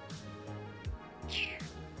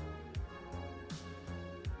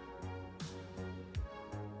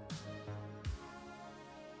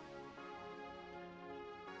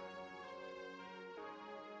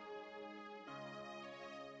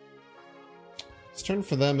 This turn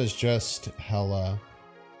for them is just Hela.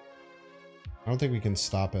 I don't think we can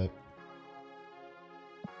stop it.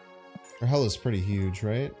 Our Hela's pretty huge,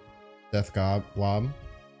 right? Death Blob.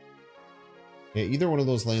 Yeah, either one of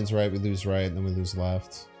those lands right, we lose right, and then we lose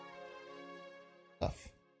left. Tough.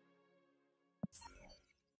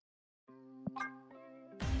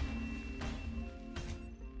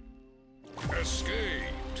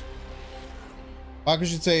 Escaped. Baku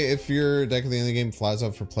should say if your deck at the end of the game flies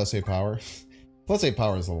up for +8 power. +8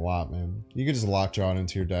 power is a lot, man. You could just lockjaw it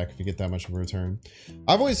into your deck if you get that much of a return.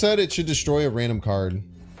 I've always said it should destroy a random card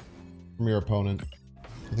from your opponent.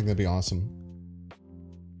 I think that'd be awesome.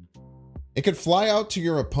 It could fly out to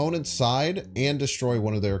your opponent's side and destroy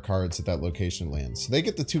one of their cards at that location lands. So they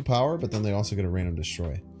get the 2 power, but then they also get a random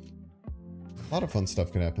destroy. A lot of fun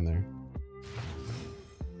stuff could happen there.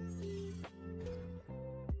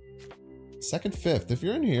 2nd, 5th. If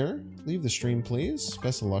you're in here, leave the stream, please.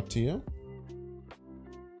 Best of luck to you.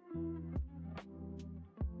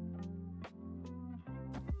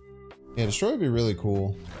 Yeah, destroy would be really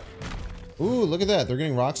cool. Ooh, look at that. They're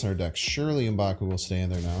getting rocks in our deck. Surely M'Baku will stay in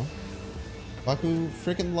there now. M'Baku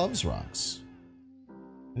freaking loves rocks.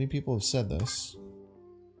 Many people have said this.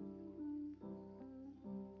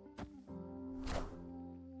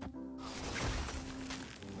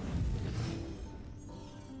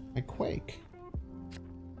 I quake.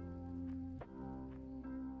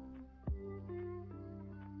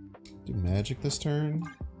 Do magic this turn.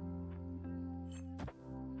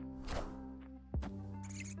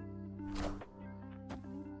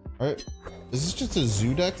 Alright, is this just a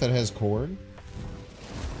zoo deck that has Cord?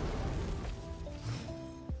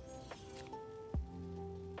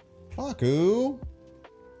 Baku!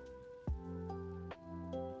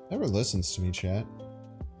 Never listens to me, chat.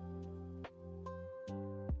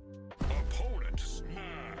 Opponent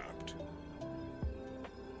snapped.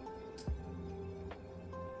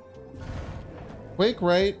 Quake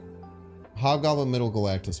right, Hobgoblin middle,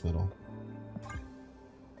 Galactus middle.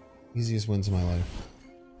 Easiest wins of my life.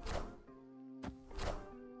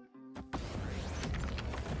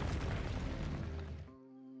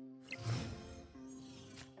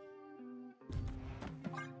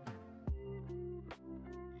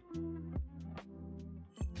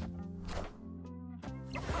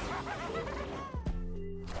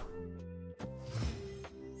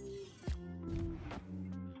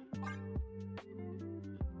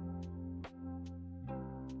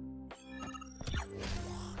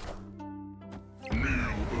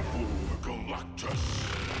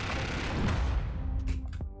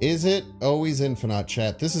 Is it always infinite,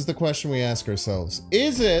 chat? This is the question we ask ourselves.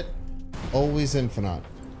 Is it always infinite?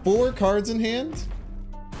 4 cards in hand?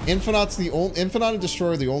 Infinite's the only Infinite and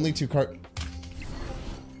Destroyer are the only two card.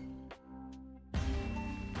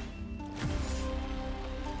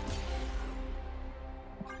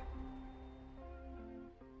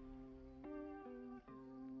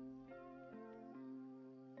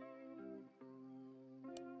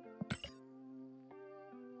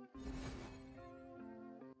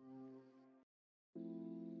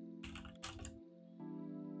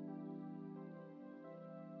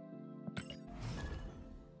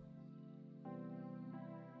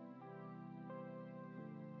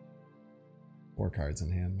 4 cards in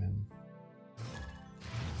hand, man.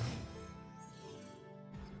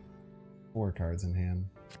 4 cards in hand.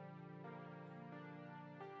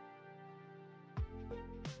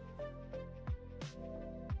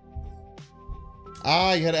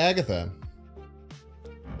 Ah, you had Agatha.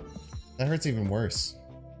 That hurts even worse.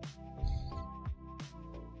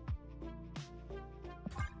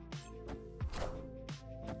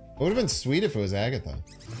 It would have been sweet if it was Agatha.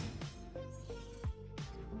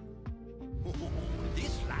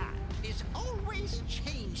 This land is always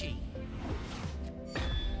changing.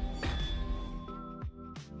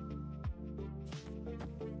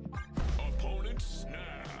 Opponent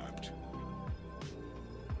snapped.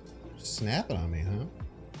 Snapping on me, huh?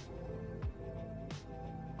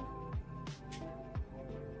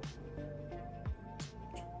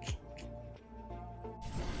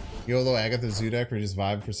 YOLO Agatha Zudek, we just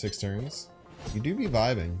vibe for 6 turns. You do be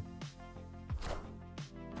vibing.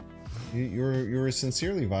 You were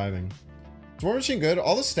sincerely vibing. Is War Machine good?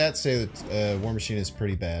 All the stats say that War Machine is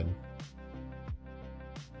pretty bad.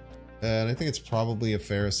 And I think it's probably a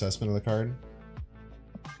fair assessment of the card.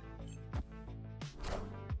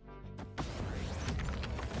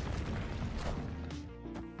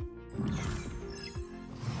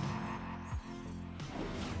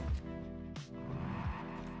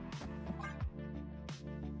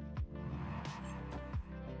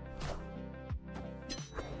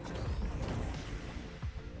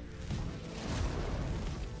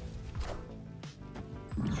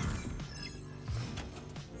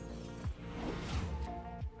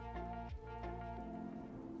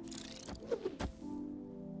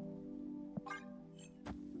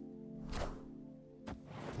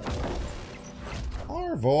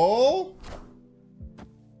 Marvel!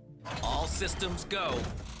 All systems go.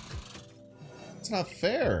 It's not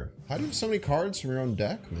fair. How do you have so many cards from your own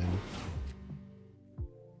deck, man?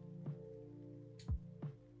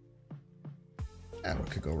 Ah,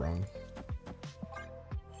 what could go wrong?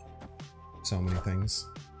 So many things.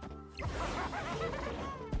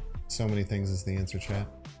 So many things is the answer, chat.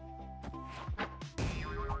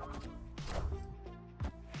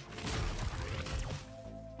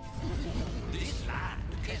 This land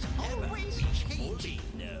is always changing.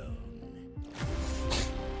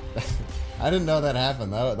 I didn't know that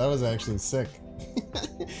happened. That was actually sick.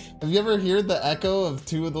 Have you ever heard the echo of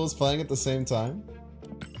 2 of those playing at the same time?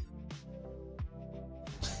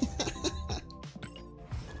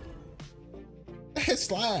 This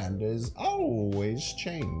land is always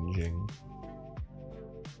changing.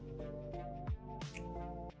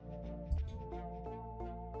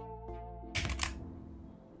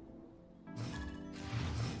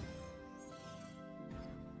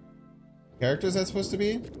 Character is that supposed to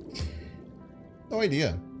be? No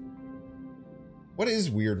idea. What is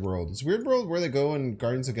Weird World? Is Weird World where they go in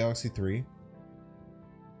Guardians of the Galaxy 3?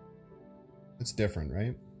 It's different,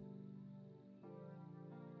 right?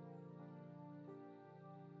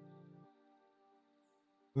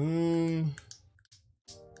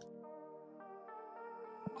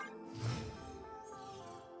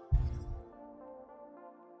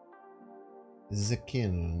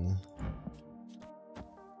 Zikin.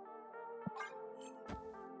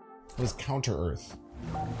 It was Counter Earth.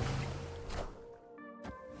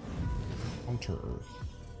 Counter Earth.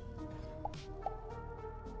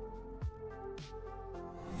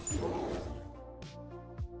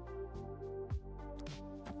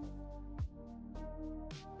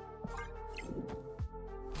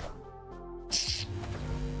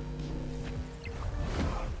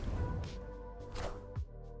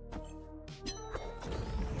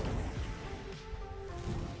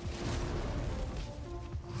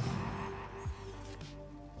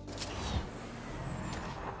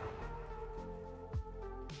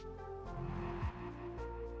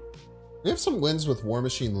 We have some wins with War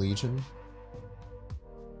Machine Legion.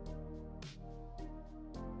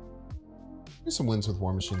 We have some wins with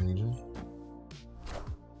War Machine Legion.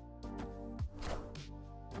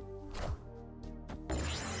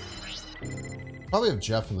 Probably have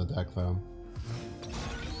Jeff in the deck, though.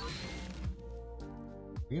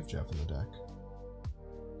 We have Jeff in the deck.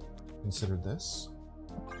 Consider this.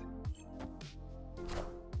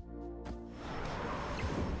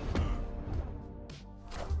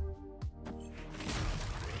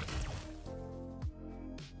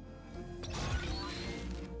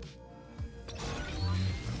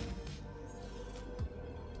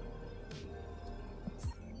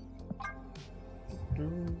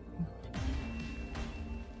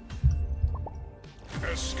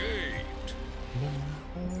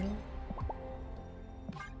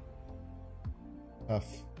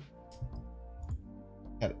 Tough.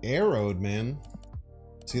 Got arrowed, man.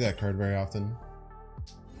 See that card very often.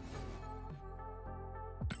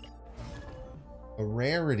 A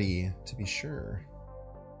rarity, to be sure.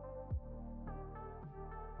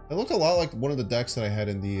 It looked a lot like one of the decks that I had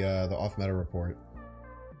in the off-meta report.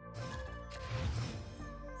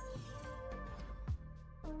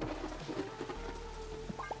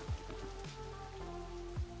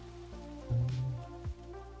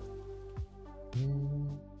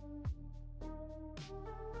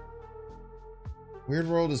 Weird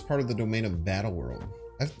World is part of the domain of Battle World.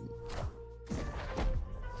 A lot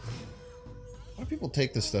of people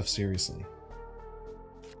take this stuff seriously.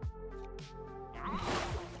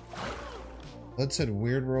 Blood said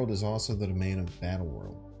Weird World is also the domain of Battle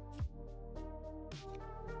World.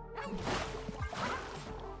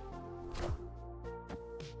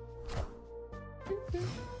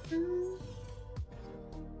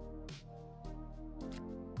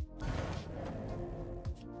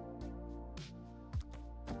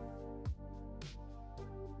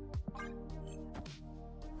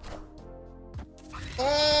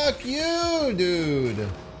 Fuck you, dude!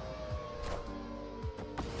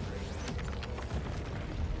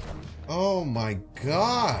 Oh my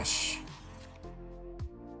gosh!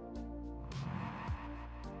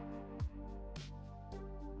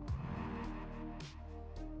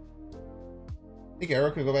 I think Arrow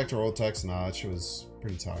could go back to roll text. Nah, that shit was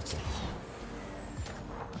pretty toxic.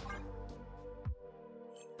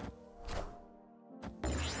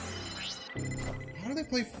 How do they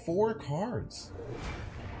play 4 cards?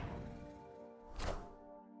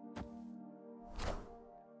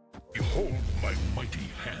 Behold my mighty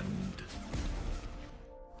hand.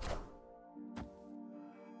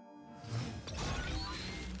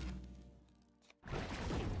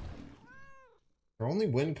 They're only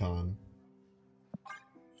win con.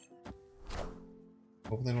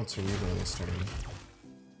 Hope they don't cerebral this turn.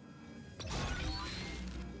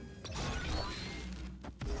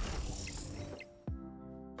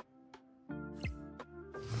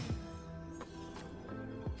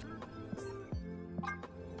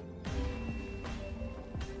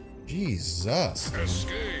 Jesus.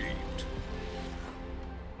 Escaped.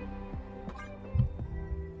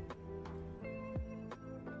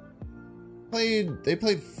 They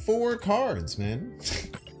played 4 cards, man.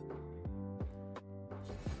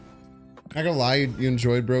 Not gonna lie, you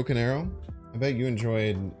enjoyed Broken Arrow? I bet you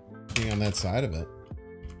enjoyed being on that side of it.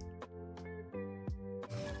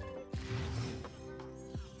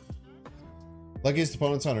 Luckiest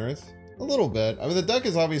opponents on Earth? A little bit. I mean, the deck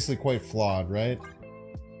is obviously quite flawed, right?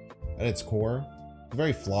 At its core. A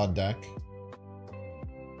very flawed deck.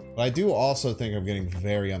 But I do also think I'm getting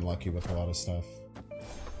very unlucky with a lot of stuff.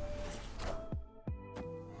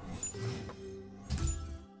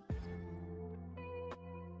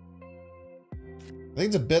 I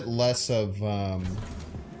think it's a bit less of, I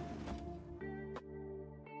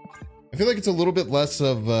feel like it's a little bit less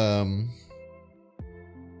of,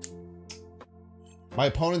 my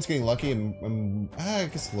opponent's getting lucky and I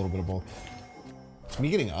guess a little bit of both. It's me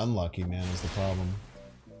getting unlucky, man, is the problem.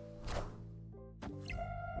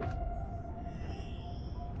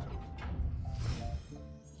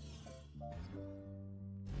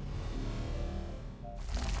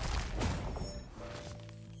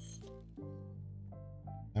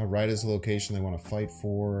 Now, right is the location they want to fight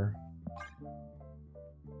for.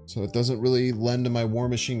 So it doesn't really lend to my War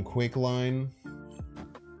Machine Quake line.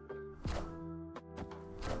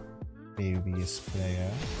 Maybe a player.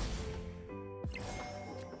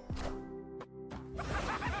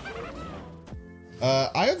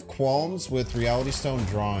 I have qualms with Reality Stone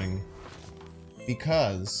drawing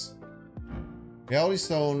because Reality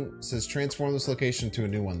Stone says transform this location to a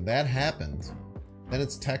new one. That happened. Then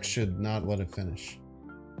its text should not let it finish.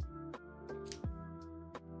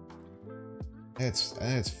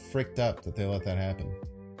 It's fricked up that they let that happen.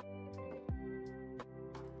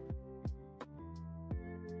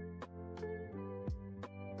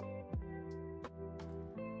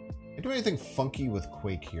 Can I do anything funky with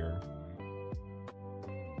Quake here?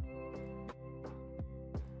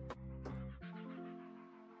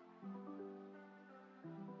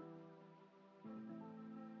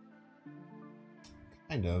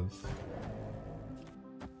 Kind of.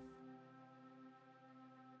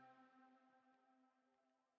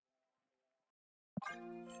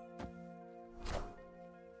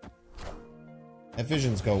 That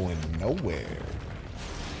vision's going nowhere.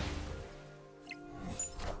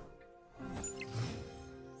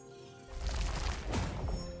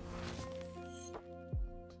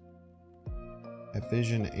 That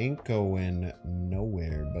vision ain't going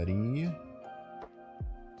nowhere, buddy.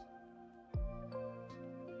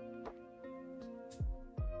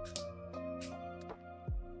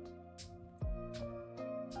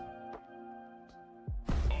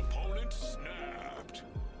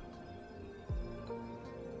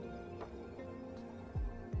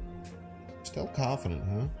 Still confident,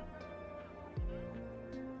 huh?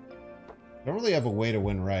 I don't really have a way to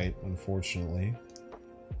win right, unfortunately.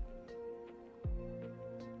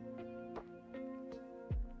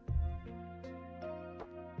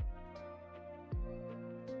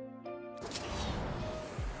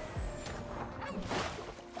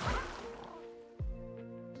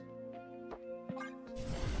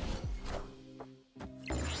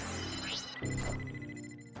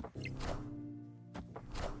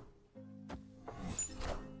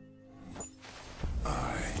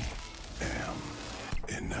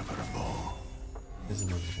 Inevitable. Is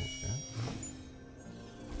inevitable, yeah.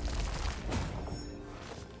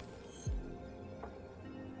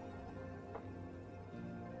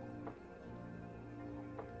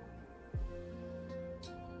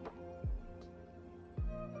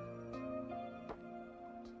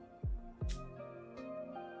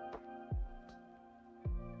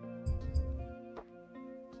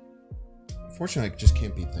 Unfortunately, I just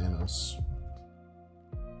can't beat Thanos.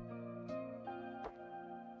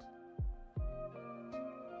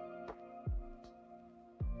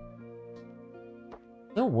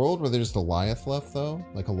 Is there a world where there's Goliath left, though?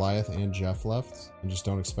 Like Goliath and Jeff left? And just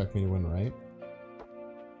don't expect me to win, right?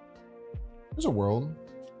 There's a world.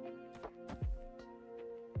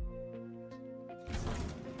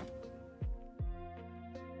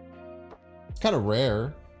 It's kind of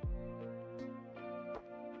rare.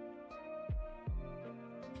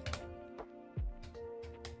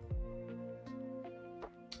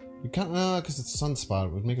 You can't, because it's Sunspot.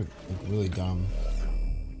 It would make it like, really dumb.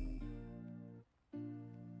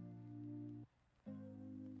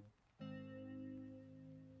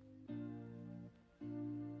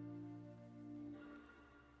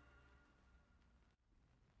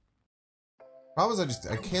 Problem is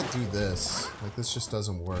I can't do this. Like, this just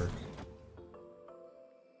doesn't work.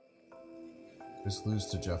 Just lose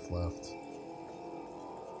to Jeff left.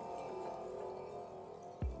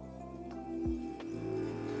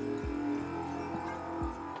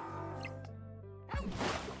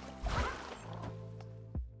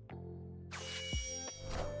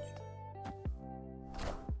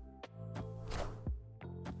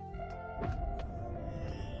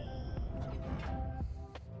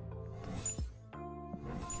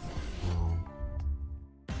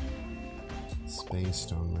 Space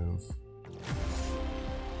Stone move.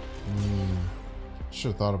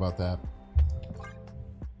 Should have thought about that.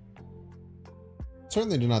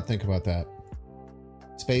 Certainly did not think about that.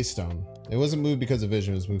 Space Stone. It wasn't moved because of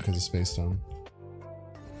vision, it was moved because of Space Stone.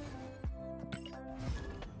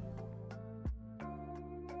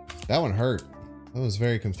 That one hurt. That was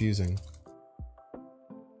very confusing.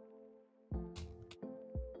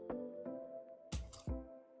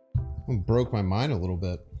 It broke my mind a little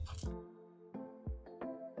bit.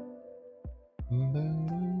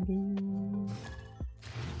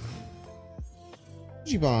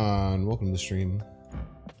 Jibon, welcome to the stream.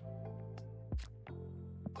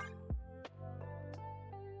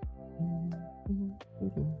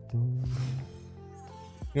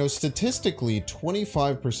 You know, statistically,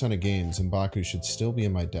 25% of games in Baku should still be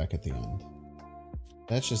in my deck at the end.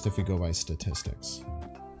 That's just if we go by statistics.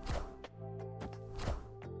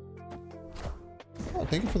 Oh,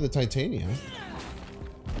 thank you for the titanium.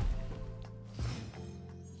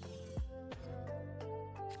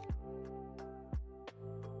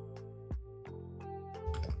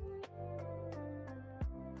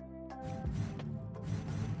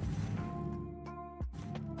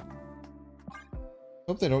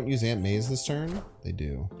 Hope they don't use Aunt May's this turn. They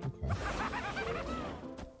do. Okay.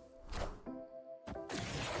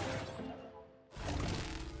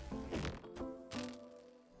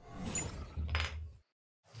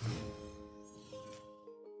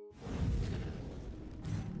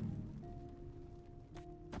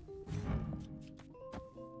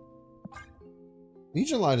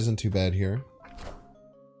 Legion Light isn't too bad here.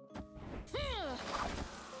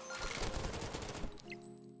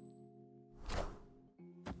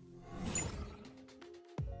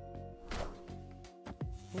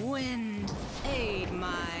 Wind, aid my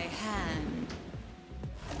hand.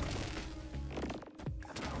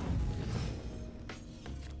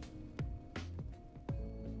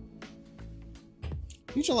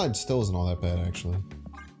 Legion Light still isn't all that bad, actually.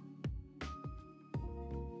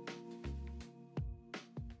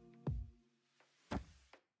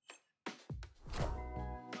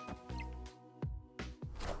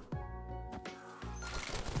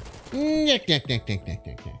 Nick, nick, nick, nick, nick,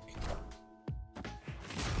 nick, nick.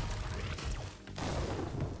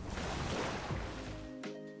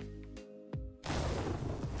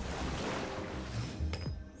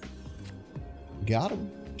 Got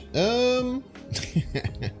him.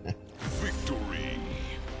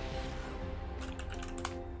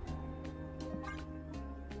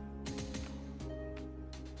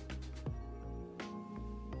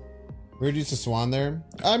 Weird use of Swan there.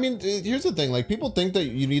 I mean, here's the thing. Like, people think that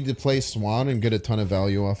you need to play Swan and get a ton of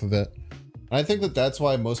value off of it. And I think that that's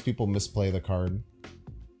why most people misplay the card.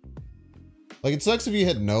 Like, it sucks if you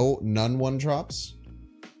hit none 1-drops.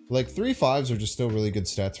 Like, 3 5s are just still really good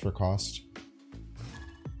stats for cost.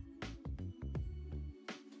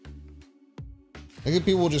 I think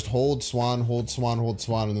people will just hold Swan, hold Swan, hold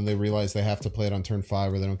Swan, and then they realize they have to play it on turn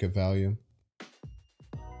 5 or they don't get value.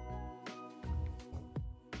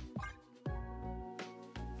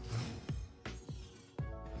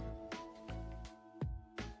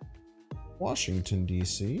 Washington,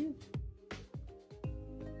 D.C.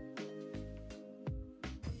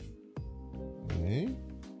 Okay.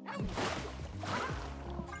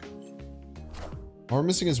 All we're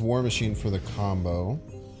missing is War Machine for the combo.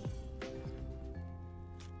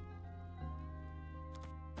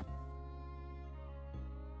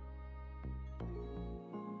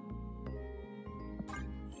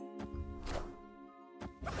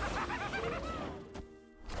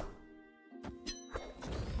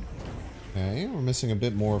 Okay, we're missing a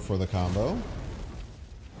bit more for the combo.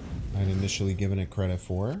 I'd initially given it credit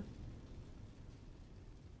for.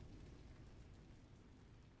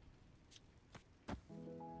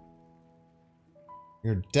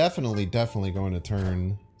 You're definitely going to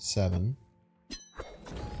turn 7.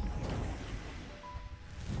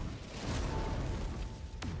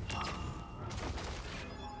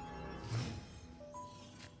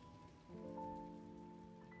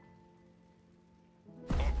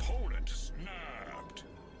 Opponent snapped.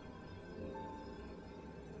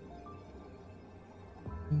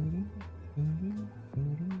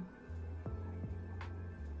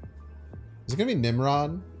 Is it gonna be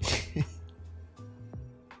Nimrod?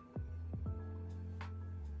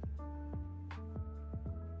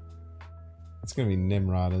 It's gonna be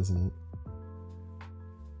Nimrod, isn't it?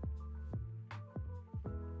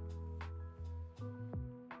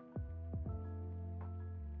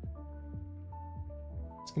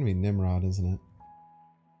 It's gonna be Nimrod, isn't it?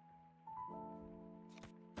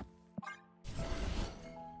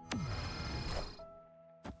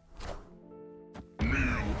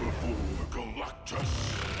 Kneel before Galactus.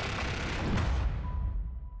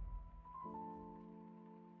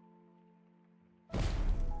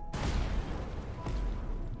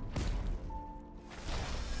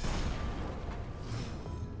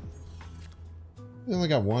 I only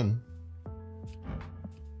got 1.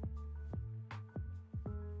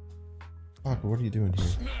 Fuck, what are you doing here?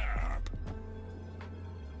 Snap.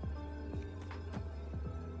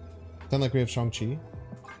 Sound like we have Shang-Chi?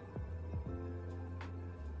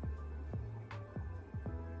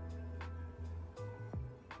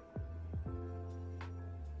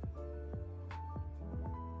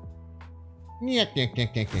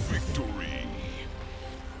 Victory.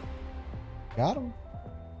 Got him.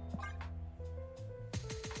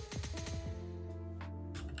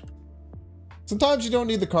 Sometimes you don't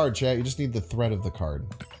need the card, chat. You just need the threat of the card.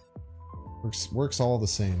 Works all the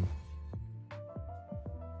same.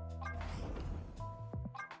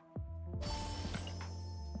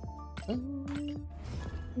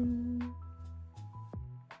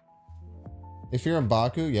 If you're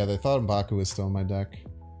M'Baku, yeah, they thought M'Baku was still in my deck.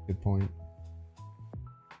 Good point.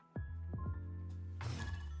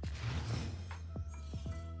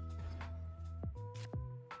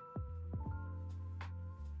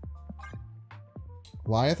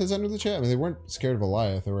 Goliath is under the chat? I mean, they weren't scared of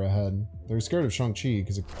Goliath. They were ahead. They were scared of Shang-Chi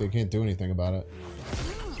because they can't do anything about it.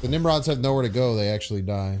 The Nimrods have nowhere to go. They actually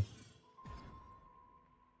die.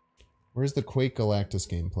 Where's the Quake Galactus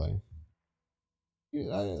gameplay?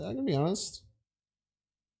 I'm gonna be honest.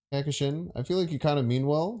 Kakishin, I feel like you kind of mean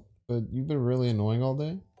well, but you've been really annoying all day.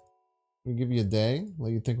 I'm gonna give you a day,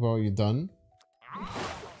 let you think about what you've done.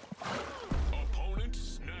 Opponent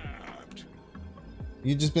snapped.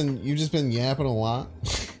 You've just been yapping a lot.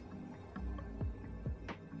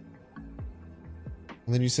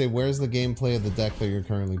 And then you say, where's the gameplay of the deck that you're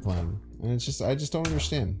currently playing? And it's just, I just don't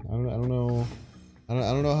understand. I don't know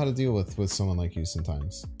how to deal with someone like you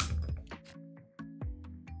sometimes.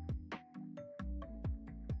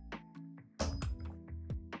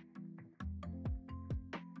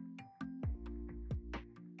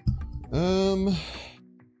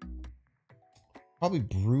 Probably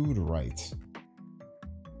Brood Right.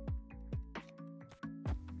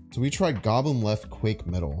 So we try Goblin Left, Quake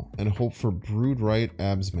Middle, and hope for Brood Right,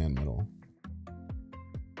 Absman Middle.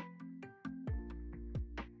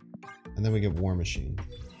 And then we get War Machine.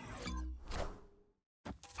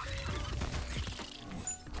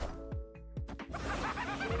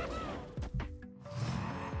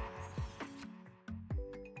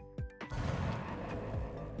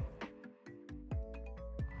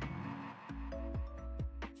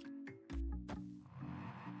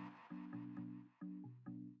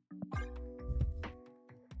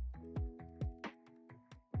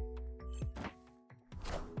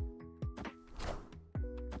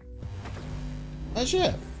 As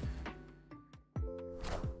if.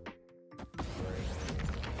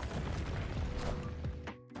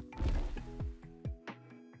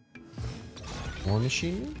 War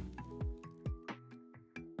machine?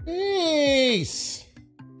 Peace!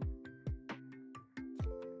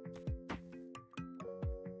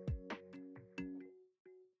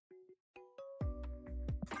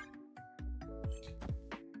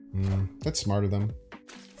 That's smart of them.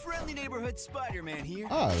 Friendly neighborhood Spider-Man here.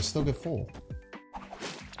 Ah, I still get full.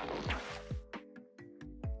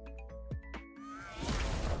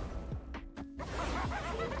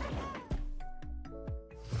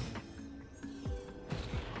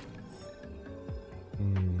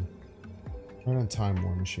 Right on time,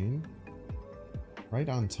 War Machine. Right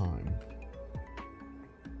on time.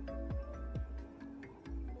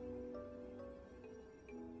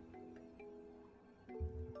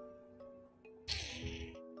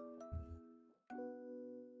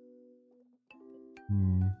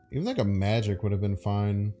 Even like a magic would have been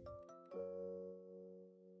fine.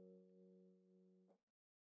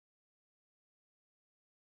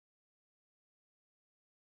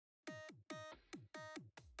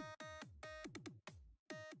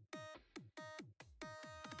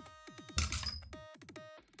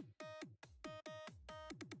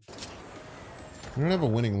 I don't have a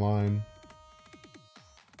winning line.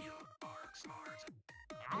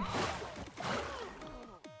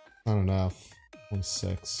 Not enough.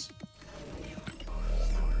 6.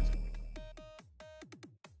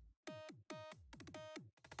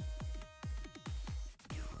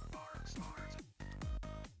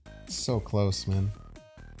 So close, man.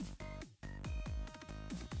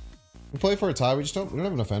 We play for a tie, we don't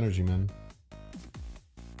have enough energy, man.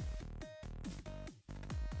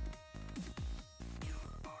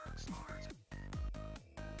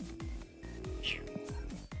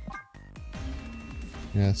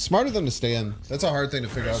 Yeah, smarter than to stay in. That's a hard thing to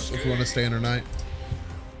figure out if you want to stay in or not.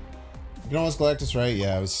 You can almost Galactus, right?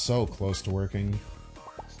 Yeah, I was so close to working.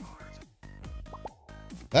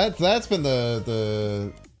 That's been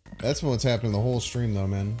that's been what's happening the whole stream though,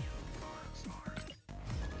 man.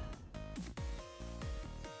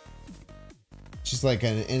 She's like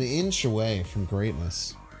an inch away from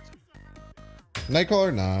greatness.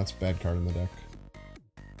 Nightcrawler? Nah, it's a bad card in the deck.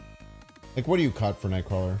 Like, what do you cut for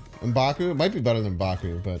Nightcrawler? M'Baku? It might be better than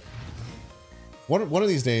M'Baku, but one of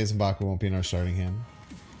these days M'Baku won't be in our starting hand.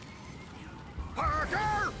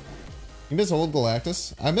 You miss old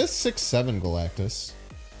Galactus? I miss 6-7 Galactus.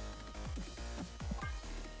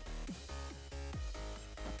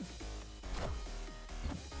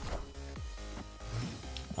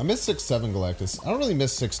 I miss 6-7 Galactus. I don't really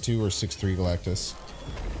miss 6-2 or 6-3 Galactus.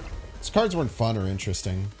 These cards weren't fun or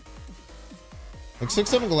interesting. Like,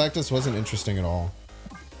 6-7 Galactus wasn't interesting at all.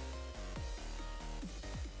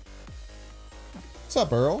 What's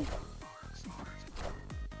up, Earl?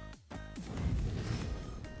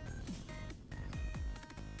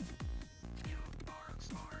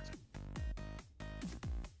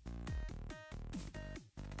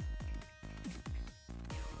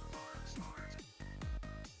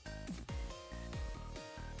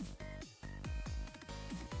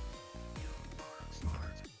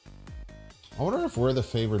 I wonder if we're the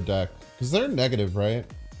favored deck. Because they're negative, right?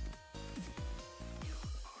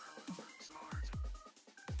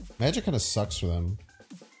 Magic kind of sucks for them.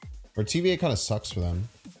 Or TVA kind of sucks for them.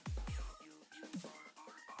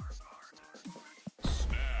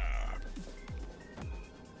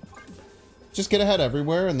 Just get ahead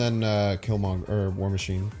everywhere and then Killmonger or War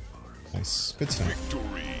Machine. Nice. Good stuff.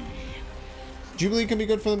 Victory. Jubilee can be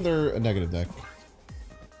good for them. They're a negative deck.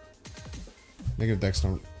 Negative decks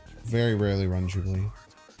don't very rarely run Jubilee.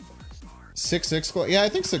 6-6. Yeah, I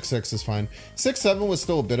think 6-6 is fine. 6-7 was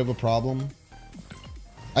still a bit of a problem.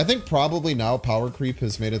 I think probably now power creep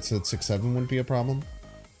has made it so that 6-7 wouldn't be a problem.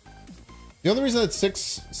 The only reason that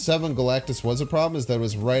 6-7 Galactus was a problem is that it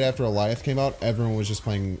was right after Alioth came out. Everyone was just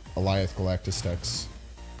playing Alioth Galactus decks.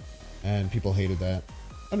 And people hated that.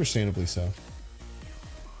 Understandably so.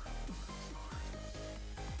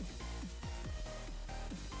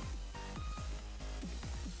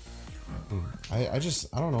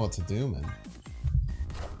 I don't know what to do, man.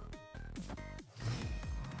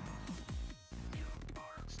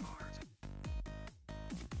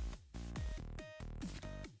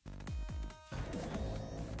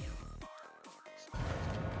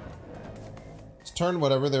 Let's turn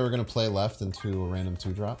whatever they were going to play left into a random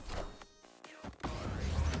 2-drop.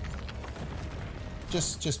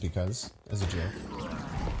 Just because, as a joke.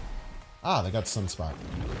 Ah, they got Sunspot.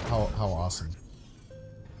 How awesome.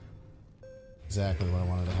 Exactly what I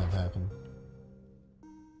wanted to have happen.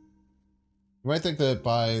 You might think that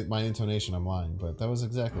by my intonation I'm lying, but that was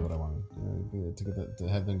exactly what I wanted. To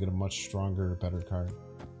have them get a much stronger, better card.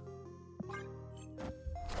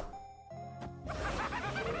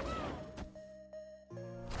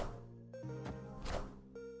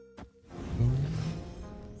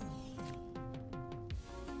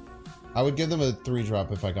 I would give them a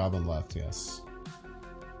 3-drop if I goblin left, yes.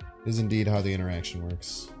 Is indeed how the interaction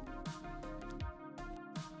works.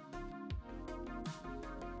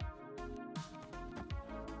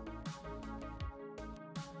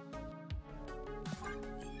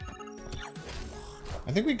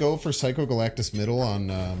 I think we go for Psycho Galactus middle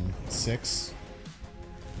on 6.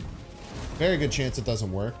 Very good chance it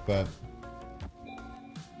doesn't work, but it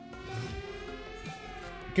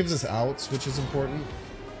gives us outs, which is important.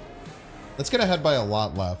 Let's get ahead by a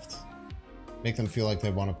lot left. Make them feel like they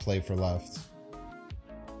want to play for left.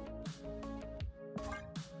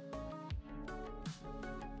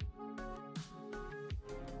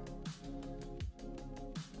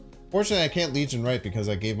 Fortunately, I can't Legion right because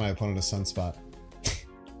I gave my opponent a Sunspot.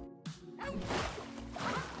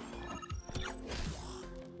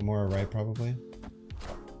 More right, probably.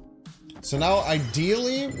 So now,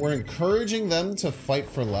 ideally, we're encouraging them to fight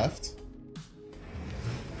for left.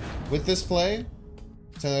 With this play,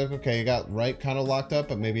 so like, okay, you got right kind of locked up,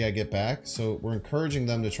 but maybe I get back. So we're encouraging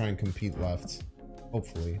them to try and compete left,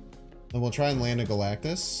 hopefully. Then we'll try and land a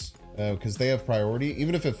Galactus, because they have priority.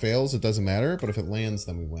 Even if it fails, it doesn't matter, but if it lands,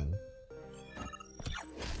 then we win.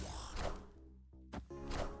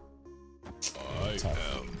 I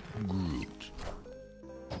am Groot.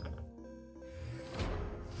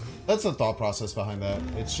 That's the thought process behind that.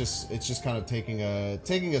 It's just kind of taking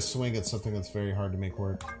a swing at something that's very hard to make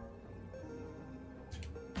work.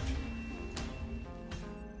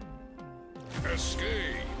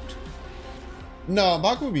 Escaped. No,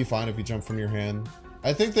 Baku would be fine if you jump from your hand.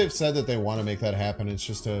 I think they've said that they want to make that happen. It's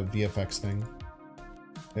just a VFX thing.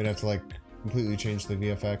 They'd have to like completely change the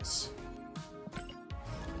VFX.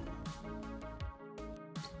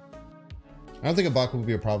 I don't think a Baku would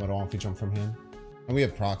be a problem at all if you jump from hand. And we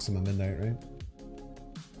have Proxima Midnight, right?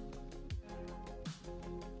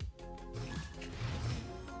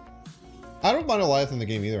 I don't mind Goliath in the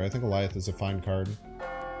game either. I think Goliath is a fine card.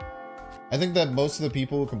 I think that most of the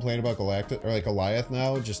people who complain about Galactus, or like Goliath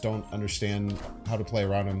now, just don't understand how to play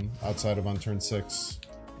around him outside of on turn 6.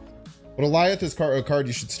 But Goliath is a card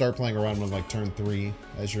you should start playing around on like turn 3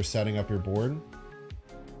 as you're setting up your board.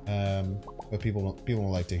 But people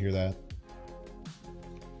don't like to hear that.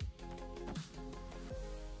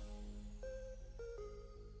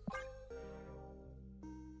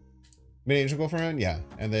 Mid Angel go for him? Yeah.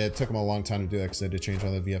 And it took them a long time to do that because they had to change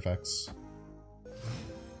all the VFX.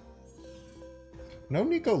 No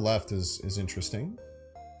Nico left is interesting.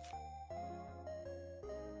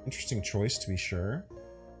 Interesting choice to be sure.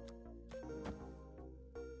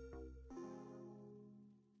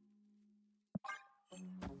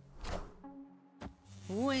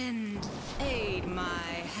 Wind, aid my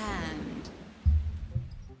hand.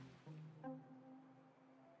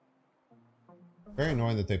 Very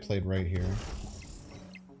annoying that they played right here.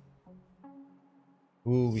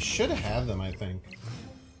 Ooh, we should have them, I think.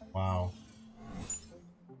 Wow.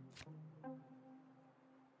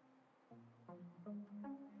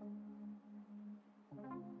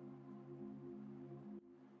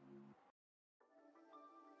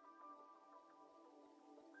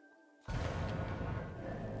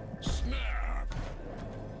 Snap.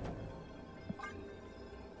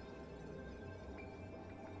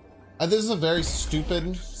 This is a very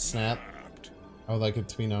stupid snap. I would like it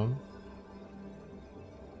to be known.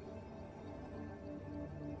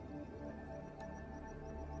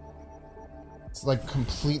 It's like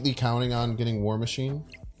completely counting on getting War Machine.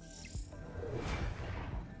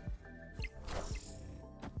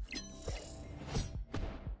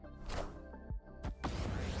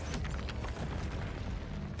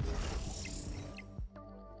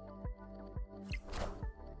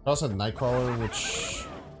 I also had Nightcrawler, which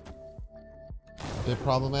a bit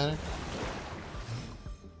problematic.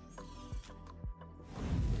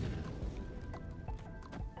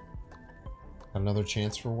 Another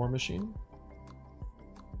chance for War Machine.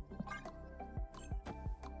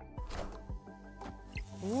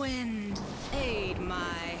 Wind, aid my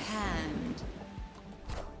hand.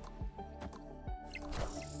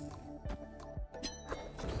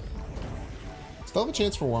 Still have a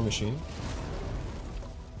chance for War Machine.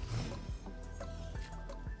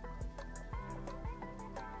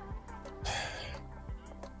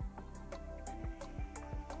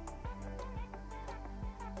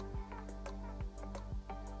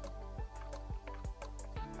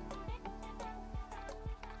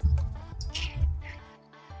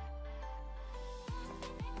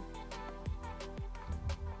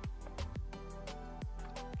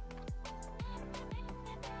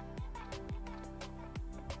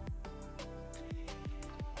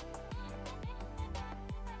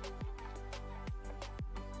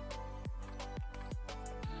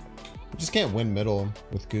 Just can't win middle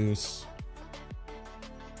with Goose.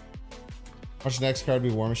 Watch the next card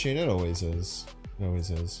be War Machine. It always is. It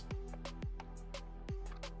always is.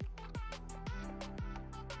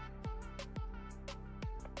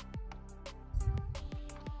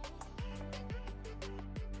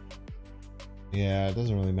 Yeah, it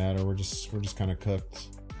doesn't really matter. We're just kind of cooked.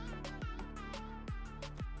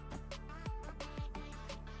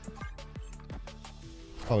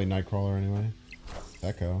 Probably Nightcrawler anyway.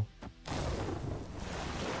 Echo.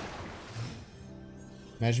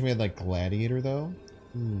 Imagine we had like Gladiator though.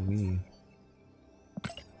 Ooh wee.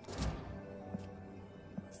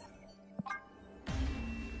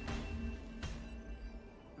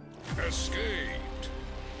 Escaped.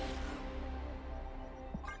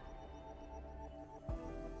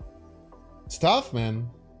 It's tough, man.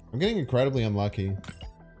 I'm getting incredibly unlucky.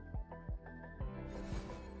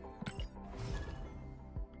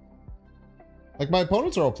 Like my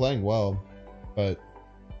opponents are all playing well, but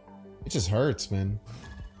it just hurts, man.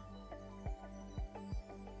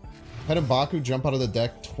 Had M'Baku jump out of the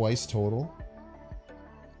deck twice total.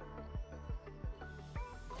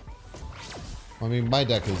 I mean, my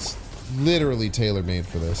deck is literally tailor-made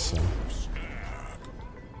for this, so.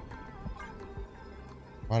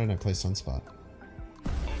 Why didn't I play Sunspot?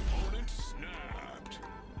 Opponent snapped.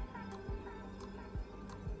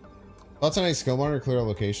 Thoughts on any skill monitor clear out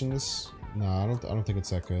locations? No, I don't think it's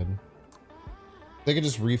that good. They could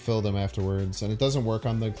just refill them afterwards, and it doesn't work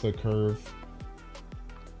on the curve.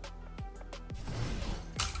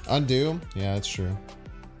 Undo? Yeah, that's true.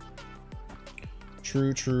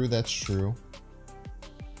 True, that's true.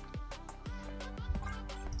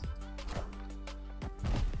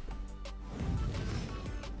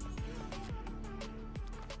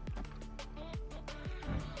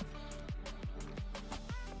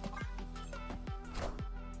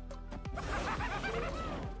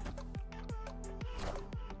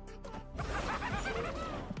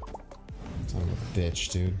 Son of a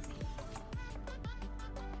bitch, dude.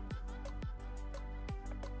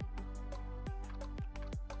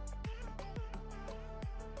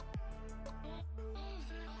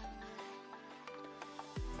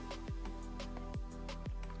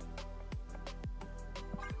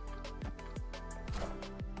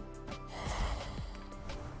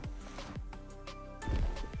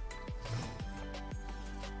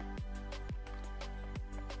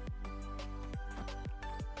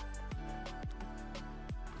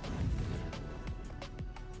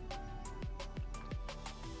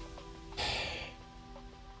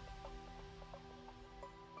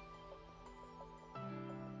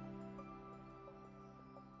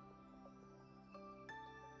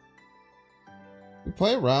 We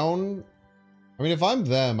play around. I mean, if I'm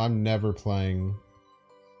them, I'm never playing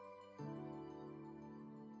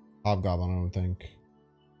Hobgoblin, I don't think.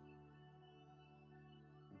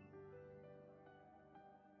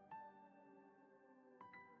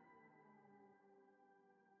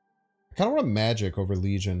 I kind of want Magic over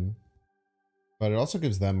Legion, but it also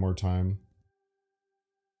gives them more time.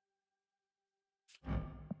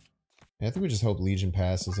 Yeah, I think we just hope Legion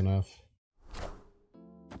passes enough.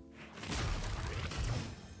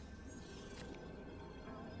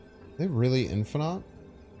 Are they really Infinite?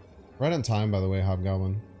 Right on time, by the way,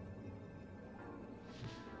 Hobgoblin.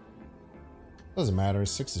 Doesn't matter,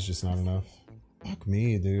 6 is just not enough. Fuck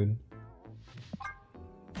me, dude.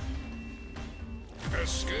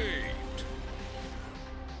 Escaped.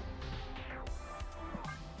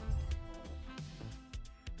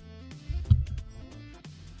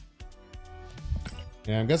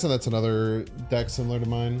 Yeah, I'm guessing that's another deck similar to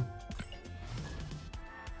mine.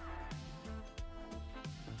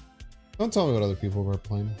 Don't tell me what other people were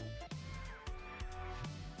playing.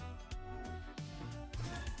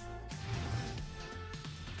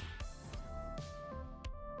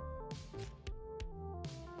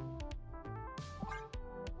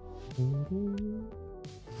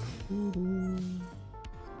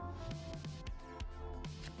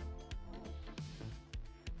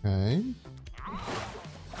 Okay.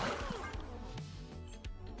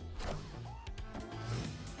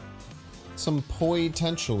 Some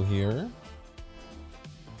potential here.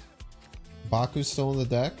 Baku's still in the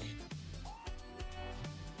deck.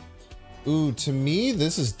 Ooh, to me,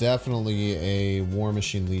 this is definitely a War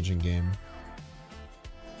Machine Legion game.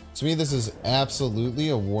 To me, this is absolutely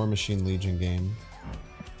a War Machine Legion game.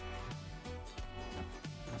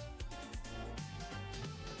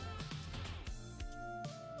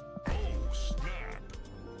 Oh, snap.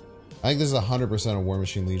 I think this is 100% a War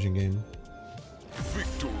Machine Legion game.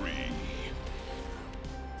 Victory.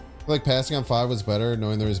 I feel like passing on 5 was better,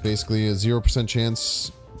 knowing there was basically a 0%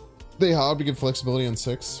 chance They hard to get flexibility on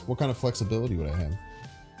 6. What kind of flexibility would I have?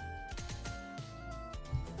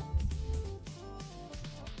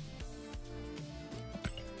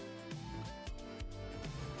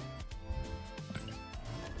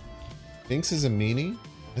 Binks is a meanie?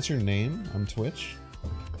 That's your name on Twitch?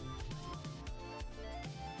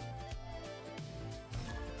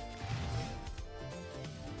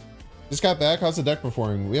 Just got back. How's the deck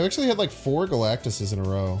performing? We actually had like 4 Galactuses in a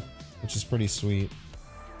row, which is pretty sweet.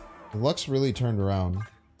 The luck's really turned around.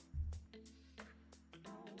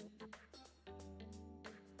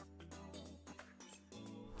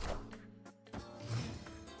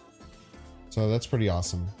 So that's pretty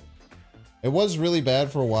awesome. It was really bad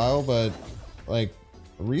for a while, but like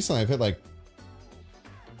recently I've hit like,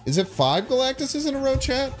 is it 5 Galactuses in a row,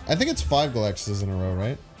 chat? I think it's 5 Galactuses in a row,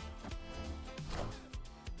 right?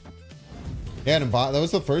 Yeah, and that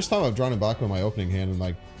was the first time I've drawn M'Baku in my opening hand in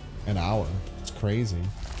like an hour. It's crazy.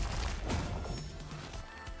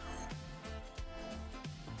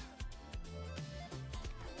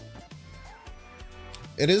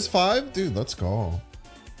 It is 5? Dude, let's go.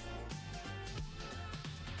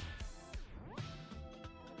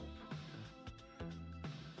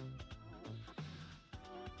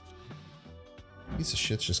 Piece of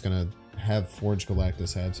shit's just gonna have Forge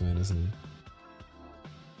Galactus Habsman, isn't he?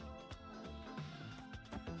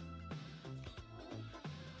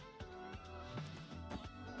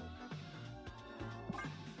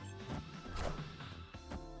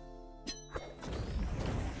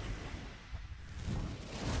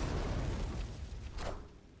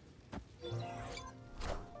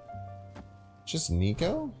 Just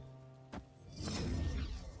Nico?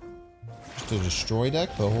 Just a destroy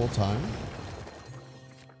deck the whole time?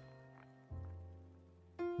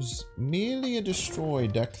 Just merely a destroy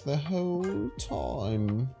deck the whole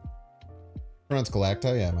time. Pronounce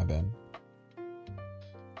Galacta? Yeah, my bad.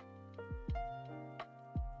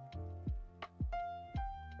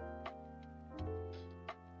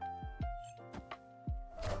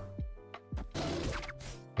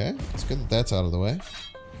 Okay, it's good that that's out of the way.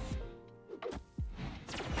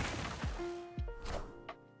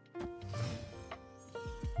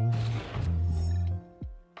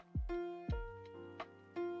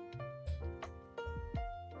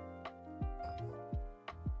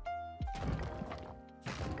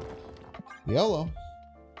 Yellow.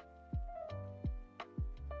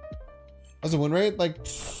 How's the win rate? Like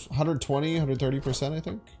 120, 130%, I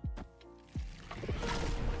think.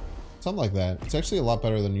 Something like that. It's actually a lot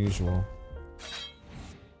better than usual.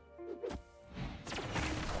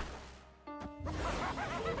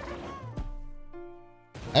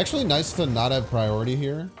 Actually nice to not have priority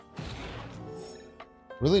here.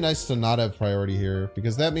 Really nice to not have priority here,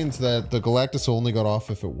 because that means that the Galactus will only go off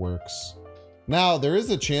if it works. Now, there is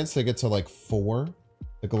a chance they get to like 4.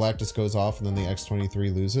 The Galactus goes off and then the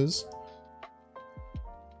X-23 loses.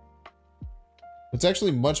 It's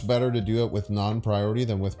actually much better to do it with non-priority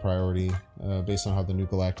than with priority, based on how the new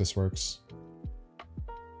Galactus works.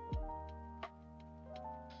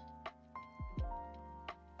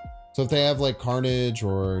 So if they have like Carnage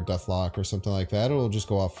or Deathlock or something like that, it'll just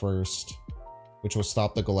go off first, which will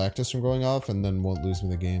stop the Galactus from going off and then won't lose me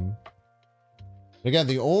the game. Again,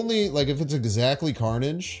 the only, like, if it's exactly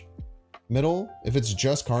Carnage middle, if it's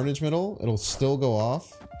just Carnage middle, it'll still go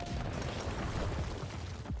off.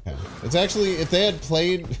 Okay. It's actually, if they had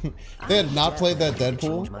played, they had not played that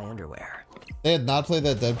Deadpool. My underwear. They had not played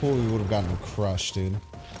that Deadpool, we would have gotten crushed, dude.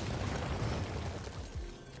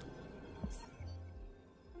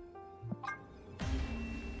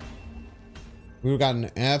 We would have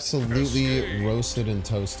gotten absolutely roasted and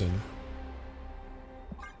toasted.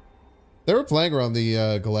 They were playing around the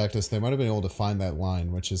Galactus. They might have been able to find that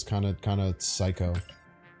line, which is kind of psycho. It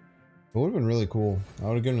would have been really cool. I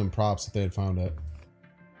would have given them props if they had found it.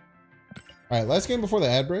 All right, last game before the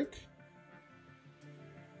ad break.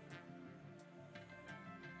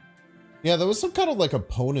 Yeah, there was some kind of like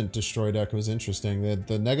opponent destroy deck. It was interesting.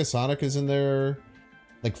 The Negasonic is in there.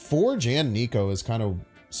 Like Forge and Nico is kind of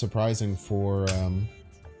surprising for.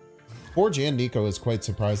 Forge and Nico is quite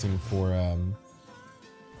surprising for.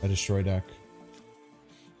 A destroy deck.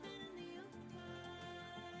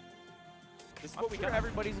 This is what we got.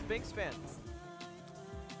 Everybody's a Binks fan.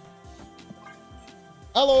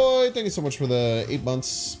 Alloy, thank you so much for the 8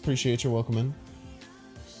 months. Appreciate your welcome in.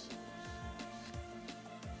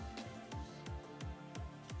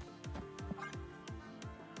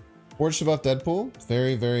 Forge to buff Deadpool.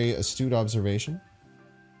 Very, very astute observation.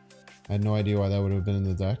 I had no idea why that would have been in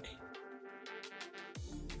the deck.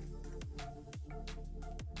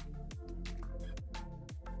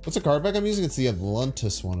 What's the card back I'm using? It's the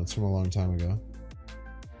Atlantis one. It's from a long time ago.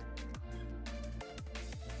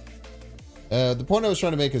 The point I was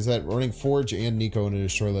trying to make is that running Forge and Nico in a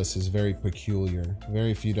destroy list is very peculiar.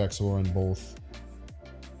 Very few decks will run both.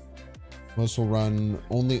 Most will run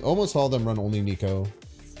only, almost all of them run only Nico.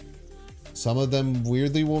 Some of them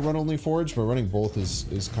weirdly will run only Forge, but running both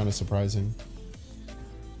is kind of surprising.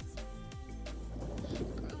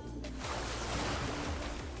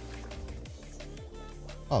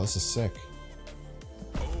 Oh, this is sick.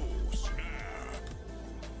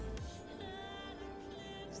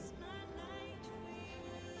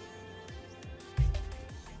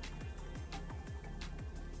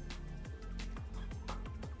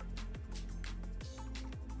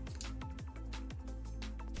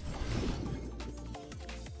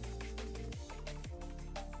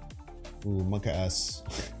 Ooh, Monka S.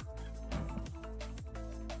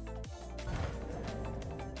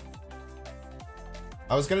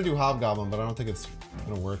 I was gonna do Hobgoblin, but I don't think it's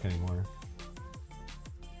gonna work anymore.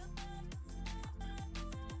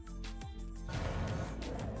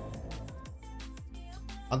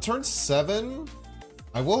 On turn 7,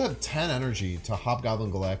 I will have 10 energy to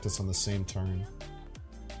Hobgoblin Galactus on the same turn.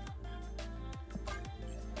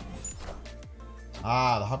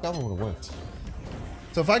 Ah, the Hobgoblin would have worked.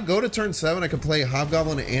 So if I go to turn 7, I could play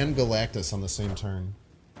Hobgoblin and Galactus on the same turn.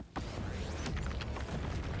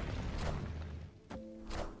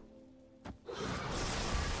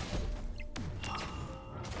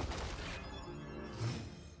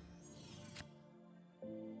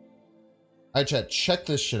 Alright, chat, check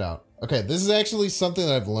this shit out. Okay, this is actually something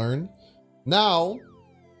that I've learned. Now,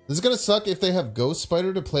 this is gonna suck if they have Ghost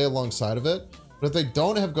Spider to play alongside of it. But if they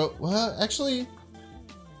don't have well, actually...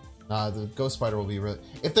 Nah, the Ghost Spider will be really...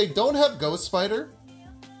 If they don't have Ghost Spider...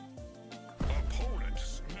 Opponent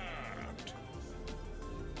snapped.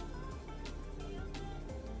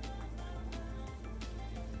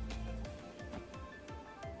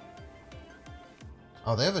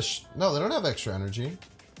 Oh, they have a... No, they don't have extra energy.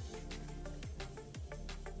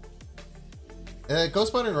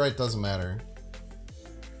 Ghost Spider right doesn't matter.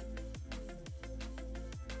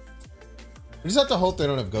 We just have to hope they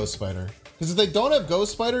don't have Ghost Spider. Because if they don't have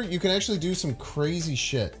Ghost Spider, you can actually do some crazy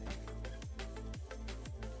shit.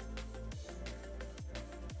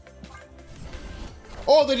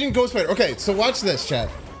 Oh, they didn't Ghost Spider. Okay, so watch this, chat.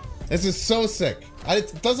 This is so sick.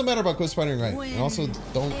 It doesn't matter about Ghost Spider right. And also,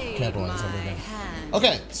 don't capitalize on it.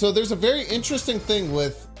 Okay, so there's a very interesting thing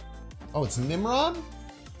with... Oh, it's Nimrod?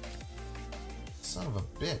 Son of a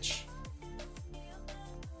bitch.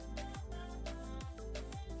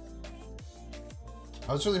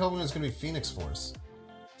 I was really hoping it was going to be Phoenix Force.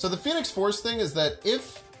 So the Phoenix Force thing is that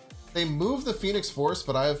if they move the Phoenix Force,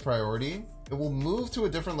 but I have priority, it will move to a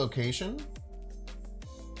different location.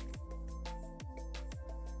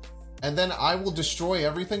 And then I will destroy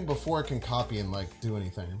everything before it can copy and, like, do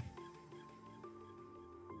anything.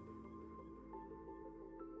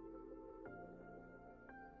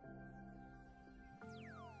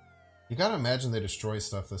 You gotta imagine they destroy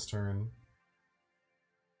stuff this turn.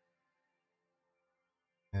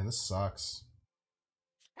 Man, this sucks.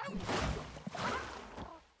 I'm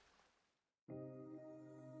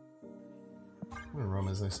gonna roam,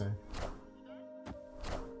 as they say.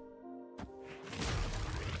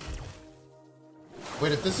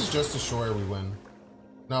 Wait, if this is just Destroyer, we win.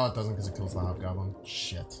 No, it doesn't, because it kills the Hobgoblin.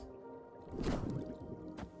 Shit.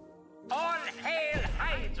 All hail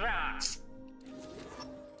Hydra!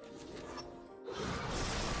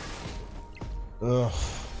 Ugh.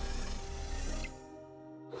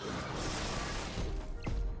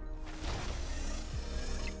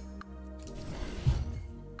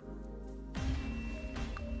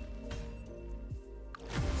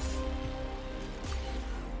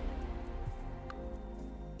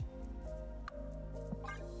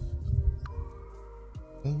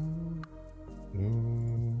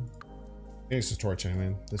 Phoenix is torching,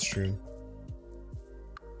 man. That's true.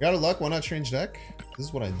 You out of luck? Why not change deck? This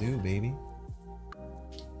is what I do, baby.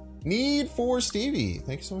 Need for Stevie.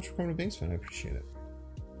 Thank you so much for coming to Binks Fan. I appreciate it.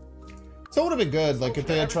 So it would have been good, like if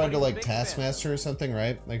they had tried to like Taskmaster or something,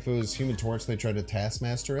 right? Like if it was Human Torch, they tried to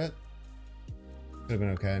Taskmaster it. Could have been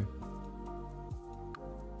okay.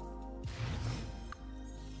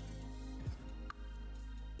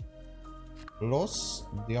 Los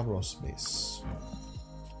Diablos base.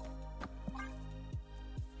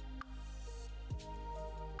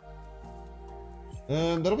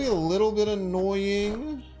 That'll be a little bit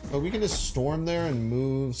annoying, but we can just storm there and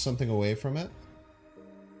move something away from it.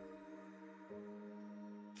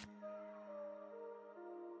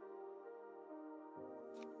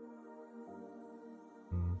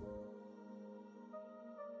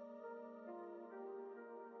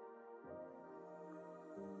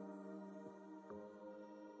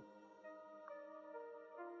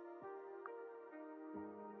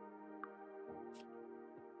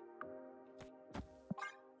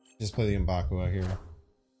 Just play the M'Baku out here.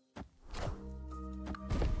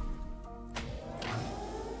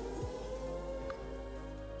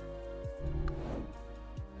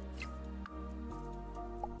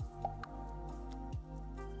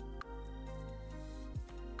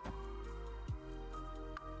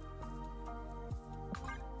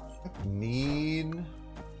 Need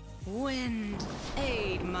Wind,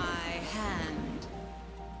 aid my hand.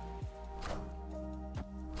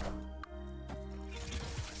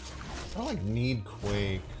 I like need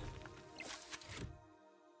Quake.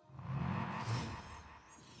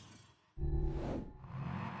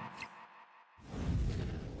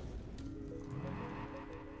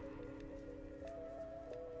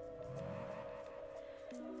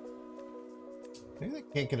 Maybe they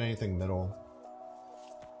can't get anything middle.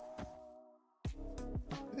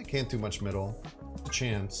 Maybe they can't do much middle. A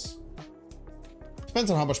chance.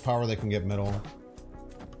 Depends on how much power they can get middle.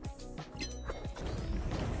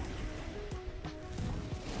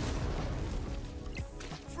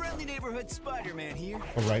 Friendly neighborhood Spider-Man here.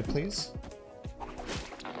 All right, please.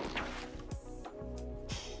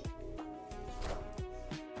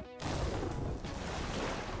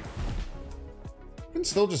 We can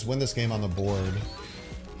still just win this game on the board.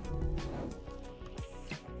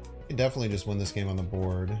 We can definitely just win this game on the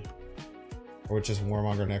board. Or it's just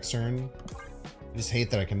Warmonger next turn. I just hate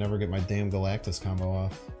that I can never get my damn Galactus combo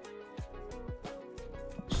off.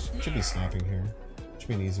 Should be snapping here. Should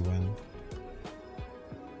be an easy win.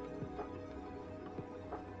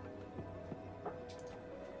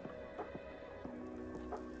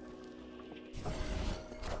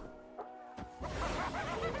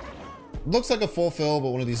 Looks like a full fill,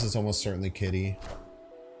 but one of these is almost certainly Kitty.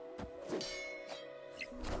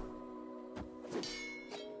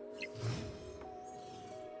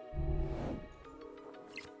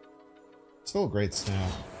 Still a great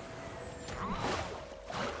snap.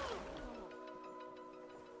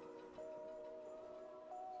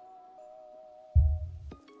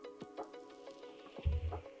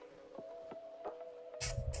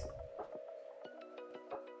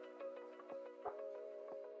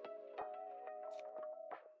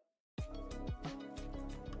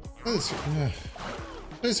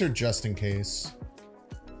 Place her just in case.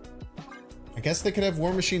 I guess they could have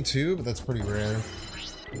War Machine too, but that's pretty rare.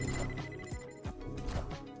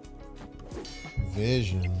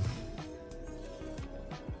 Vision.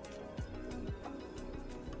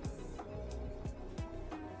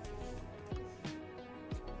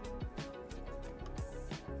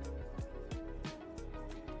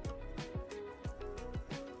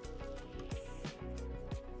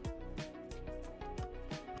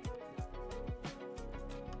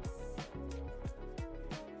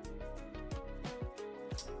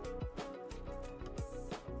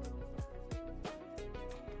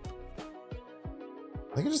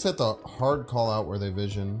 I think I just hit the hard call out where they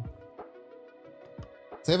vision.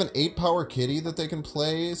 They have an 8 power kitty that they can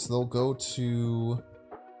play, so they'll go to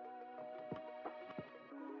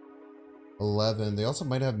 11. They also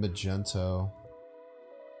might have Magento.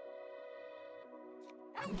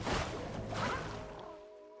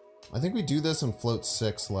 I think we do this and float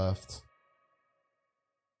 6 left.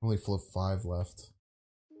 Only float 5 left.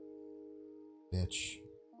 Bitch.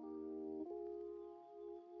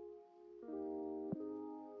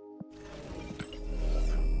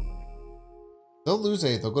 They'll lose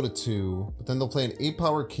 8, they'll go to 2, but then they'll play an 8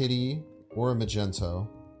 power kitty or a Magento.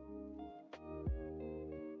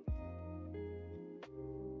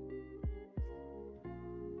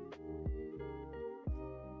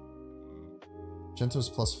 Magento's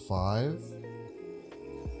plus 5.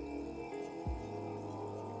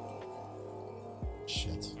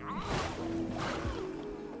 Shit.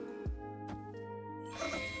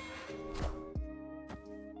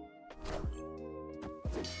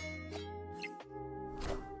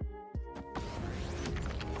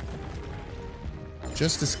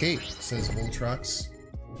 Just escape, says Voltrox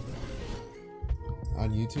on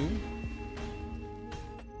YouTube.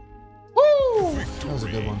 Woo! That was a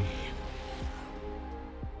good one.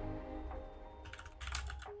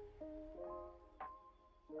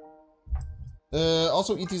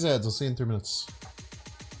 Also eat these ads. I'll see you in 3 minutes.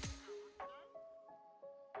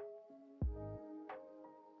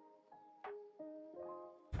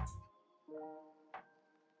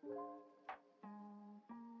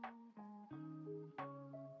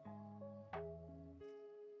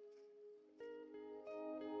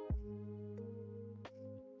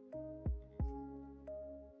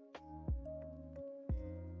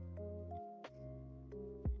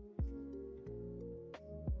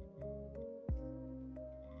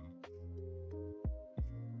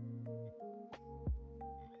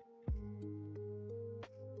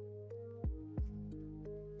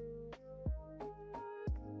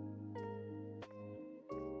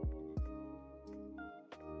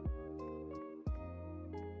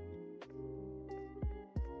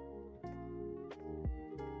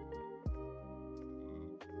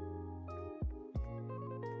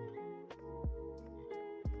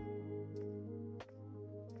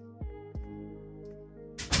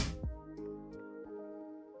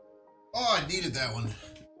 Oh, I needed that one.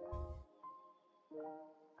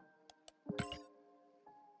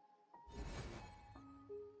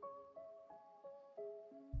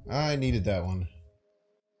 I needed that one.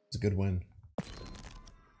 It's a good win. I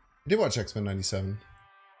did watch X-Men 97.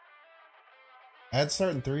 Ad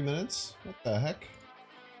start in 3 minutes? What the heck?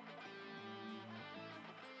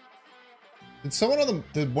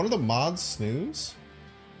 Did one of the mods snooze?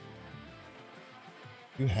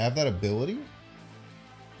 You have that ability?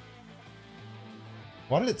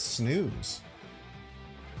 Why did it snooze?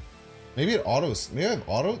 Maybe it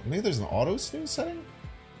maybe there's an auto snooze setting?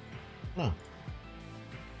 Huh.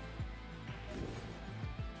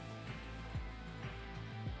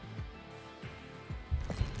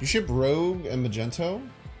 You ship Rogue and Magento?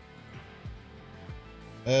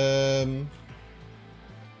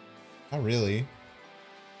 Not really.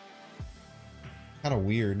 Kind of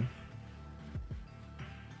weird.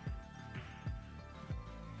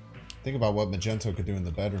 Think about what Magento could do in the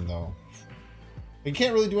bedroom, though. You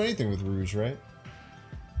can't really do anything with Rouge, right?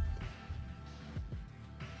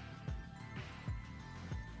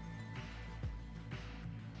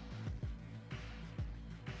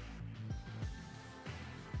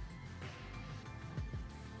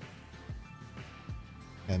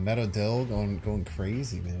 And Meadow Dill going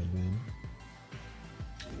crazy, man.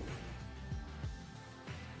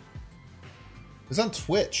 It's on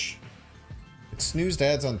Twitch. It snoozed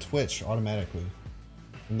ads on Twitch automatically.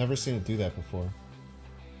 I've never seen it do that before.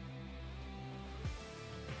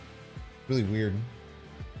 Really weird.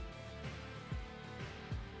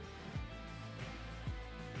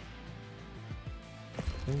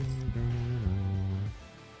 We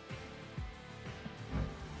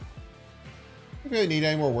don't really need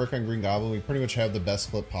any more work on Green Goblin. We pretty much have the best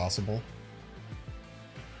split possible.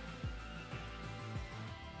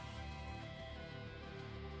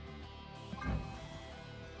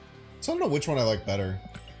 So I don't know which one I like better.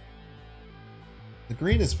 The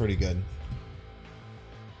green is pretty good.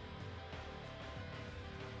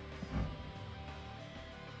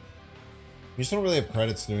 You just don't really have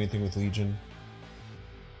credits to do anything with Legion.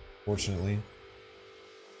 Fortunately.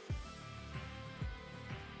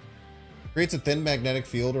 Creates a thin magnetic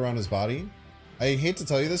field around his body. I hate to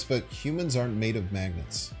tell you this, but humans aren't made of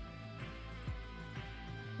magnets.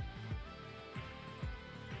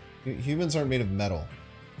 Humans aren't made of metal.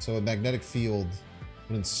 So a magnetic field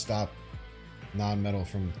wouldn't stop non-metal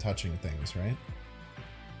from touching things, right?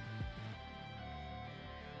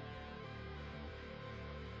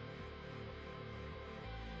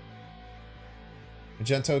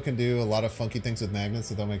 Magento can do a lot of funky things with magnets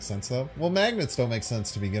that don't make sense, though. Well, magnets don't make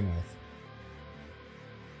sense to begin with.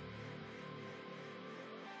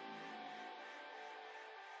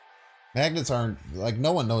 Magnets aren't... like,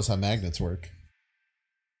 no one knows how magnets work.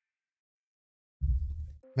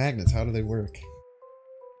 Magnets, how do they work?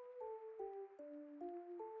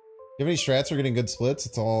 You have any strats for getting good splits?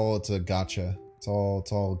 It's a gotcha. It's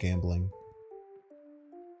all gambling.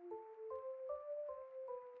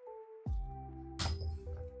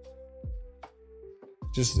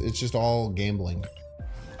 It's just all gambling.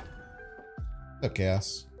 What's up,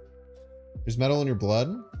 Chaos? There's metal in your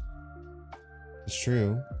blood? It's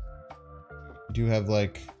true. You do have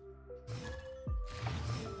like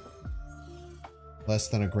less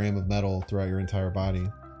than a gram of metal throughout your entire body.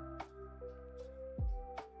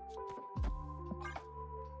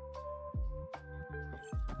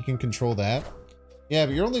 You can control that? Yeah,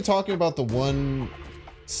 but you're only talking about the one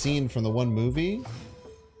scene from the one movie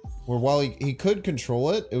where while he could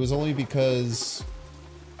control it, it was only because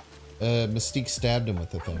Mystique stabbed him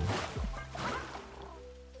with the thing.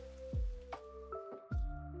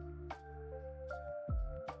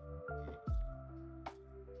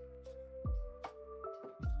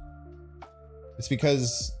 It's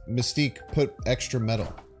because Mystique put extra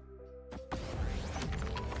metal.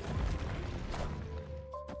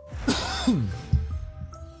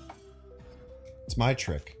 It's my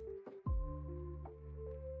trick.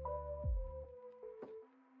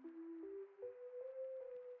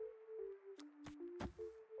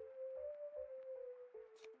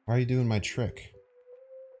 Why are you doing my trick?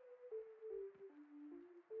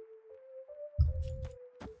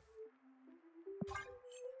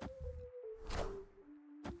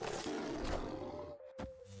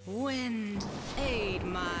 Wind, aid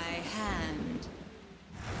my hand.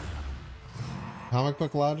 Comic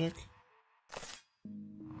book logic?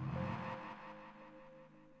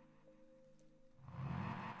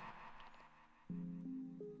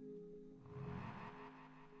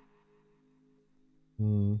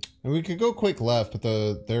 And we could go Quake left,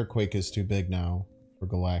 but their Quake is too big now for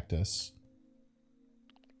Galactus.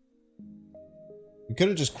 We could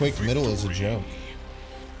have just quaked middle as a joke.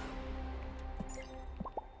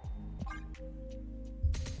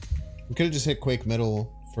 We could have just hit quake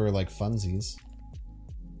middle for like funsies.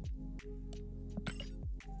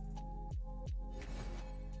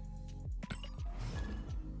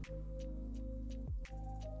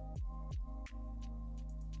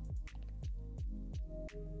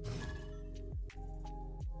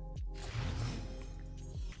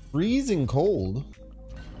 Freezing cold.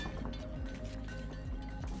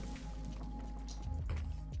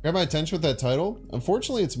 Grab my attention with that title.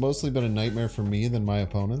 Unfortunately, it's mostly been a nightmare for me than my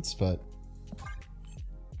opponents, but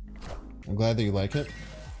I'm glad that you like it.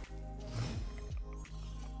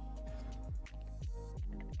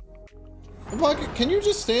 Pocket, can you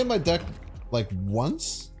just stay in my deck like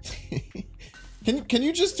once? Can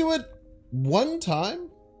you just do it one time?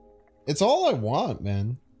 It's all I want,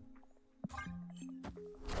 man.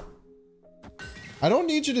 I don't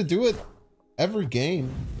need you to do it every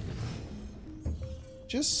game.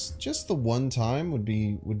 Just the one time would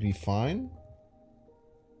be fine.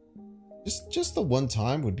 Just the one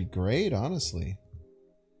time would be great, honestly.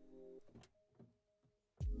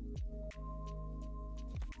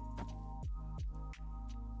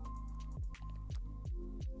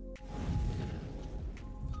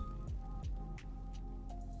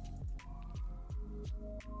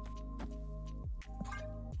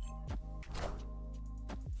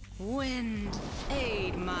 Wind,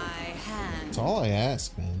 aid my hand. That's all I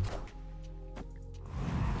ask, man.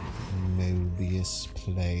 Mobius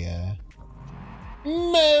player.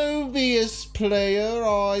 Mobius player,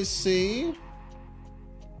 I see.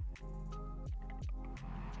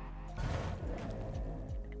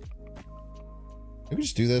 Maybe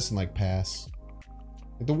just do this and like pass.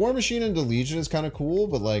 Like, the War Machine into Legion is kind of cool,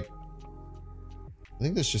 but like, I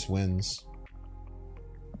think this just wins.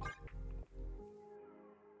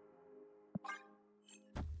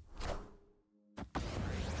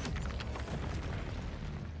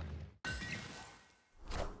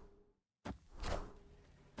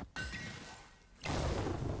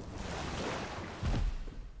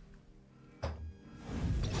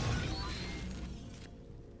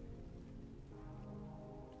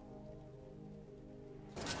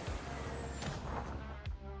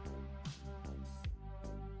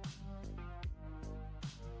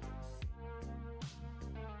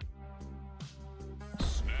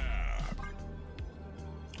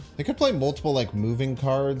 They could play multiple, like, moving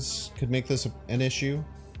cards. Could make this an issue.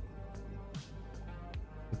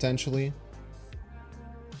 Potentially.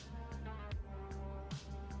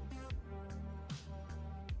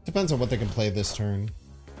 Depends on what they can play this turn.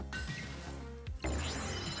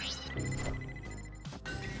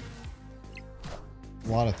 A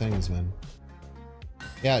lot of things, man.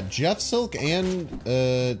 Yeah, Jeff Silk and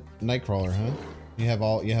Nightcrawler, huh? You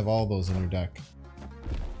have all those in your deck.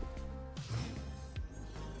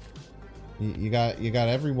 You got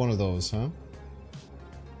every one of those, huh?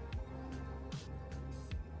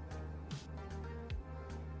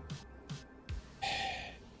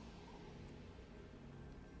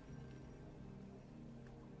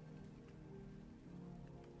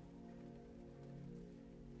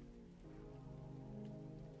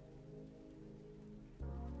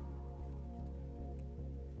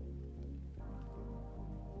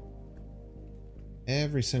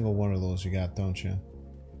 Every single one of those you got, don't you?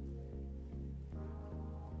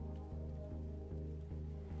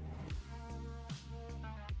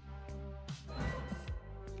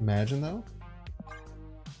 Imagine though.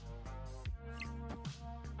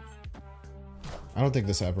 I don't think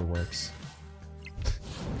this ever works.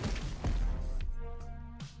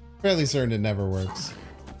 Fairly certain it never works.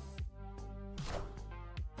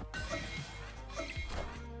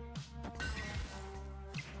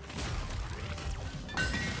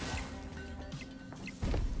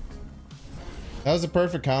 That was a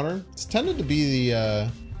perfect counter. It's tended to be the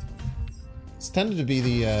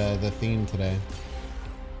the theme today.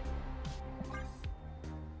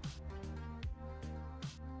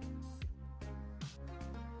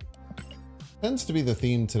 Tends to be the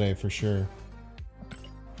theme today for sure.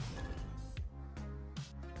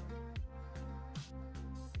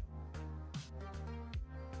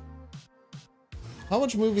 How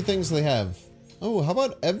much movie things do they have? Oh, how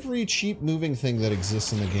about every cheap moving thing that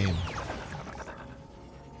exists in the game?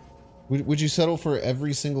 Would you settle for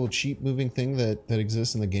every single cheap moving thing that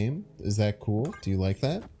exists in the game? Is that cool? Do you like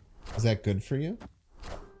that? Is that good for you?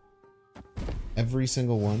 Every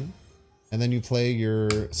single one? And then you play your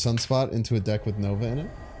Sunspot into a deck with Nova in it?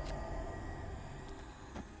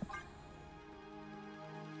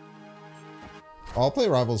 I'll play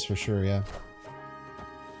Rivals for sure, yeah.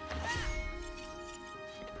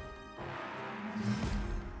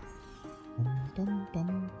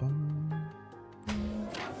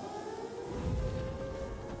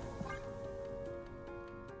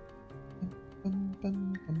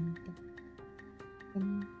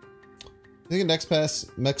 think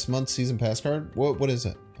next month's season pass card? What is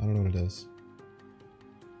it? I don't know what it is.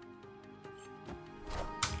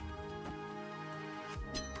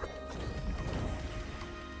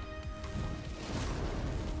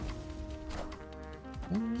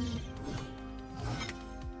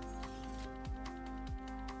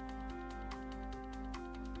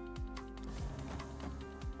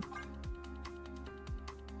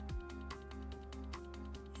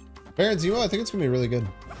 Baron Zemo, I think it's gonna be really good.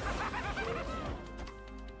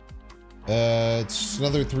 It's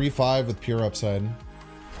another 3/5 with pure upside.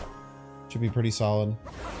 Should be pretty solid.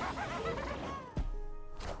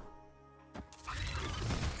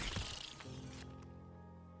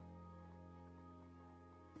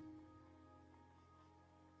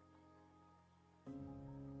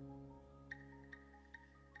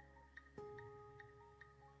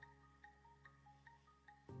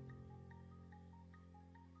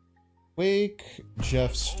 Quake,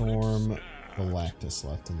 Jeff, Storm, Galactus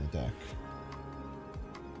left in the deck.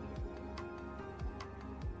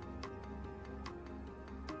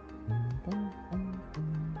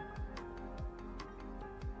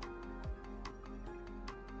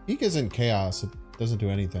 Peak isn't chaos, it doesn't do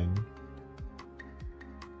anything.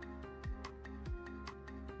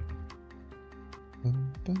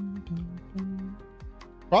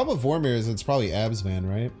 Problem with Vormir is it's probably Absman,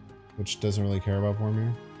 right? Which doesn't really care about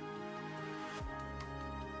Vormir.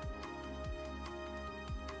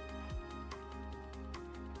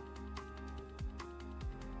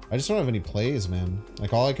 I just don't have any plays, man.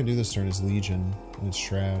 Like, all I can do this turn is Legion, and it's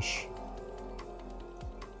trash.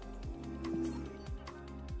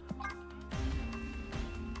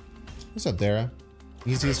 What's up, Dara?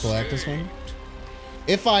 Easiest Galactus one?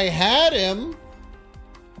 If I had him!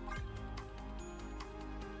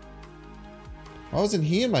 Why wasn't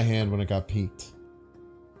he in my hand when it got peaked?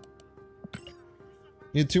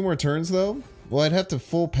 You had 2 more turns, though? Well, I'd have to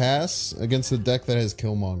full pass against the deck that has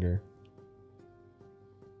Killmonger.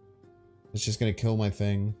 It's just gonna kill my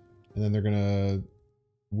thing, and then they're gonna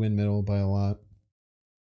win middle by a lot.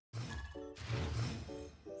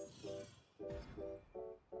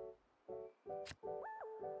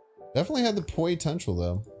 Definitely had the potential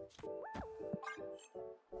though.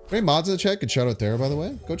 Great mods in the chat. Good shout out there, by the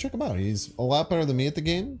way. Go check him out. He's a lot better than me at the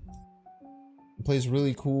game. He plays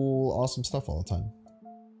really cool, awesome stuff all the time.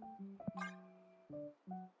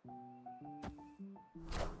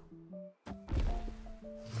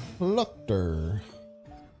 Luctor.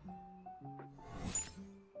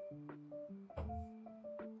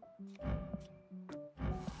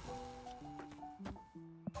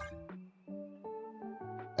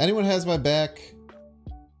 Anyone has my back?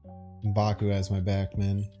 Baku has my back,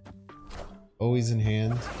 man. Always in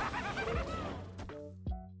hand.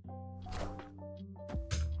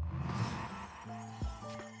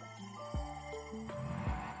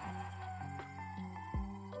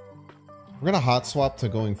 We're gonna hot swap to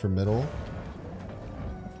going for middle.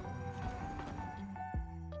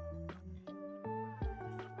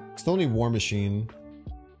 Still need War Machine.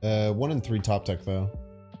 1 and 3 top deck though.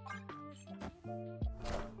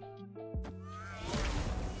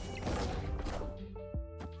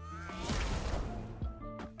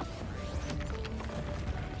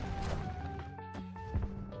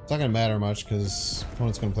 It's not gonna matter much because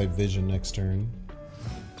opponent's gonna play Vision next turn.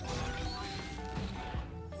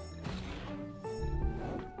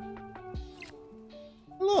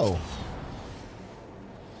 Hello.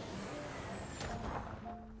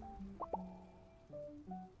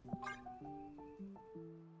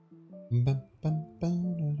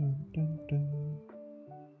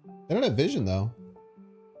 They don't have Vision though.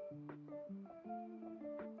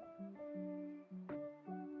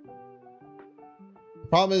 The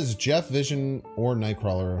problem is Jeff, Vision, or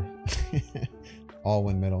Nightcrawler all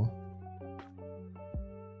win middle.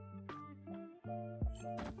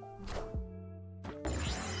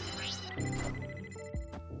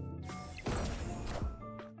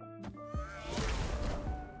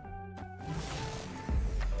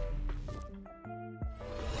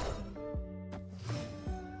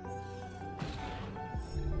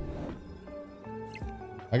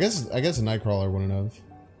 I guess a Nightcrawler wouldn't have.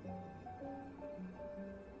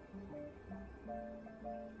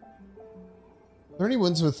 Are there any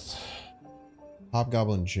wins with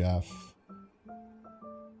Hobgoblin Jeff?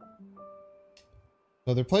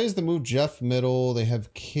 So their play is to move Jeff middle. They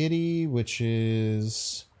have Kitty, which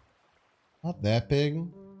is not that big.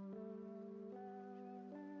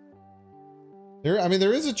 I mean,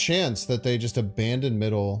 there is a chance that they just abandon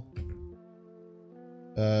middle.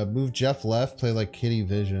 Move Jeff left, play like Kitty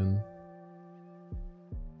Vision.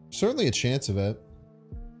 Certainly a chance of it.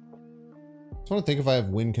 trying to think if I have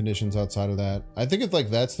win conditions outside of that. I think it's like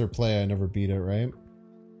that's their play. I never beat it, right?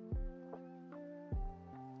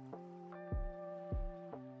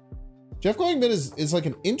 Jeff going mid is like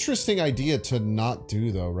an interesting idea to not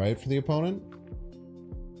do though, right? For the opponent.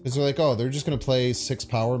 Because they're like, oh, they're just going to play 6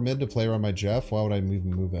 power mid to play around my Jeff. Why would I even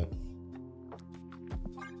move it?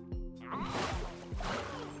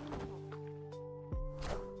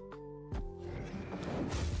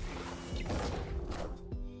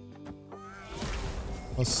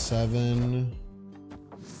 +7.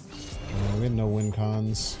 We had no win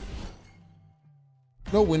cons.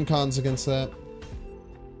 No win cons against that.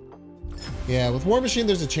 Yeah, with War Machine,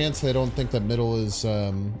 there's a chance they don't think that middle is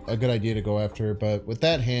a good idea to go after. But with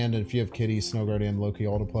that hand, and if you have Kitty, Snow Guardian, Loki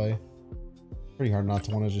all to play, pretty hard not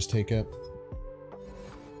to want to just take it.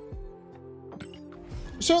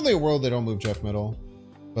 There's certainly a world they don't move Jeff middle.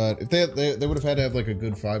 But if they would have had to have like a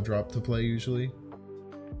good 5-drop to play usually.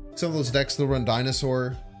 Some of those decks, they'll run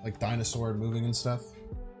Dinosaur, like Dinosaur moving and stuff.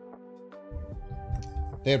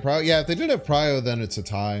 They had Prio. Yeah, if they didn't have Prio, then it's a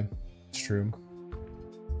tie. It's true.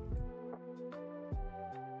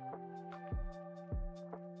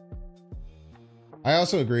 I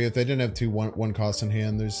also agree. If they didn't have 2 one cost in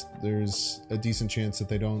hand, there's a decent chance that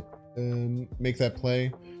they don't make that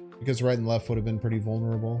play, because right and left would have been pretty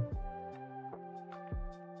vulnerable.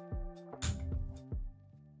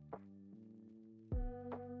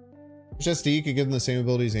 HSD could give them the same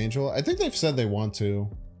ability as Angel. I think they've said they want to.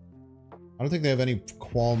 I don't think they have any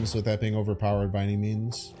qualms with that being overpowered by any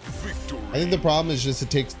means. Victory. I think the problem is just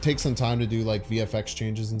it takes some time to do like VFX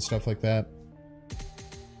changes and stuff like that.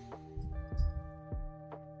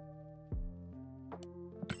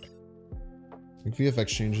 Like VFX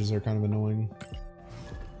changes are kind of annoying.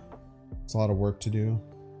 It's a lot of work to do.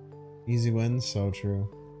 Easy wins, so true.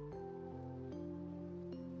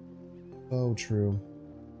 So true.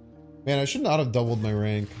 Man, I should not have doubled my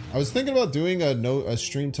rank. I was thinking about doing a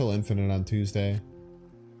stream till infinite on Tuesday.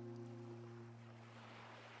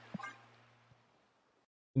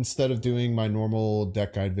 Instead of doing my normal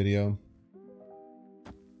deck guide video.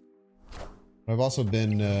 I've also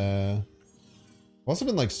been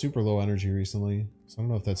like super low energy recently, so I don't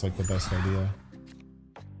know if that's like the best idea.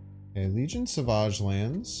 Okay, Legion Sauvage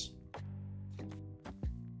lands.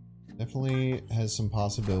 Definitely has some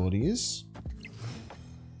possibilities.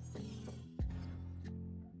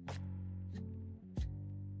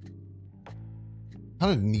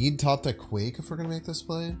 Kind of need top deck Quake if we're gonna make this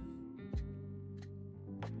play.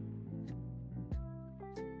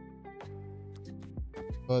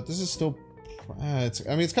 But this is still I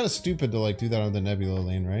mean, it's kind of stupid to like do that on the Nebula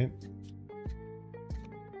lane, right?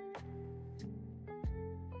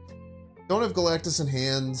 Don't have Galactus in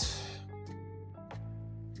hand.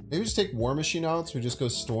 Maybe just take War Machine out, so we just go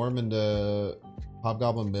Storm into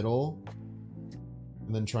Hobgoblin middle,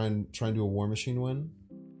 and then try and do a War Machine win.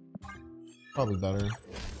 Probably better.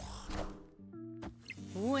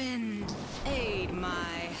 Wind, aid my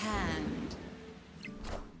hand.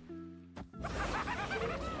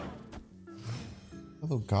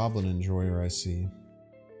 Hello, Goblin Enjoyer, I see.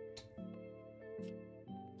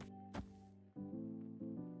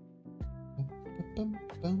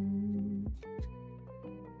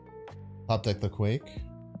 Top deck the Quake.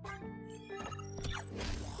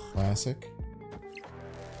 Classic.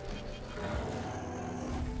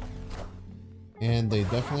 And they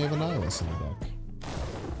definitely have a Nihilus in the deck.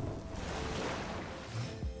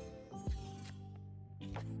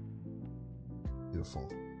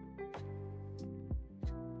 Beautiful.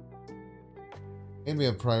 And we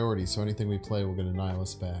have priority, so anything we play will get a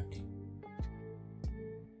Nihilus back.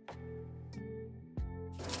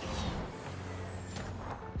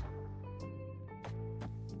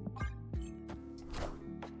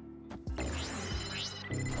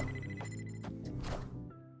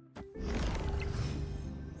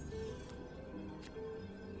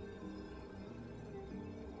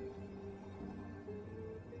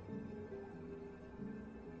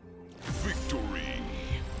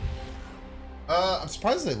 I'm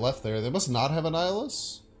surprised they left there. They must not have a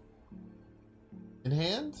Nihilus in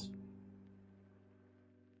hand.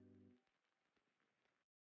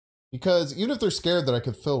 Because even if they're scared that I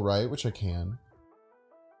could fill right, which I can,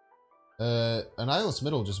 a Nihilus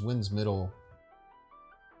middle just wins middle.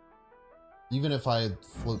 Even if I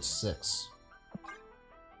float 6. So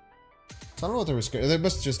I don't know what they were scared. They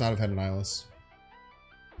must just not have had a Nihilus.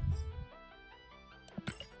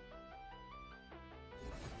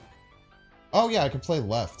 Oh yeah, I could play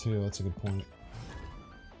left too. That's a good point.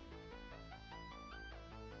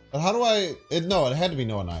 But how do I? No, it had to be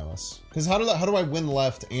no Nihilus. Because how do I win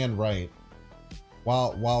left and right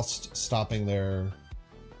whilst stopping their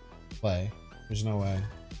play? There's no way.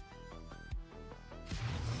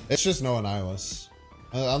 It's just no Annihilus.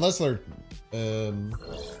 Unless they're, I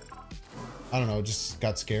don't know, just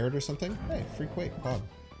got scared or something. Hey, free Quake, Bob.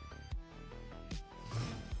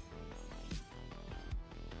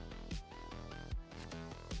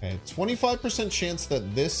 Okay, 25% chance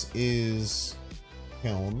that this is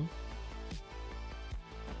Helm.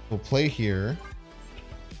 We'll play here.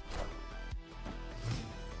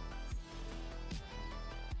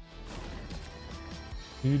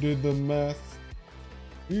 He did the math.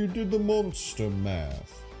 He did the monster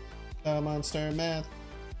math. The monster math.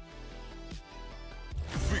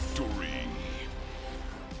 Victory.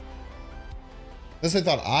 This I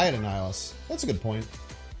thought I had an Annihilus. That's a good point.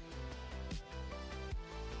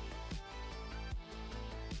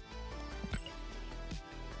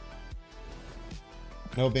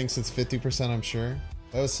 No Binks, it's 50%, I'm sure.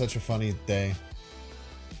 That was such a funny day.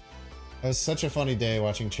 That was such a funny day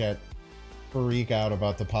watching chat freak out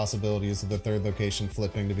about the possibilities of the third location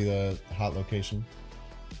flipping to be the hot location.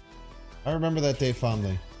 I remember that day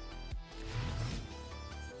fondly.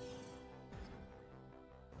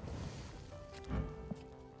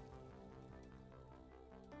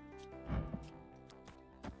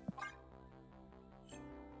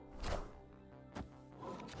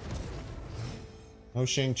 No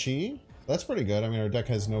Shang-Chi? That's pretty good. I mean, our deck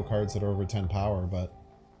has no cards that are over 10 power, but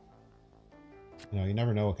you know, you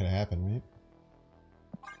never know what could happen, right?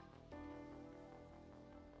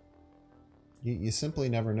 You simply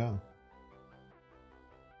never know.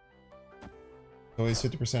 Always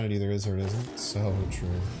 50% it either is or it isn't. So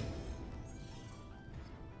true.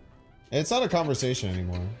 It's not a conversation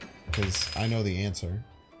anymore, because I know the answer.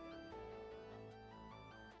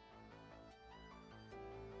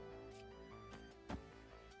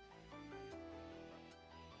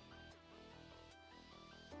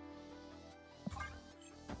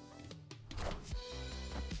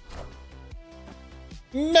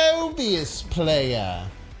 Mobius player.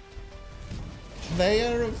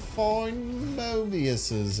 Player of fine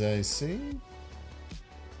Mobiuses, I see.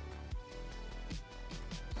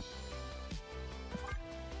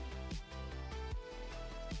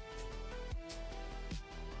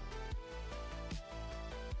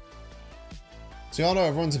 So y'all know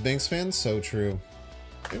everyone's a Binks fan? So true.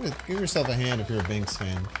 Give yourself a hand if you're a Binks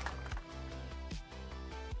fan.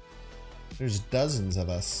 There's dozens of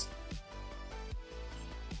us.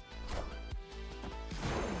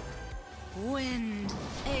 Wind,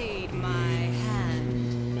 aid my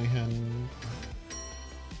hand. My hand.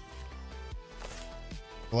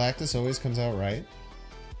 Galactus always comes out right.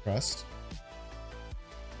 Trust.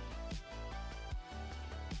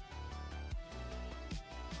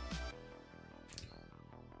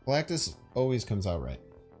 Galactus always comes out right.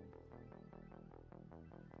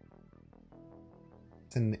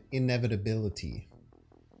 It's an inevitability,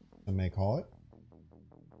 I may call it.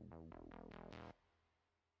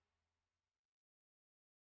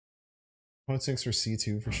 Opponent sinks for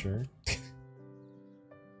C2 for sure.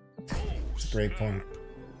 It's a great point.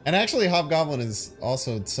 And actually, Hobgoblin is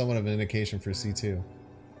also somewhat of an indication for C2.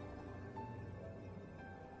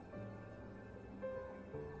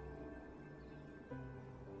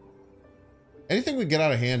 Anything we get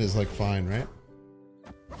out of hand is like fine, right?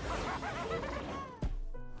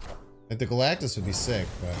 Like the Galactus would be sick,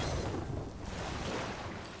 but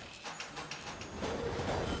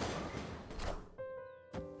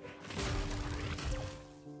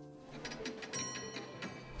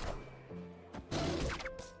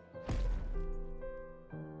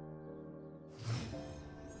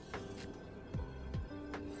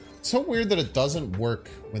it's so weird that it doesn't work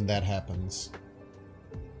when that happens.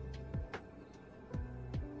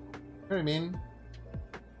 You know what I mean?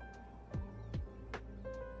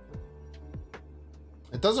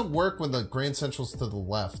 It doesn't work when the Grand Central's to the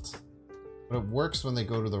left, but it works when they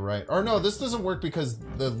go to the right. Or no, this doesn't work because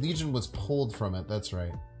the Legion was pulled from it. That's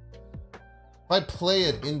right. If I play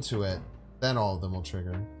it into it, then all of them will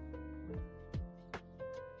trigger.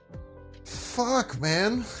 Fuck,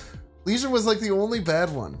 man. Legion was like the only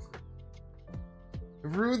bad one. It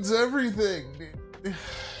ruins everything, dude.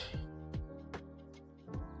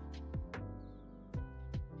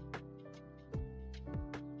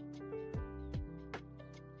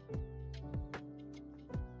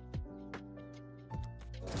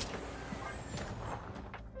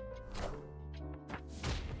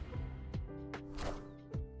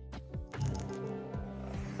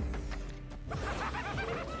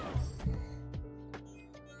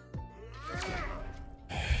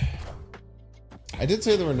 I did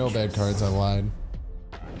say there were no bad cards, I lied.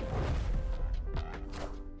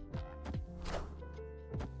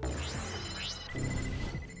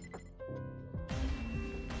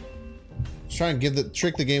 Try and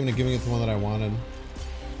trick the game into giving it the one that I wanted.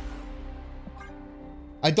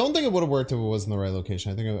 I don't think it would have worked if it was in the right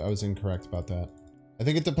location. I think I was incorrect about that. I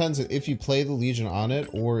think it depends if you play the Legion on it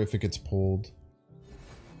or if it gets pulled.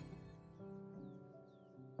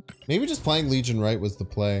 Maybe just playing Legion right was the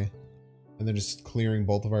play. And then just clearing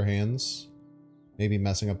both of our hands. Maybe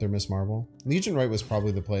messing up their Miss Marvel. Legion right was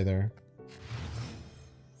probably the play there.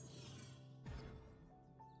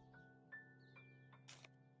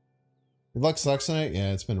 Your luck sucks tonight?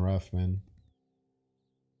 Yeah, it's been rough, man.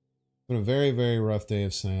 It's been a very, very rough day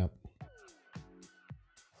of Snap.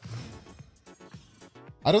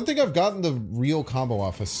 I don't think I've gotten the real combo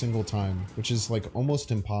off a single time, which is like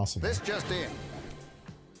almost impossible. This just in.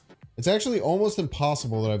 It's actually almost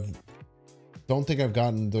impossible that don't think I've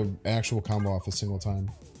gotten the actual combo off a single time.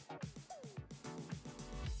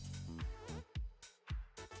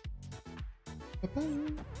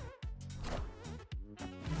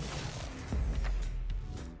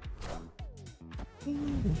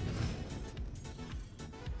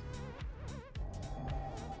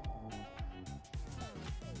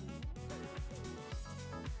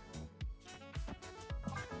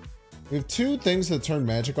 We have two things that turn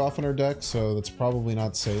magic off in our deck, so that's probably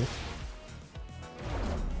not safe.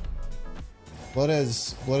 Blood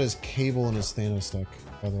has Cable in his Thanos deck,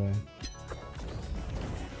 by the way.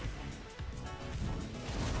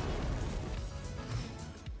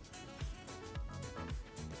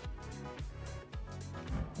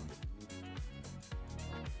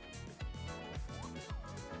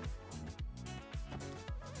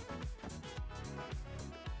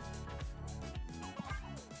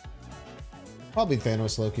 Probably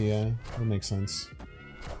Thanos Loki, yeah. That makes sense.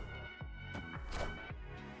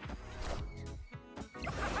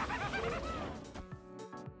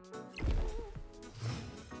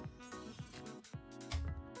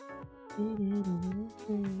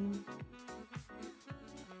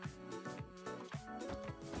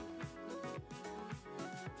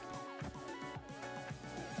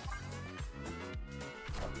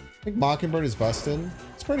 I think Mockingbird is busted.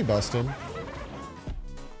 It's pretty busted.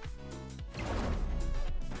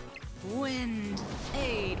 Wind,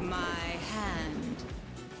 aid my hand.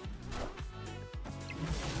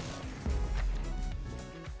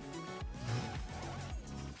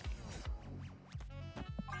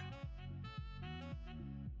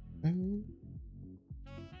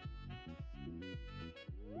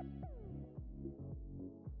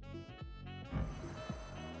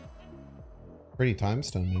 Pretty time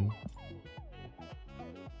stone, man.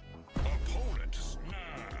 Opponent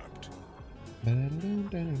snapped.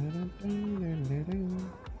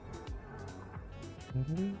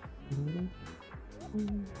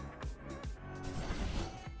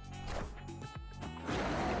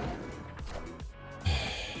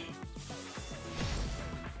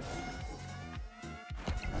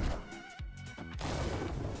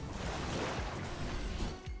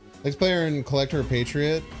 Next player in Collector or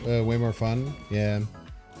Patriot, way more fun. Yeah,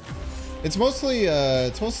 it's mostly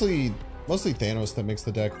Thanos that makes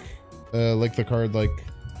the deck, like the card, like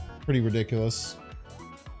pretty ridiculous.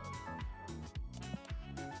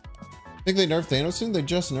 Think they nerfed Thanos soon? They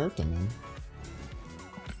just nerfed him, man.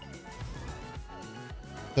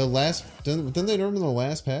 The last didn't they nerf him in the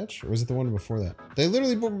last patch, or was it the one before that? They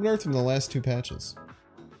literally nerfed him in the last two patches.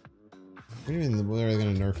 What do you mean? When are they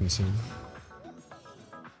gonna nerf him soon?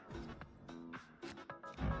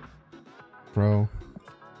 Bro.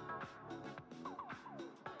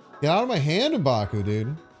 Get out of my hand, M'Baku,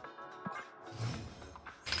 dude.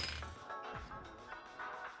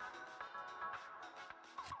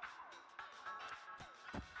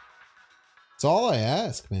 It's all I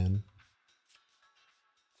ask, man.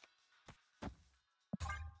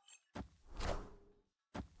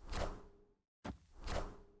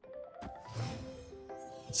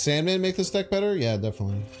 Did Sandman make this deck better? Yeah,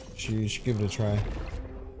 definitely. You should give it a try.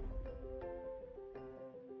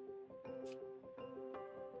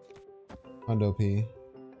 Hundo P.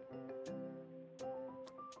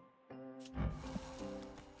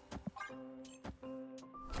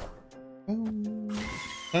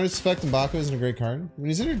 I respect M'Baku isn't a great card. When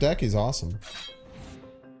he's in your deck, he's awesome.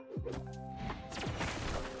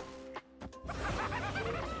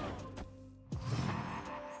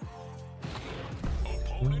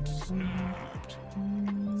 Opponent snapped.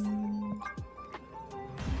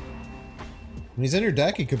 When he's in your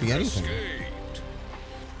deck, he could be anything. Escaped.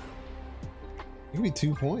 It could be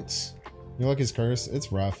 2 points. You look his curse.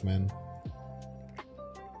 It's rough, man.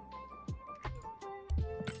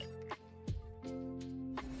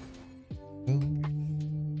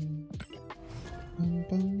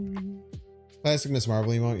 Classic Miss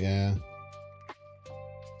Marvel emote, yeah.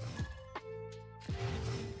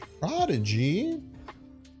 Prodigy.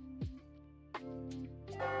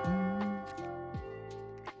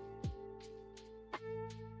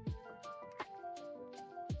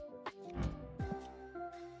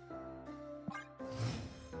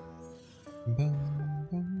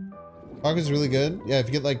 Hawk is really good. Yeah, if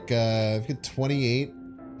you get like if you get 28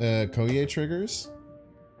 Koye triggers,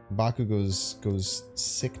 Baku goes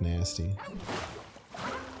sick nasty.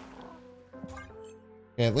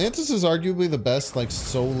 Yeah, Atlantis is arguably the best like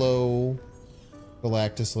solo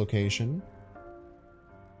Galactus location.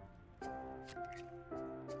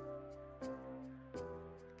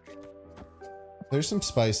 There's some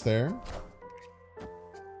spice there.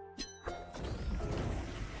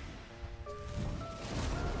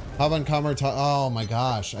 Hob on Camartage. Oh my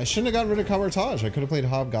gosh. I shouldn't have gotten rid of Camartage. I could have played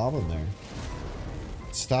Hobgoblin there.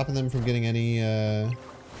 Stopping them from getting any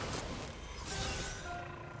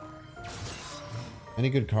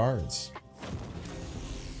good cards.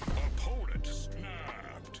 Opponent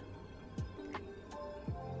snapped.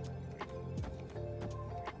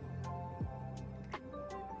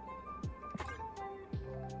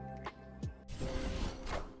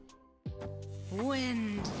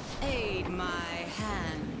 Wind, aid my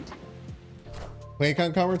hand. Quake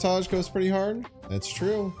on Camartage goes pretty hard. That's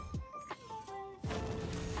true.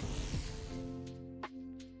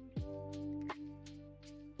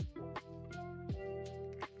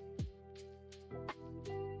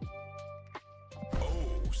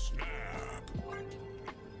 Oh, snap.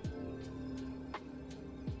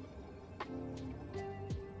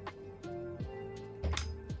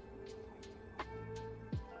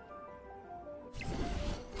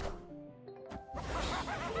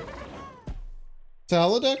 To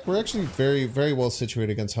holodeck, we're actually very, very well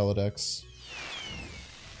situated against holodecks.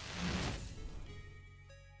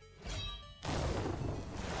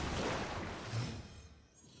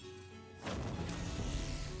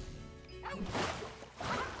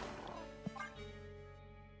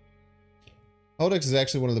 Holodecks is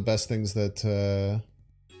actually one of the best things that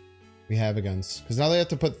we have against, because now they have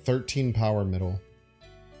to put 13 power middle,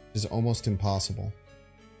 which is almost impossible.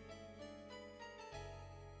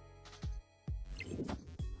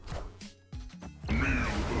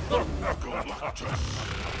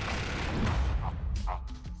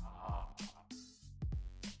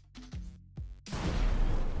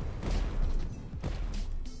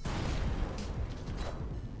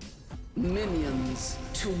 Minions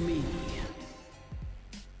to me.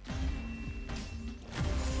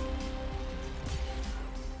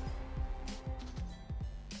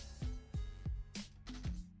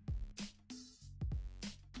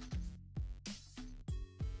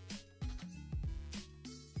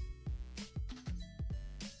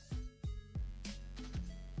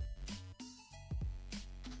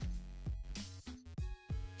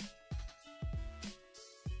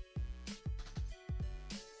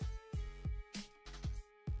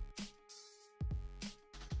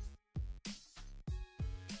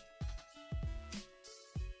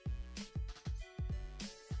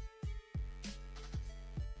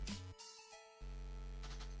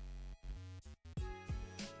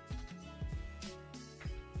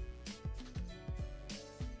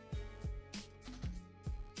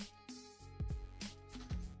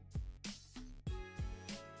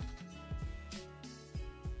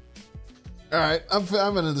 All right,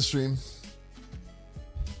 I'm into the stream.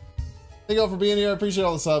 Thank you all for being here. I appreciate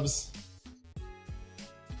all the subs.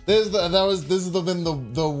 This has been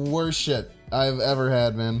the worst shit I've ever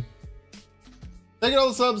had, man. Thank you all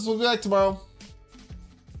the subs. We'll be back tomorrow.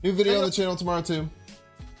 New video on the channel tomorrow too.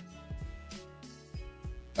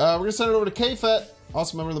 We're gonna send it over to KFET,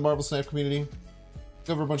 awesome member of the Marble Snap community.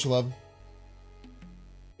 Give her a bunch of love.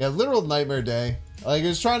 Yeah, literal nightmare day. Like it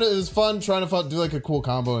was fun trying to do like a cool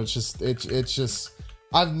combo. It's just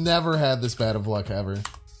I've never had this bad of luck ever.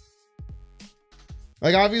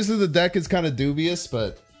 Like obviously the deck is kind of dubious,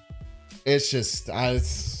 but it's just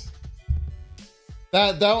that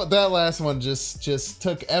last one just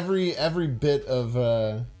took every bit of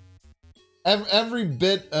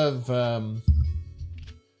everything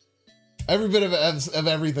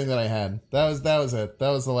that I had. That was it. That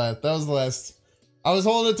was the last. I was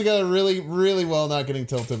holding it together really, really well, not getting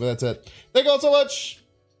tilted, but that's it. Thank you all so much.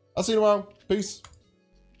 I'll see you tomorrow. Peace.